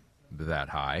safety that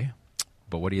high.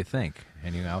 But what do you think?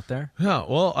 Anything out there? Yeah,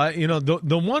 well,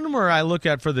 the one where I look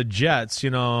at for the Jets,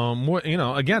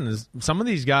 again, some of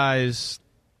these guys,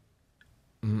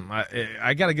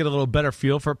 I got to get a little better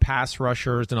feel for pass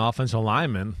rushers and offensive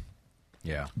linemen.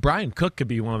 Yeah, Brian Cook could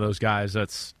be one of those guys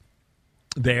that's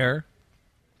there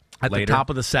at the top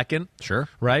of the second, sure,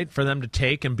 right, for them to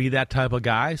take and be that type of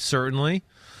guy. Certainly,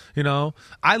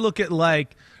 I look at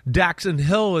like Daxton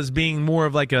Hill as being more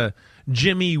of like a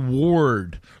Jimmy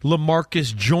Ward,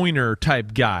 LaMarcus Joyner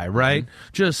type guy, right? Mm-hmm.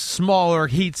 Just smaller,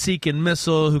 heat-seeking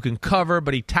missile who can cover,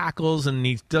 but he tackles and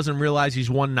he doesn't realize he's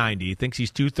 190. He thinks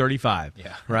he's 235,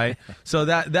 right? So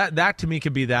that to me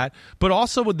could be that. But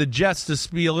also with the Jets,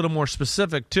 to be a little more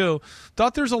specific too,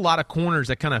 thought there's a lot of corners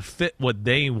that kind of fit what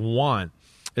they want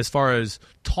as far as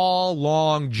tall,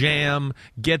 long, jam,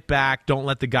 get back, don't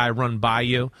let the guy run by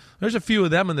you. There's a few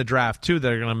of them in the draft, too,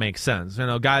 that are going to make sense.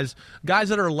 Guys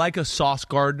that are like a Sauce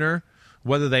Gardner,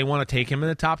 whether they want to take him in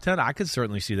the top 10, I could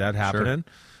certainly see that happening.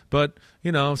 Sure. But,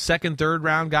 second, third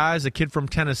round guys, a kid from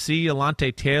Tennessee,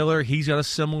 Alontae Taylor, he's got a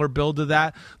similar build to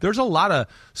that. There's a lot of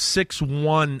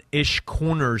 6'1"-ish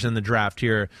corners in the draft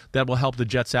here that will help the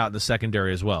Jets out in the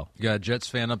secondary as well. You got a Jets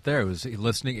fan up there who's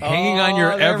listening, hanging on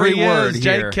your every word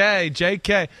here.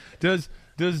 JK.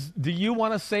 Do you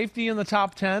want a safety in the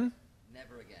top 10?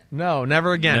 Never again. No,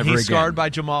 never again. He's scarred by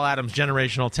Jamal Adams'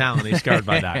 generational talent. He's scarred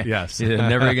by that. Yes. Yeah,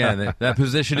 never again. That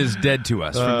position is dead to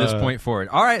us from this point forward.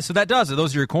 All right, so that does it.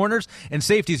 Those are your corners and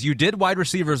safeties. You did wide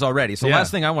receivers already. So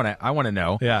last thing I want to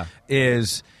know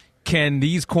is, can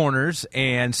these corners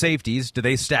and safeties, do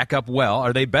they stack up well?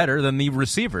 Are they better than the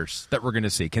receivers that we're going to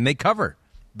see? Can they cover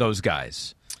those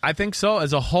guys? I think so.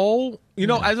 As a whole,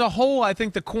 I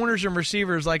think the corners and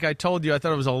receivers, like I told you, I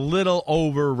thought it was a little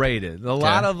overrated. A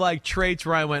lot of like traits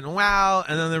where I went, wow,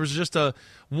 and then there was just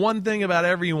one thing about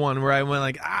everyone where I went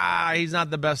like, he's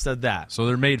not the best at that. So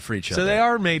they're made for each other. So they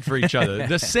are made for each other.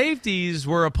 The safeties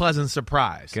were a pleasant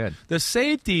surprise. Good. The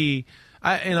safety,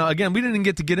 again, we didn't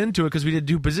get into it because we did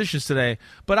 2 positions today,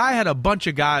 but I had a bunch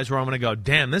of guys where I'm going to go,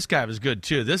 damn, this guy was good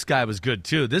too. This guy was good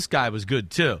too. This guy was good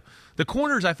too. The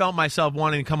corners, I felt myself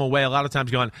wanting to come away a lot of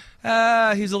times going,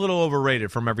 he's a little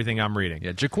overrated from everything I'm reading.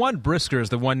 Yeah, Jaquan Brisker is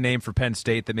the one name for Penn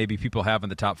State that maybe people have in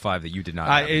the top 5 that you did not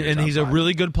have. And he's a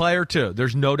really good player, too.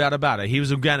 There's no doubt about it. He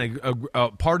was, again,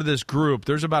 a part of this group.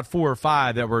 There's about 4 or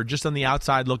 5 that were just on the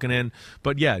outside looking in.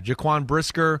 But, yeah, Jaquan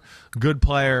Brisker, good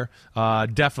player,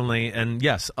 definitely. And,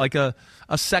 yes, like a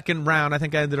second round. I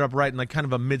think I ended up writing like kind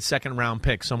of a mid-second round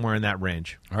pick somewhere in that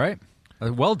range. All right.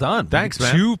 Well done. Thanks,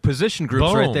 man. 2 position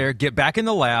groups right there. Get back in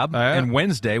the lab. And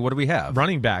Wednesday, what do we have?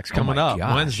 Running backs coming up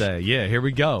Wednesday. Yeah, here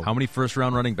we go. How many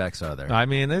first-round running backs are there? I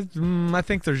mean, I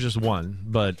think there's just 1,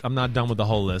 but I'm not done with the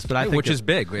whole list. But I think which is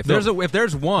big. If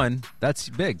there's 1, that's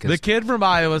big. The kid from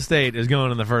Iowa State is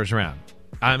going in the first round.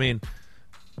 I mean,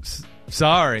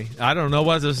 sorry, I don't know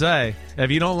what to say. If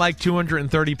you don't like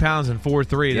 230 pounds and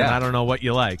 4'3", then I don't know what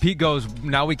you like. Pete goes,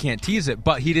 now we can't tease it,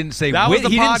 but he didn't say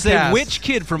didn't say which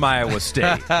kid from Iowa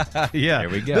State. Yeah, there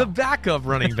we go. The backup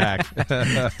running back.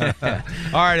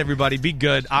 All right, everybody, be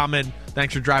good. Ahmed,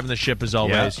 thanks for driving the ship as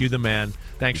always. You the man.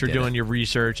 Thanks for doing your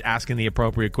research, asking the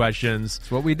appropriate questions.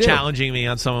 That's what we did. Challenging me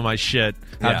on some of my shit.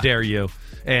 How dare you?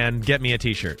 And get me a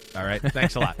T-shirt. All right?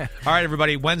 Thanks a lot. All right,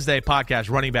 everybody. Wednesday podcast,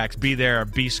 running backs. Be there.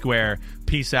 Be square.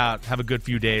 Peace out. Have a good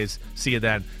few days. See you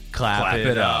then. Clap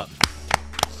it up.